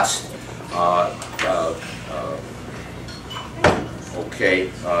lost.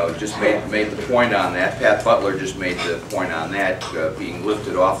 Just made the point on that. Pat Butler just made the point on that. Being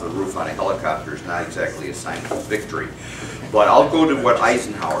lifted off the roof on a helicopter is not exactly a sign of victory. But I'll go to what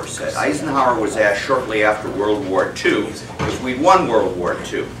Eisenhower said. Eisenhower was asked shortly after World War II if we'd won World War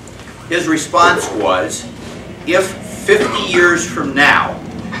II. His response was, if 50 years from now,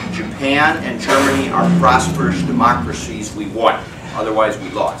 Japan and Germany are prosperous democracies, we won. Otherwise, we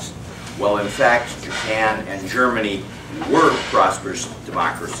lost. Well, in fact, Japan and Germany were prosperous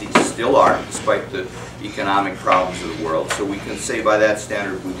democracies, still are, despite the economic problems of the world. So we can say by that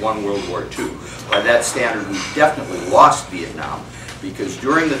standard we won World War II. By that standard, we definitely lost Vietnam, because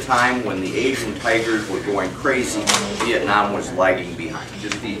during the time when the Asian tigers were going crazy, Vietnam was lagging behind.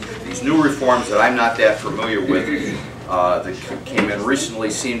 Just these new reforms that I'm not that familiar with that came in recently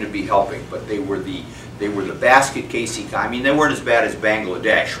seem to be helping, but they were the basket case economy. I mean, they weren't as bad as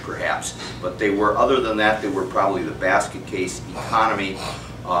Bangladesh, perhaps, but they were, other than that, they were probably the basket case economy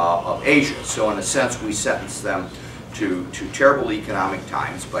of Asia. So in a sense, we sentenced them to terrible economic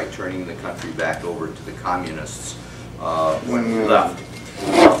times by turning the country back over to the communists when we left.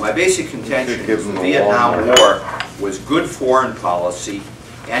 My basic contention is the Vietnam War was good foreign policy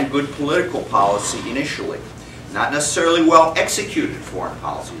and good political policy initially. Not necessarily well executed foreign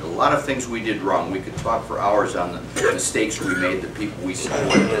policy. A lot of things we did wrong. We could talk for hours on the mistakes we made, the people we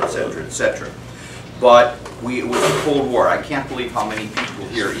supported, etc., etc. But it was a Cold War. I can't believe how many people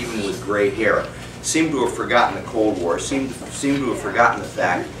here, even with gray hair, seem to have forgotten the Cold War, seem to have forgotten the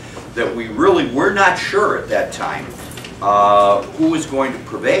fact that we really were not sure at that time who was going to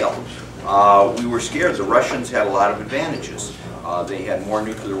prevail. We were scared. The Russians had a lot of advantages. They had more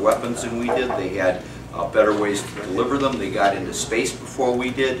nuclear weapons than we did. They had better ways to deliver them. They got into space before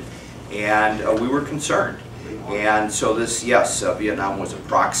we did, and we were concerned. And so this, yes, Vietnam was a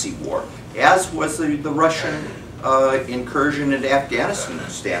proxy war, as was the Russian incursion into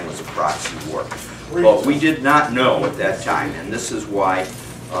Afghanistan was a proxy war. But we did not know at that time, and this is why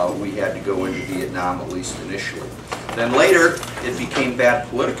we had to go into Vietnam, at least initially. Then later, it became bad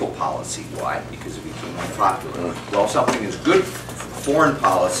political policy. Why? Because it became unpopular. Well, something is good foreign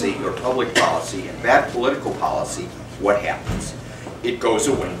policy or public policy and bad political policy, what happens? It goes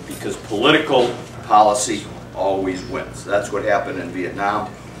away, because political policy always wins. That's what happened in Vietnam,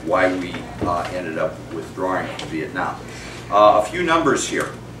 why we ended up withdrawing from Vietnam. A few numbers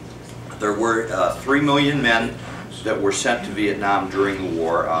here. There were 3 million men that were sent to Vietnam during the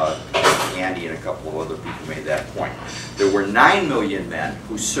war. Andy and a couple of other people made that point. There were 9 million men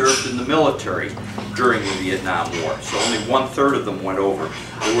who served in the military during the Vietnam War, so only 1/3 of them went over.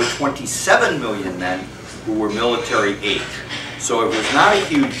 There were 27 million men who were military age. So it was not a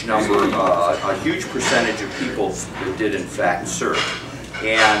huge number, a huge percentage of people that did in fact serve.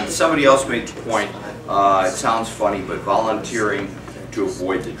 And somebody else made the point, it sounds funny, but volunteering to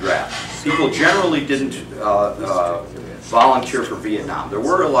avoid the draft. People generally didn't volunteer for Vietnam. There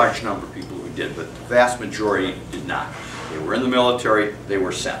were a large number of people who did, but the vast majority did not. They were in the military, they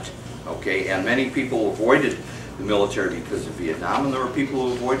were sent. Okay, and many people avoided the military because of Vietnam, and there were people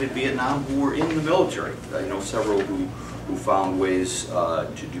who avoided Vietnam who were in the military. I know several who found ways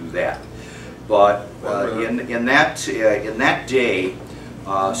to do that. But in that day,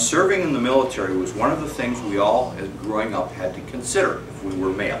 serving in the military was one of the things we all, as growing up, had to consider if we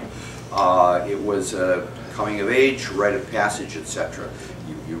were male. It was coming of age, rite of passage, etc.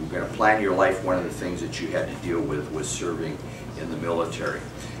 you were going to plan your life, one of the things that you had to deal with was serving in the military.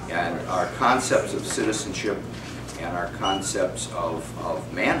 And our concepts of citizenship and our concepts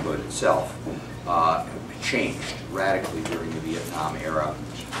of manhood itself changed radically during the Vietnam era.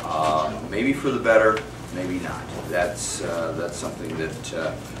 Maybe for the better, maybe not. That's something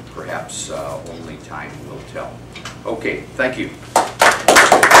that perhaps only time will tell. Okay, thank you.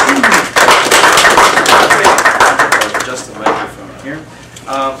 Just the microphone here.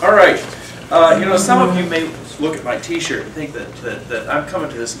 All right. You know, some of you may look at my T-shirt and think that I'm coming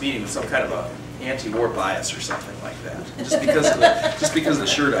to this meeting with some kind of a anti-war bias or something like that, just because of the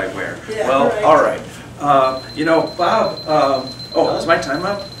shirt I wear. Yeah, well, right. all right. You know, Bob. Oh, is my time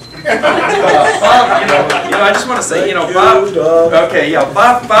up? Bob, you know, I just want to say, you know, Bob. Okay, yeah,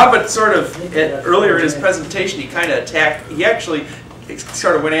 Bob had sort of earlier in his presentation, he kind of attacked. He actually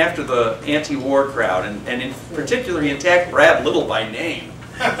sort of went after the anti-war crowd, and in particular, he attacked Brad Little by name.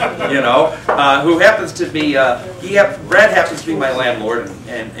 You know, who happens to be Brad happens to be my landlord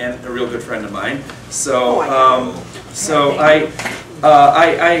and a real good friend of mine. So so I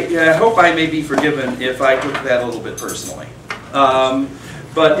hope I may be forgiven if I took that a little bit personally.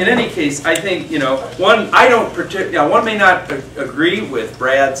 But in any case, I think, you know, one may not agree with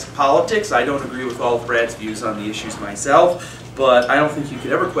Brad's politics. I don't agree with all of Brad's views on the issues myself, but I don't think you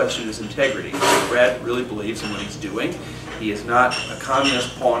could ever question his integrity. Brad really believes in what he's doing. He is not a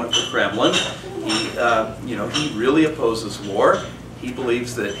communist pawn of the Kremlin. He, you know, he really opposes war. He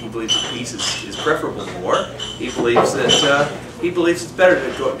believes that peace is preferable to war. He believes that it's better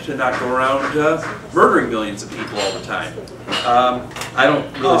to not go around murdering millions of people all the time. I don't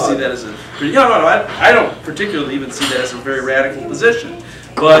really see that as a I don't particularly even see that as a very radical position.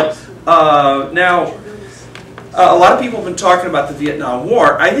 But now, a lot of people have been talking about the Vietnam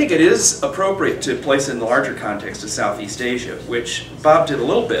War. I think it is appropriate to place it in the larger context of Southeast Asia, which Bob did a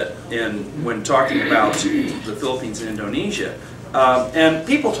little bit when talking about the Philippines and Indonesia. And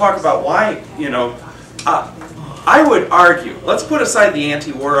people talk about why, you know, I would argue, let's put aside the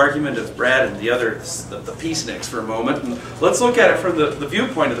anti-war argument of Brad and the peaceniks for a moment, and let's look at it from the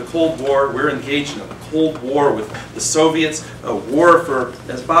viewpoint of the Cold War. We're engaged in a Cold War with the Soviets, a war for,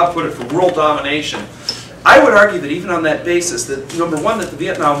 as Bob put it, for world domination. I would argue that even on that basis, that number one, that the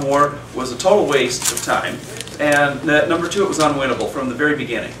Vietnam War was a total waste of time, and that number two, it was unwinnable from the very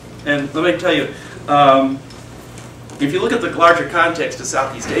beginning. And let me tell you, if you look at the larger context of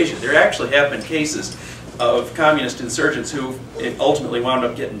Southeast Asia, there actually have been cases of communist insurgents who ultimately wound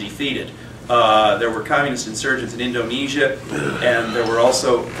up getting defeated. There were communist insurgents in Indonesia, and there were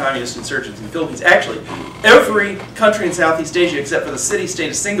also communist insurgents in the Philippines. Actually, every country in Southeast Asia, except for the city-state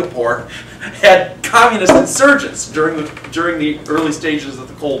of Singapore, had communist insurgents during the early stages of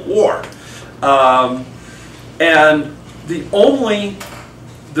the Cold War. And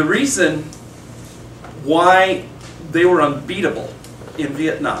the reason why they were unbeatable in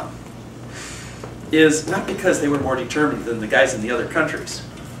Vietnam is not because they were more determined than the guys in the other countries.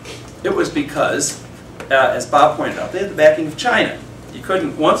 It was because, as Bob pointed out, they had the backing of China. You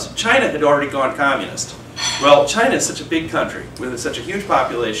couldn't, once China had already gone communist. Well, China is such a big country with such a huge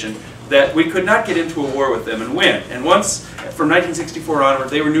population that we could not get into a war with them and win. And once, from 1964 onward,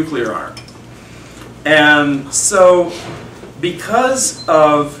 they were nuclear armed. And so, because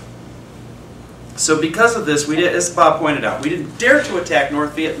of this, we did, as Bob pointed out, we didn't dare to attack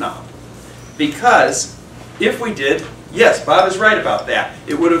North Vietnam. Because if we did, yes, Bob is right about that.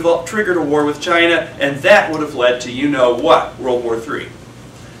 It would have triggered a war with China, and that would have led to you-know-what, World War III.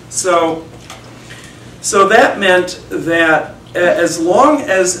 So that meant that as long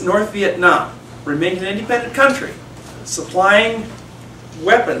as North Vietnam remained an independent country, supplying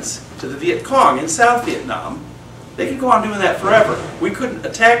weapons to the Viet Cong in South Vietnam, they could go on doing that forever. We couldn't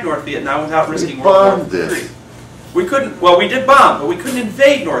attack North Vietnam without risking World War III. We couldn't. Well, we did bomb, but we couldn't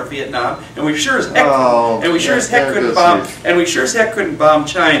invade North Vietnam, and we sure as heck couldn't bomb. And we sure as heck couldn't bomb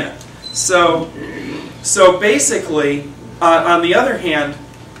China. So basically, on the other hand,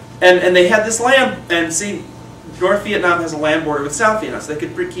 and they had this land, and see, North Vietnam has a land border with South Vietnam, so they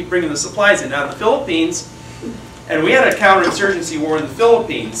could keep bringing the supplies in. Now, in the Philippines, and we had a counterinsurgency war in the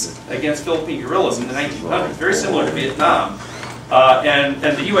Philippines against Philippine guerrillas in the 1900s, very similar to Vietnam, and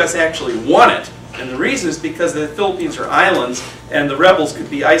the U.S. actually won it. And the reason is because the Philippines are islands, and the rebels could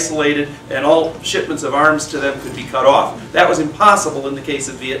be isolated, and all shipments of arms to them could be cut off. That was impossible in the case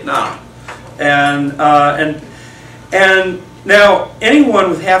of Vietnam. And now anyone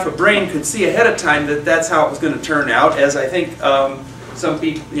with half a brain could see ahead of time that that's how it was going to turn out, as I think some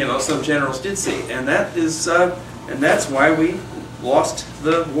people, some generals did see, and that is, and that's why we lost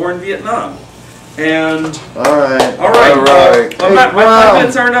the war in Vietnam. And All right. all right. Hey, My 5 Brown,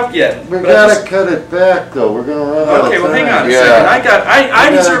 minutes aren't up yet. we but gotta cut it back though. We're gonna run out of Okay, well, hang on a time. second. I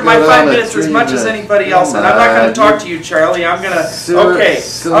We deserve gotta my go 5 down to minutes as 3 much as minutes. anybody else, and I'm not going to talk to you, Charlie. I'm going to. Okay,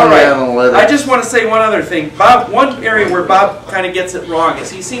 Silly all right. analytics. I just want to say one other thing. Bob, one area where Bob kind of gets it wrong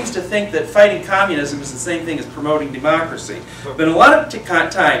is he seems to think that fighting communism is the same thing as promoting democracy. But a lot of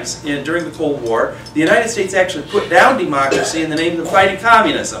times during the Cold War, the United States actually put down democracy in the name of fighting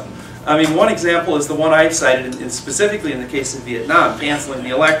communism. I mean, one example is the one I've cited, specifically in the case of Vietnam, canceling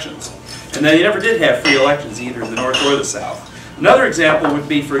the elections. And they never did have free elections either in the North or the South. Another example would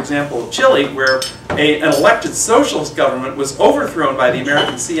be, for example, Chile, where an elected socialist government was overthrown by the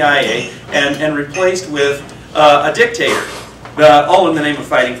American CIA and replaced with a dictator, all in the name of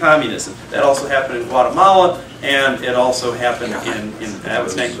fighting communism. That also happened in Guatemala, and it also happened that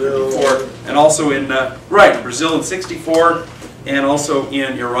was 1954, and also in, Brazil in 64, and also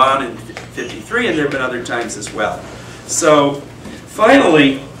in Iran in 53, and there have been other times as well. So,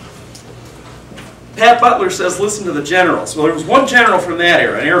 finally, Pat Butler says, listen to the generals. Well, there was one general from that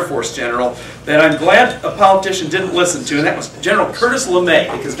era, an Air Force general, that I'm glad a politician didn't listen to, and that was General Curtis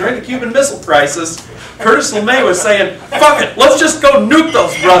LeMay, because during the Cuban Missile Crisis, Curtis LeMay was saying, fuck it, let's just go nuke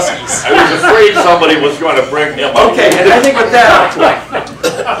those Russians. I was afraid somebody was going to bring him up. Okay, and I think with that, I'll play.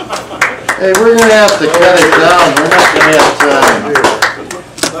 Hey, we're gonna have to cut it down. We're not gonna have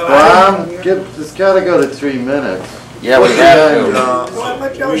time. It's gotta go to 3 minutes. Yeah, we have to. Why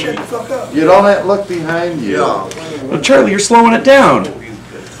don't y'all shut the fuck up? You don't have, look behind you. Well, Charlie, you're slowing it down.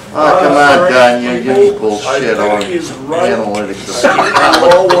 Oh, come on, Don, you're getting bullshit on analytics.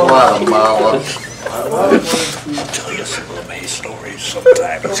 Guatemala. I'll tell you some LeMay stories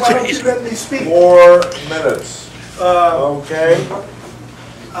sometime. It's crazy. 4 minutes. Okay.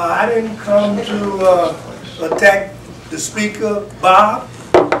 I didn't come to attack the speaker, Bob.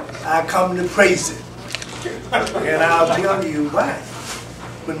 I come to praise him. And I'll tell you why.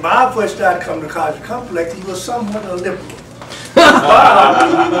 When Bob first started coming to College Complex, he was somewhat a liberal.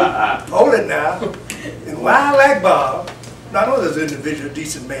 Bob, hold it now. And why I like Bob, not only as an individual,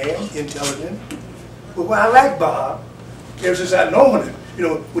 decent man, intelligent, but why I like Bob, ever since I've known him, you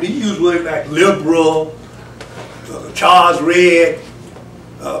know, when he used words like liberal, Charles Red,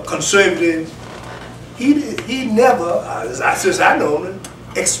 conservative, he never, since I know him,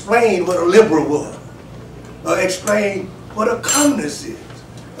 explained what a liberal was, explain what a communist is,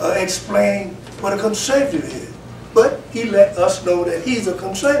 explain what a conservative is. But he let us know that he's a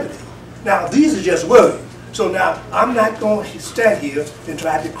conservative. Now, these are just words. So now, I'm not going to stand here and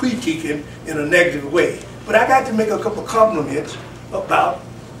try to critique him in a negative way. But I got to make a couple compliments about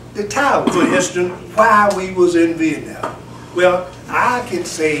the time, for instance, why we was in Vietnam. Well, I can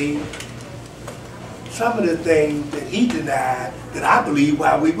say some of the things that he denied that I believe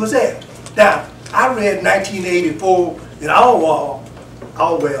why we was there. Now, I read 1984 in Orwell,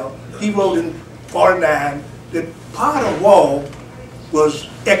 he wrote in 49 that part of war was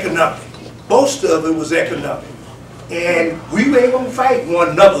economic. Most of it was economic. And we ain't gonna fight one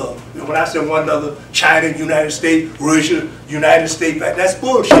another. And when I say one another, China, United States, Russia, United States, that's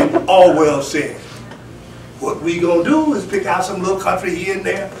bullshit, Orwell said. What we gonna do is pick out some little country here and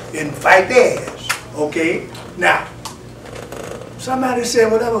there and fight theirs, okay? Now, somebody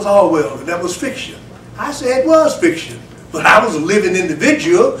said, well, that was Orwell, and that was fiction. I said it was fiction, but I was a living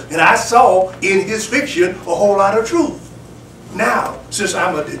individual, and I saw in his fiction a whole lot of truth. Now, since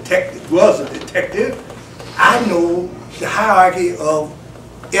I'm a detective, I know the hierarchy of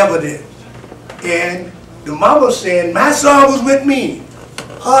evidence. And the mama saying, my son was with me.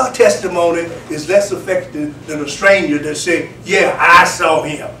 Her testimony is less effective than a stranger that said, yeah, I saw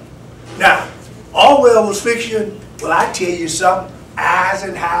him. Now, Orwell was fiction. Well, I tell you something.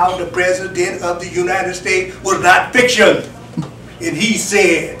 Eisenhower, the President of the United States, was not fiction. And he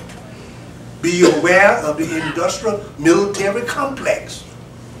said, be aware of the industrial military complex.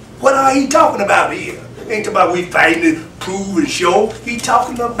 What are he talking about here? Ain't talking about we fighting to prove and show. He's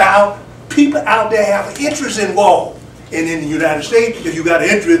talking about people out there have an interest in war. And in the United States, if you got an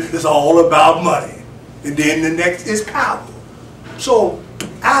interest, it's all about money. And then the next is power. So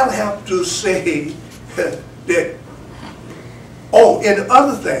I'll have to say that, oh, and the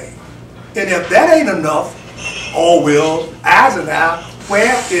other thing, and if that ain't enough, Orwell, Eisenhower,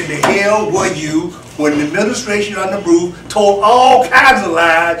 where in the hell were you when the administration under Bush told all kinds of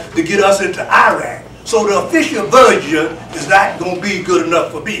lies to get us into Iraq? So the official version is not going to be good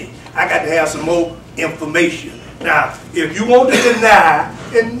enough for me. I got to have some more information. Now, if you want to deny,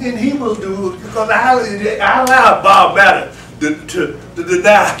 and he will do, because I allow Bob Matter to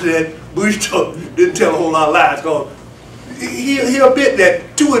deny that Bush didn't tell a whole lot of lies, because he'll admit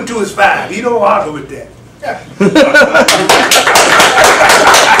that 2 and 2 is 5. He don't argue with that.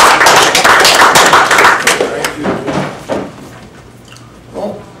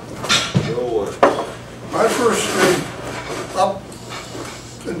 My first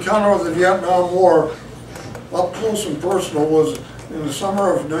encounter with the Vietnam War, up close and personal, was in the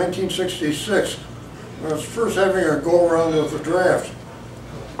summer of 1966. I was first having a go-around with the draft.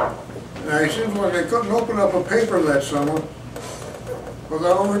 And I seemed like they couldn't open up a paper that summer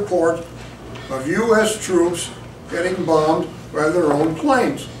without a report of U.S. troops getting bombed by their own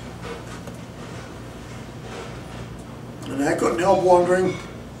planes. And I couldn't help wondering,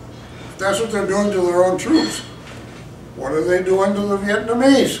 if that's what they're doing to their own troops, what are they doing to the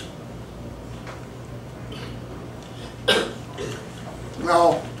Vietnamese?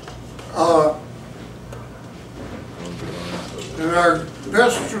 Now, in our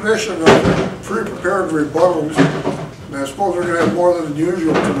best tradition of pre-prepared rebuttals, and I suppose we're going to have more than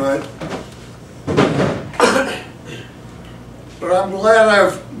usual tonight, but I'm glad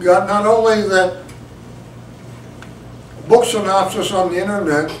I've got not only that book synopsis on the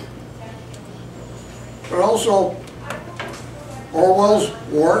internet, but also Orwell's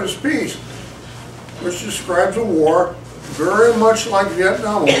War is Peace, which describes a war very much like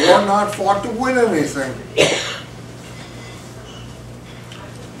Vietnam, a war not fought to win anything.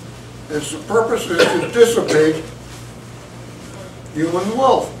 Its purpose is to dissipate human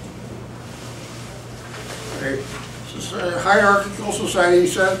wealth. A hierarchical society, he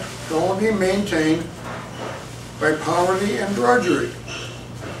said, can only be maintained by poverty and drudgery.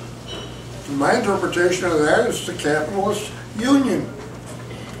 And my interpretation of that is the capitalist union.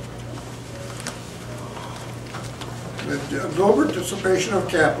 The deliberate dissipation of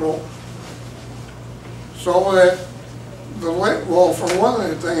capital so that well, for one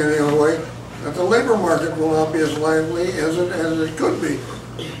thing anyway, that the labor market will not be as lively as it could be.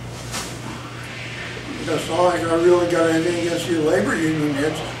 That's all I really got anything against the labor union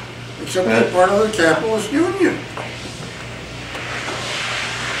heads, except they're part of the capitalist union.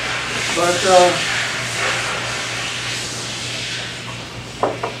 But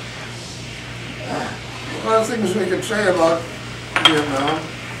a lot of things we could say about Vietnam.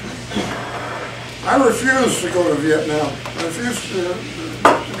 I refused to go to Vietnam. I refused to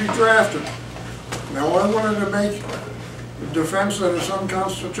be drafted. Now I wanted to make a defense that is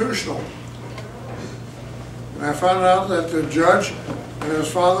unconstitutional. And I found out that the judge and his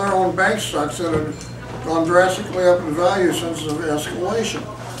father owned bank stocks that had gone drastically up in value since the escalation.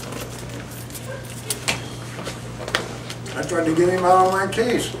 I tried to get him out of my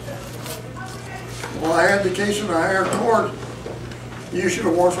case. Well, I had the case in a higher court. He issued a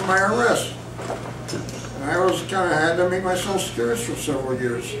warrant for my arrest. And I was kind of had to make myself scarce for several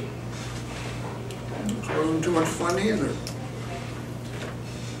years. It wasn't too much fun either.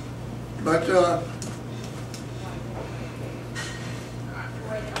 But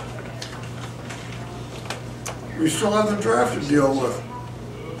we still have the draft to deal with.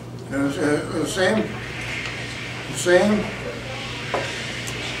 And it's the same.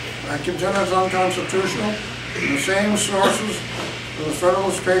 I contend it's unconstitutional. The same sources in the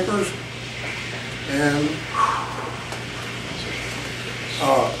Federalist Papers and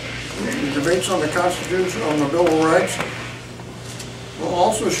the debates on the Constitution, on the Bill of Rights, will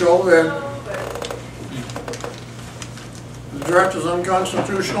also show that the draft is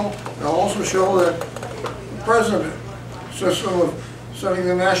unconstitutional. They'll also show that the President system of sending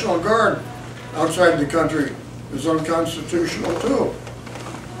the National Guard outside the country is unconstitutional too.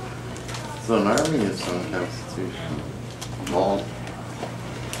 So an army is unconstitutional. Well,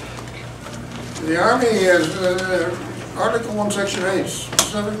 the Army is, Article 1, Section 8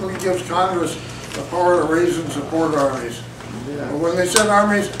 specifically gives Congress the power to raise and support armies. Yeah. But when they said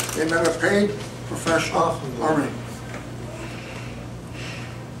armies, they meant a paid professional army.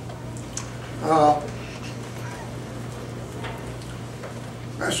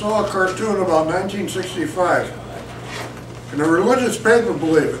 I saw a cartoon about 1965 in a religious paper,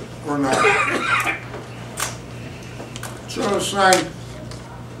 believe it or not. It showed a sign,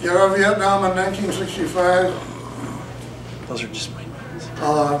 get out of Vietnam in 1965. Those are just my notes.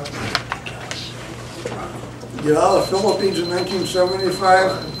 Get out of the Philippines in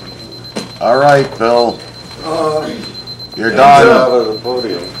 1975. All right, Bill. You're Get done. out of the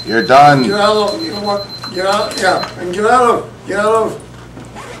podium. You're done. Get out of, you know what? Get out, yeah, and get out of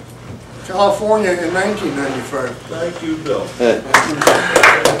California in 1995. Thank you, Bill.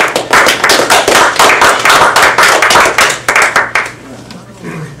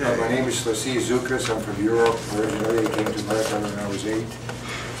 My name is Lassy Zukas. I'm from Europe. Originally, I came to America when I was 8.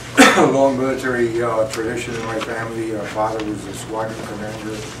 long military tradition in my family. Father was a squadron commander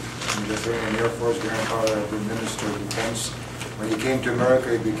in the Lithuanian Air Force. Grandfather had been Minister of Defense. When he came to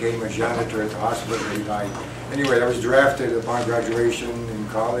America, he became a janitor at the hospital and he died. Anyway, I was drafted upon graduation in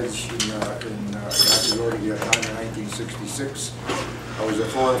college not to go to Vietnam in 1966. I was a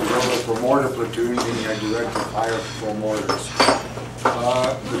full observer for mortar platoon, meaning I directed fire for mortars.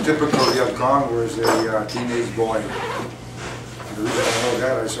 The typical Viet Cong was a teenage boy. The reason I know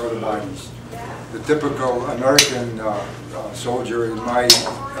that, I saw the bodies. The typical American soldier in my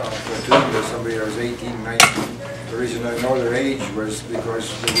platoon was somebody that was 18, 19. The reason I know their age was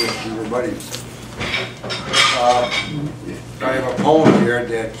because we were buddies. I have a poem here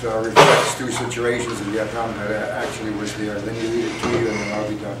that reflects two situations in Vietnam that actually was there. Let me read it to you and then I'll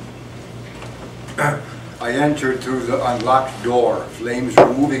be done. I entered through the unlocked door. Flames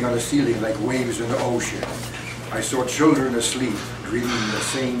were moving on the ceiling like waves in the ocean. I saw children asleep, dreaming the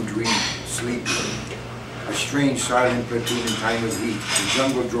same dream, sleeping. A strange silent platoon in time of heat. The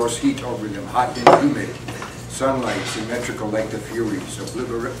jungle draws heat over them, hot and humid. Sunlight symmetrical like the Furies,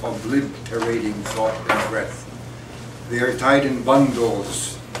 obliterating thought and breath. They are tied in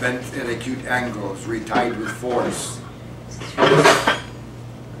bundles, bent at acute angles, retied with force.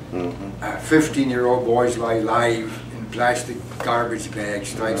 15-year-old boys lie live in plastic garbage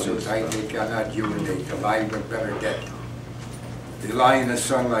bags tied so tight they cannot urinate, alive but better dead. They lie in the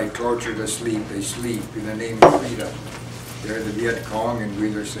sunlight, tortured asleep. They sleep in the name of freedom. They're the Viet Cong and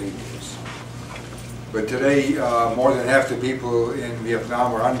we are saviors. But today, more than half the people in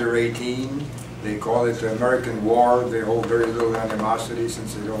Vietnam are under 18. They call it the American War. They hold very little animosity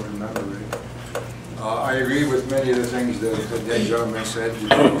since they don't remember it. I agree with many of the things that that gentleman said. We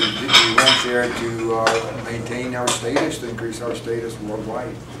went there to maintain our status, to increase our status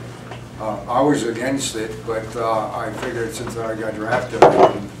worldwide. I was against it, but I figured since I got drafted,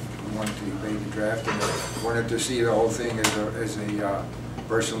 I didn't want to make the draft, and I wanted to see the whole thing as a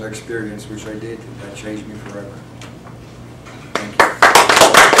personal experience, which I did, and that changed me forever. Thank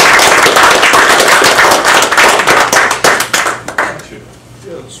you.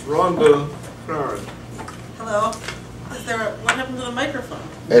 Yes, Rhonda Farron. Hello. What happened to the microphone?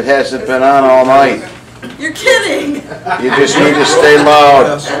 It hasn't been on all night. You're kidding. You just need to stay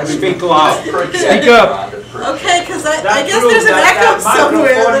loud. Speak loud. Speak up. Okay, because I guess there's an echo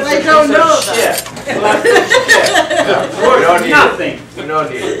somewhere that I don't know. Nothing. We don't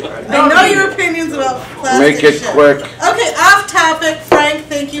need it. I know your opinions about plastic. Make it shit. quick. Okay, off topic. Frank,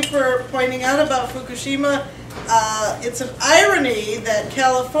 thank you for pointing out about Fukushima. It's an irony that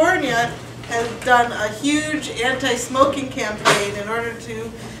California has done a huge anti-smoking campaign in order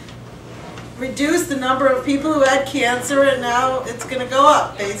to reduce the number of people who had cancer, and now it's going to go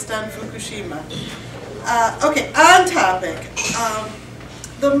up based on Fukushima. Okay, on topic.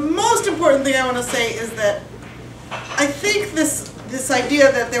 The most important thing I want to say is that I think this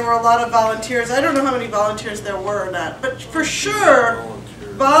idea that there were a lot of volunteers, I don't know how many volunteers there were or not, but for sure,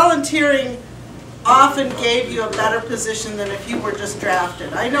 volunteering often gave you a better position than if you were just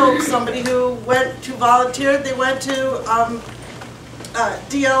drafted. I know somebody who went to volunteer, they went to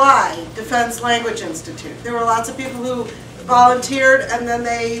DLI, Defense Language Institute. There were lots of people who volunteered and then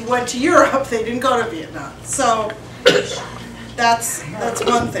they went to Europe. They didn't go to Vietnam. So that's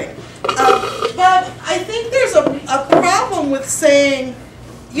one thing. But I think there's a problem with saying,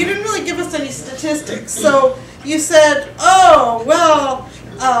 you didn't really give us any statistics. So you said, oh, well,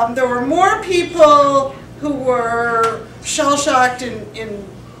 there were more people who were shell-shocked in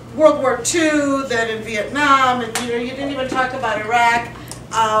World War II than in Vietnam, and you didn't even talk about Iraq.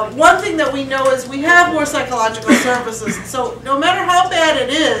 One thing that we know is we have more psychological services, so no matter how bad it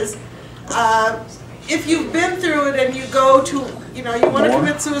is, if you've been through it and you go to, you want to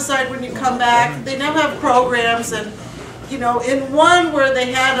commit suicide when you come back, they now have programs, and in one where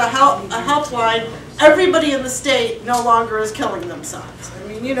they had a helpline, everybody in the state no longer is killing themselves. I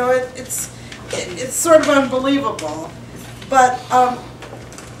mean, it's sort of unbelievable, but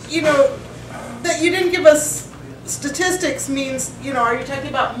that you didn't give us statistics means, are you talking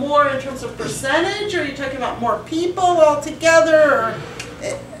about more in terms of percentage, or are you talking about more people altogether? Or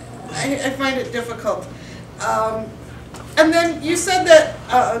I find it difficult. And then you said that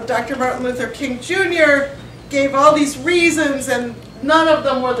Dr. Martin Luther King Jr. gave all these reasons, and none of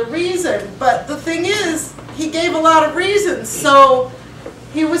them were the reason. But the thing is, he gave a lot of reasons. So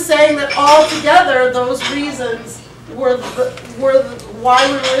he was saying that altogether, those reasons were why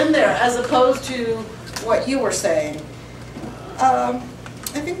we were in there, as opposed to what you were saying. I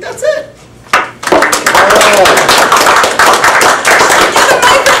think that's it.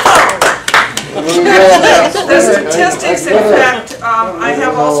 The statistics, in fact, I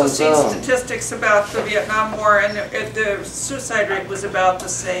have also seen statistics about the Vietnam War, and the suicide rate was about the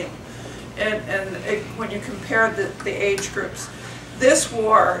same. And when you compare the age groups, this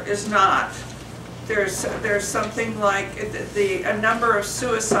war is not. There's something like a number of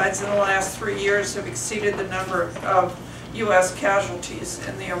suicides in the last 3 years have exceeded the number of U.S. casualties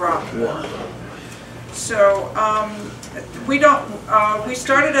in the Iraq War. So we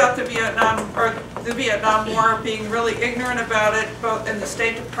started out the Vietnam War being really ignorant about it, both in the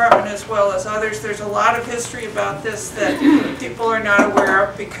State Department as well as others. There's a lot of history about this that people are not aware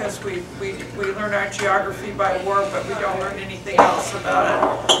of because we learn our geography by war, but we don't learn anything else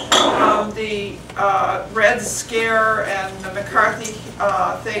about it. The Red Scare and the McCarthy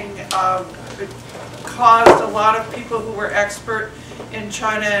thing caused a lot of people who were expert in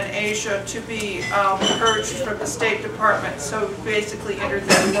China and Asia to be purged from the State Department. So we basically entered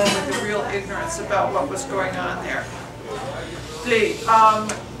that war with a real ignorance about what was going on there.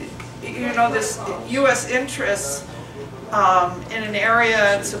 This U.S. interests in an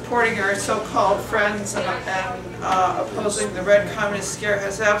area and supporting our so-called friends and opposing the Red Communist Scare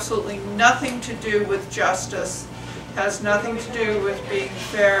has absolutely nothing to do with justice, has nothing to do with being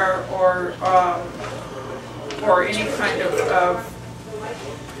fair or any kind of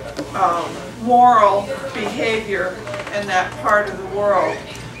moral behavior in that part of the world.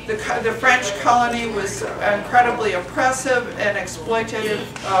 The French colony was incredibly oppressive and exploitative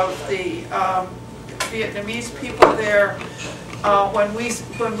of the Vietnamese people there. When we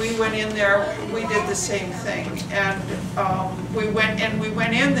went in there, we did the same thing, and we went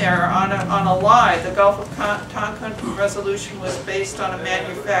in there on a lie. The Gulf of Tonkin resolution was based on a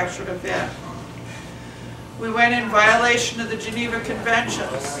manufactured event. We went in violation of the Geneva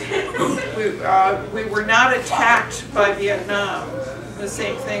Conventions. We were not attacked by Vietnam. The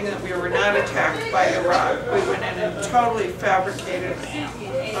same thing that we were not attacked by Iraq. We went in and totally fabricated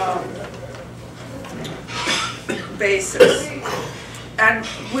basis. And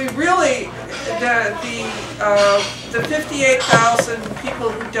we really, the 58,000 people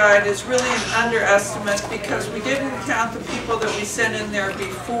who died is really an underestimate because we didn't count the people that we sent in there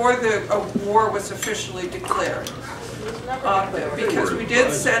before the war was officially declared. Because we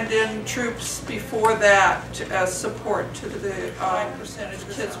did send in troops before that as support to the percentage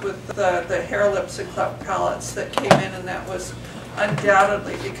kids with the hair lips and cleft palates that came in, and that was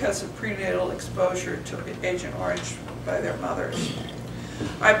undoubtedly because of prenatal exposure to Agent Orange by their mothers.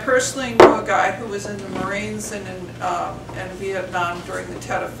 I personally knew a guy who was in the Marines and in Vietnam during the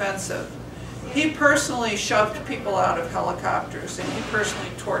Tet Offensive. He personally shoved people out of helicopters, and he personally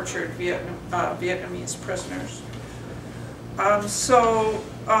tortured Vietnamese prisoners. And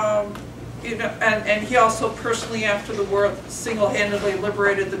he also personally, after the war, single-handedly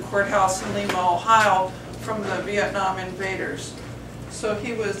liberated the courthouse in Lima, Ohio, from the Vietnam invaders. So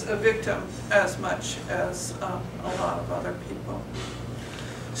he was a victim as much as a lot of other people.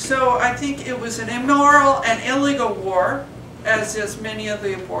 So I think it was an immoral and illegal war, as is many of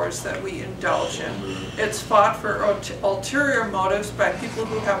the wars that we indulge in. It's fought for ulterior motives by people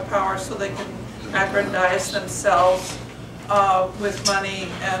who have power so they can aggrandize themselves with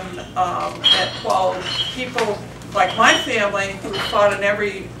money and while people like my family who fought in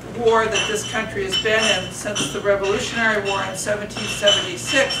every war that this country has been in since the Revolutionary War in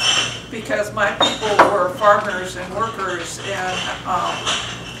 1776, because my people were farmers and workers, and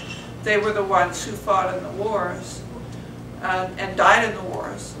they were the ones who fought in the wars and died in the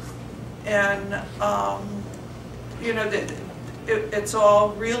wars. And it's all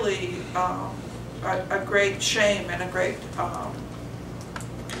really a great shame and a great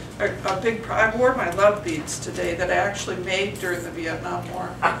I wore my love beads today that I actually made during the Vietnam War.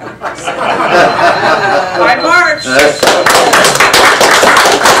 I marched.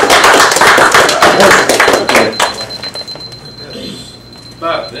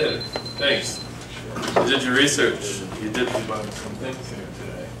 Bob, thanks. You did your research. You did debunk some things here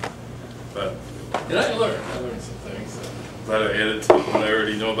today. But I learned some things. Glad I added to what I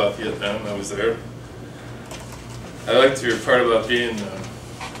already know about Vietnam. I was there. I liked your part about being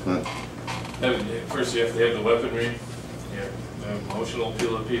first you have to have the weaponry, you have the emotional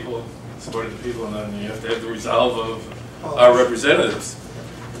appeal of people, support of the people, and then you have to have the resolve of our representatives.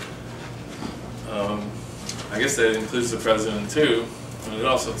 I guess that includes the president too, and it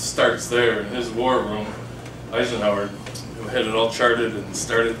also starts there in his war room. Eisenhower, who had it all charted and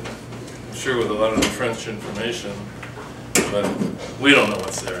started, I'm sure, with a lot of the French information, but we don't know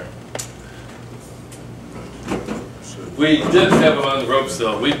what's there. We did have them on the ropes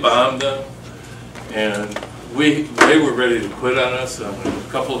though. We bombed them, and they were ready to quit on us on a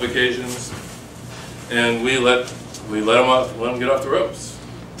couple of occasions, and we let we let them get off the ropes.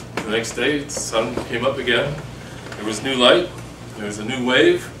 The next day, the sun came up again. There was new light. There was a new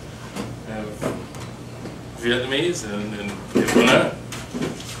wave of Vietnamese, and it went on.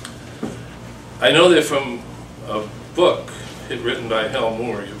 I know that from a book written by Hal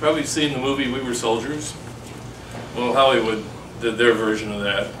Moore. You've probably seen the movie We Were Soldiers. Well, Hollywood did their version of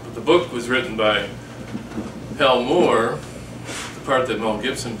that. But the book was written by Hal Moore, the part that Mel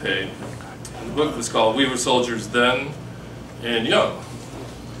Gibson played. And the book was called We Were Soldiers Then and Young.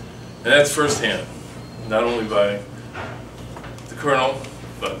 And that's firsthand, not only by the colonel,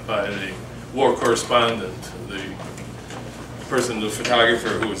 but by the war correspondent, the person, the photographer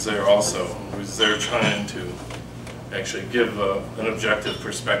who was there also, who was there trying to actually give an objective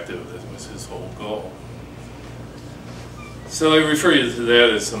perspective. That was his whole goal. So I refer you to that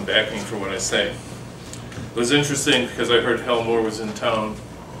as some backing for what I say. It was interesting because I heard Hal Moore was in town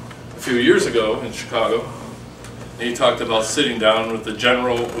a few years ago in Chicago, and he talked about sitting down with the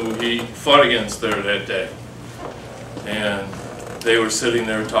general who he fought against there that day. And they were sitting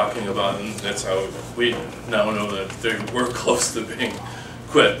there talking about, and that's how we now know that they were close to being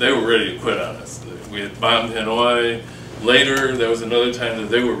quit. They were ready to quit on us. We had bombed Hanoi. Later, there was another time that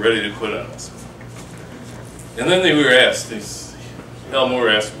they were ready to quit on us. And then they were asked, Hal Moore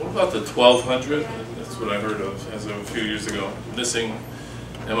asked, what about the 1,200? That's what I heard of as of a few years ago, missing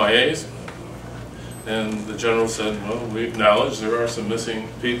MIAs. And the general said, well, we acknowledge there are some missing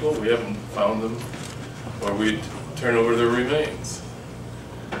people. We haven't found them, or we'd turn over their remains.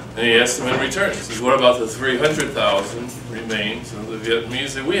 And he asked them in return, he says, what about the 300,000 remains of the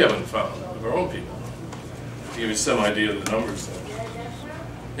Vietnamese that we haven't found, of our own people? To give you some idea of the numbers there.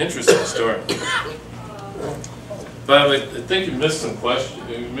 Interesting story. But I think you missed some questions.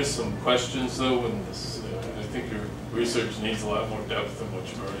 You missed some questions though. In this, I think your research needs a lot more depth than what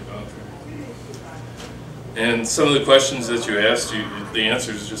you've already gone through. And some of the questions that you asked, the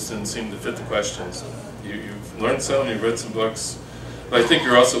answers just didn't seem to fit the questions. You've learned some. You've read some books. But I think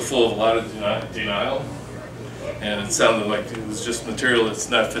you're also full of a lot of denial. And it sounded like it was just material that's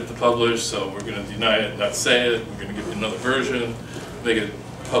not fit to publish, so we're going to deny it, not say it. We're going to give you another version, make it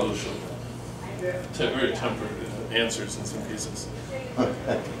publishable. Very tempered answers in some cases.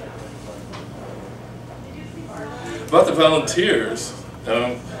 About the volunteers,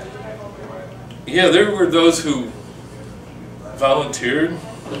 yeah, there were those who volunteered.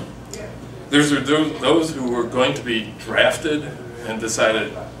 There's those who were going to be drafted and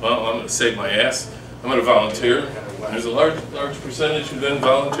decided, well, I'm going to save my ass. I'm going to volunteer. And there's a large percentage who then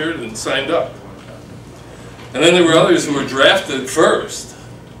volunteered and signed up. And then there were others who were drafted first.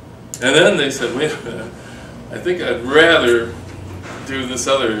 And then they said, wait a minute, I think I'd rather do this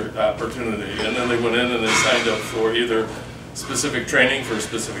other opportunity. And then they went in and they signed up for either specific training for a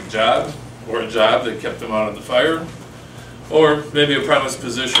specific job, or a job that kept them out of the fire, or maybe a promised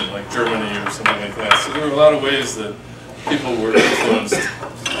position like Germany or something like that. So there were a lot of ways that people were influenced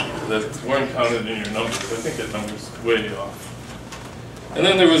that weren't counted in your numbers. I think that number's way off. And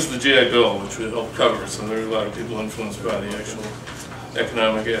then there was the GI Bill, which we helped cover, so there were a lot of people influenced by the actual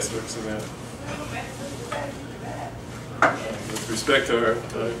economic aspects of that. With respect to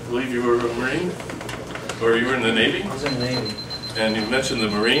I believe you were a Marine, or you were in the Navy? I was in the Navy. And you mentioned the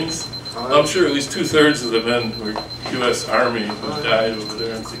Marines. I'm sure at least 2/3 of the men were U.S. Army who died over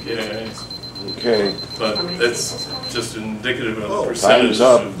there in CKIs. Okay. But that's just indicative of the percentage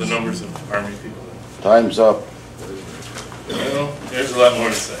of the numbers of Army people. Time's up. Well, there's a lot more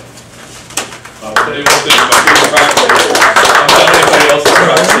to say. I'll tell you one thing about your proxy. I'm not anybody else's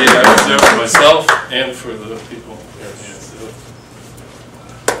proxy. I was there for myself and for the people here.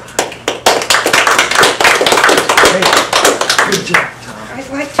 Good job. I'd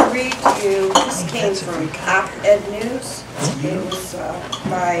like to read to you, this came from Op-Ed News. It was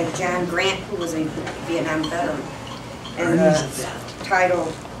by John Grant, who was a Vietnam veteran. And the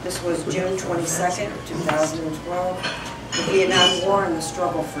title, this was June 22nd, 2012, The Vietnam War and the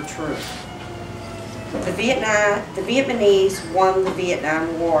Struggle for Truth. The Vietnamese won the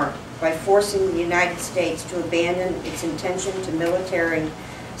Vietnam War by forcing the United States to abandon its intention to military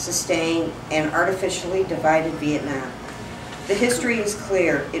sustain and artificially divided Vietnam. The history is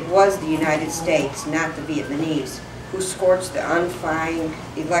clear. It was the United States, not the Vietnamese, who scorched the unfine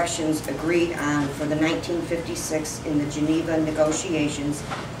elections agreed on for the 1956 in the Geneva negotiations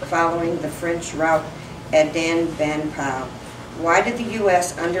following the French rout at Dien Bien Phu. Why did the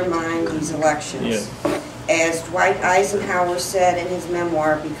U.S. undermine these elections? As Dwight Eisenhower said in his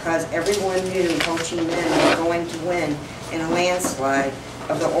memoir, because everyone knew Ho Chi Minh was going to win in a landslide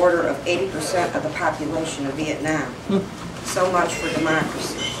of the order of 80% of the population of Vietnam. So much for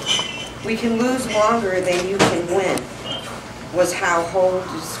democracy. We can lose longer than you can win, was how Ho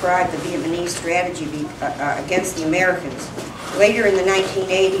described the Vietnamese strategy against the Americans. Later in the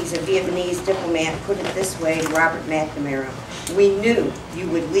 1980s, a Vietnamese diplomat put it this way to Robert McNamara: "We knew you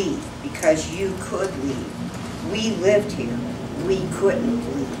would leave because you could leave. We lived here. We couldn't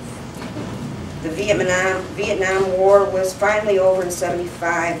leave." The Vietnam War was finally over in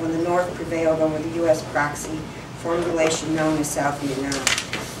 '75 when the North prevailed over the U.S. proxy formulation known as South Vietnam,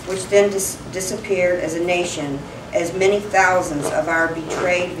 which then disappeared as a nation as many thousands of our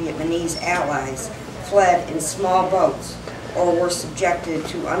betrayed Vietnamese allies fled in small boats or were subjected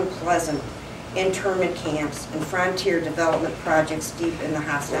to unpleasant internment camps and frontier development projects deep in the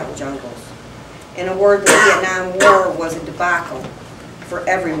hostile jungles. In a word, the Vietnam War was a debacle for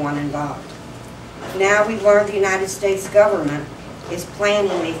everyone involved. Now we learn the United States government is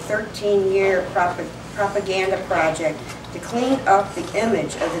planning a 13-year propaganda project to clean up the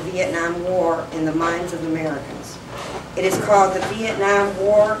image of the Vietnam War in the minds of Americans. It is called the Vietnam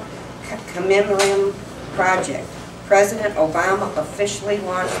War Commemorative Project. President Obama officially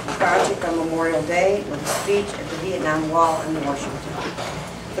launched the project on Memorial Day with a speech at the Vietnam Wall in Washington.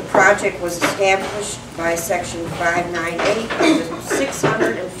 The project was established by Section 598 of the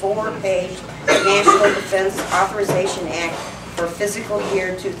 604-page National Defense Authorization Act for fiscal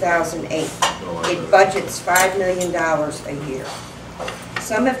year 2008. It budgets $5 million a year.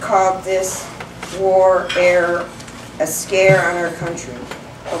 Some have called this war a scare on our country.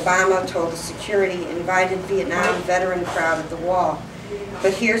 Obama told the security invited Vietnam veteran crowd at the wall.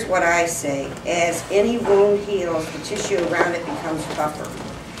 But here's what I say: as any wound heals, the tissue around it becomes tougher,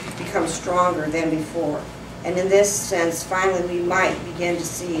 becomes stronger than before. And in this sense, finally we might begin to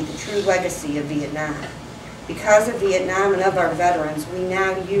see the true legacy of Vietnam. Because of Vietnam and of our veterans, we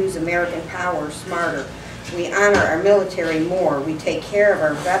now use American power smarter. We honor our military more. We take care of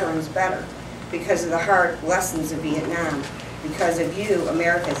our veterans better. Because of the hard lessons of Vietnam. Because of you,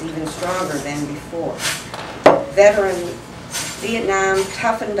 America is even stronger than before. Vietnam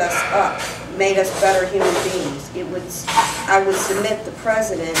toughened us up, made us better human beings. I would submit the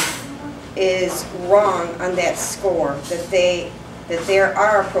president is wrong on that score, that there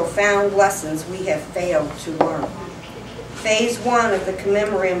are profound lessons we have failed to learn. Phase 1 of the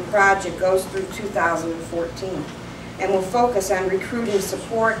Commemorative Project goes through 2014 and will focus on recruiting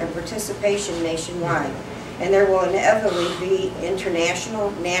support and participation nationwide. And there will inevitably be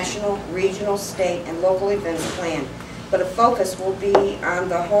international, national, regional, state, and local events planned. But a focus will be on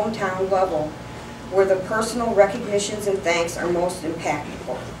the hometown level, where the personal recognitions and thanks are most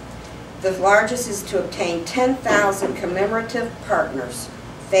impactful. The largest is to obtain 10,000 commemorative partners.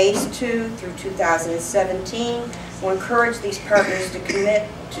 Phase 2 through 2017 will encourage these partners to commit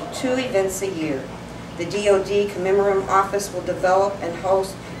to 2 events a year. The DoD Commemorative Office will develop and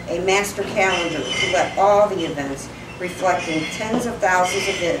host a master calendar to let all the events, reflecting tens of thousands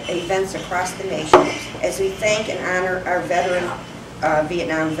of events across the nation, as we thank and honor our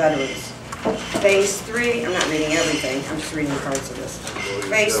Vietnam veterans. Phase 3, I'm not reading everything, I'm just reading parts of this.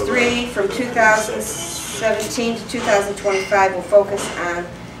 Phase 3 from 2017 to 2025 will focus on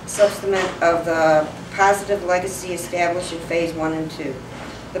substance of the positive legacy established in Phase 1 and 2.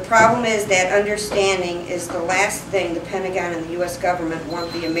 The problem is that understanding is the last thing the Pentagon and the U.S. government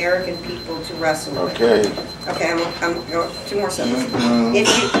want the American people to wrestle with. Okay, I'm going 2 more sentences. If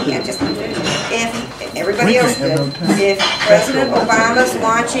everybody else did, if President Obama's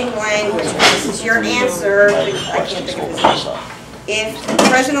launching language, this is your answer, I can't think of his name. If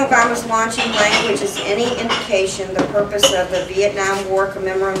President Obama's launching language is any indication, the purpose of the Vietnam War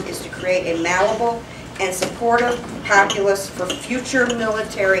Commemorative is to create a malleable and supportive populace for future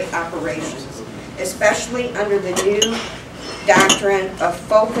military operations, especially under the new doctrine of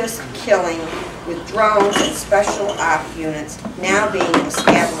focused killing with drones and special op units now being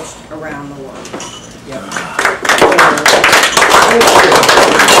established around the world.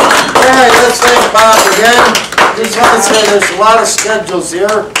 All right, let's thank Bob again. Just want to say there's a lot of schedules here.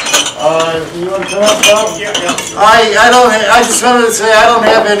 You want to come up, Bob? Yeah. I just wanted to say I don't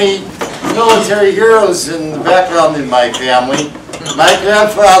have any military heroes in the background in my family. My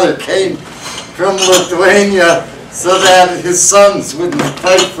grandfather came from Lithuania so that his sons wouldn't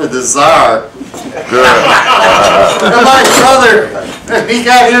fight for the Tsar. And my brother, when he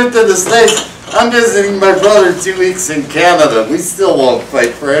got here to the States, I'm visiting my brother 2 weeks in Canada. We still won't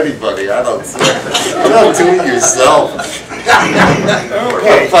fight for anybody, I don't say. Don't do it yourself.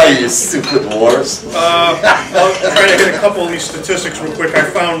 Don't fight your stupid wars. I'll try to hit a couple of these statistics real quick. I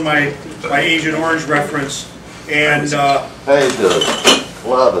found my Agent Orange reference, and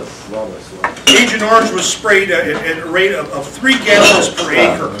Agent Orange was sprayed at a rate of 3 gallons per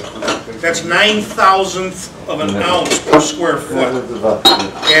acre That's 9,000th of an ounce per square foot.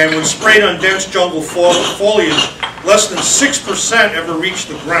 And when sprayed on dense jungle foliage, less than 6% ever reached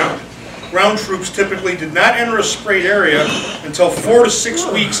the ground. Ground troops typically did not enter a sprayed area until 4 to 6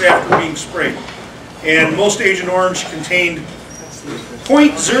 weeks after being sprayed. And most Agent Orange contained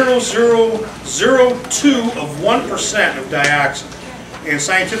 0.0002 of 1% of dioxin. And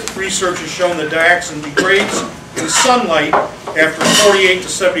scientific research has shown that dioxin degrades in sunlight after 48 to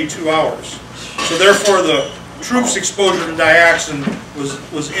 72 hours. So therefore the troops' exposure to dioxin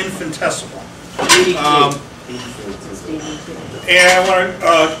was infinitesimal. And I want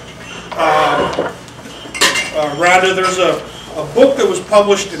to, Rhonda, there's a book that was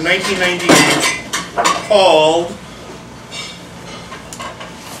published in 1998 called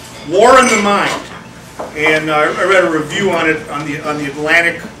War in the Mind. And I read a review on it on the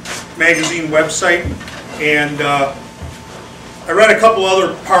Atlantic magazine website, and I read a couple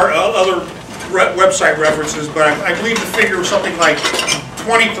other website references, but I believe the figure was something like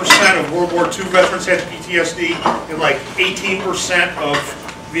 20% of World War II veterans had PTSD, and like 18% of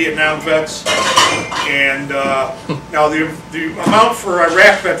Vietnam vets. And now the amount for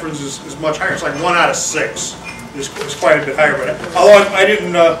Iraq veterans is much higher. It's like 1 out of 6 is quite a bit higher. But although I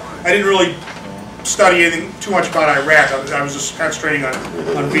didn't really study anything too much about Iraq, I was just concentrating on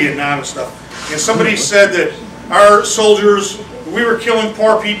Vietnam and stuff. And somebody said that our soldiers, we were killing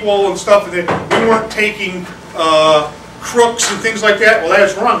poor people and stuff, and that we weren't taking crooks and things like that. Well,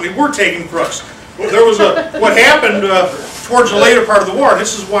 that's wrong. We were taking crooks. There was what happened towards the later part of the war, and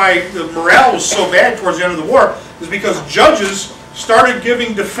this is why the morale was so bad towards the end of the war, is because judges started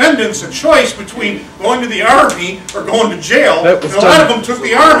giving defendants a choice between going to the army or going to jail, and a lot of them took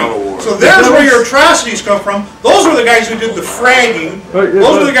the army. So there's where your atrocities come from. Those were the guys who did the fragging.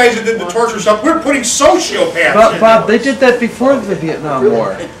 Those were the guys who did the torture stuff. We're putting sociopaths in. Bob, they did that before the Vietnam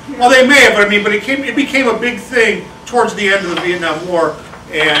War. Well, they may have, but I mean, but it became a big thing towards the end of the Vietnam War,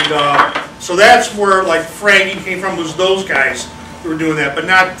 and so that's where like fragging came from, was those guys who were doing that, but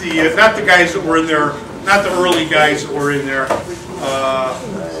not the guys that were in there, not the early guys that were in there.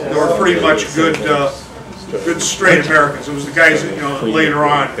 They were pretty much good straight Americans. It was the guys that, later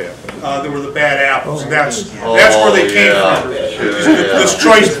on that were the bad apples. And that's where they came from. This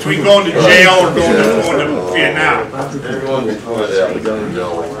choice between going to jail or going to Vietnam. Well,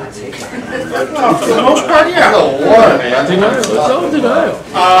 for the most part, yeah.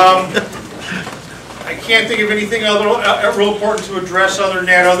 I can't think of anything real important to address other than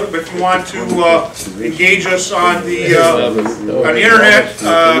that. But if you want to engage us on the internet,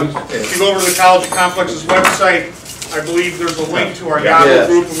 if you go over to the College Complex's website, I believe there's a link to our Yahoo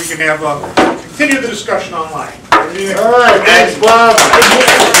group, and we can have continue the discussion online. All right, thanks, Bob.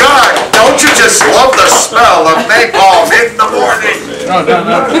 God, don't you just love the smell of napalm in the morning? No.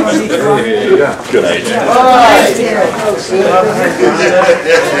 Good idea. All right.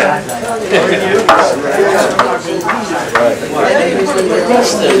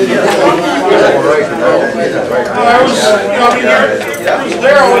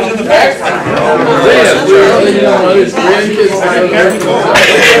 There, I was in the back. His grandkids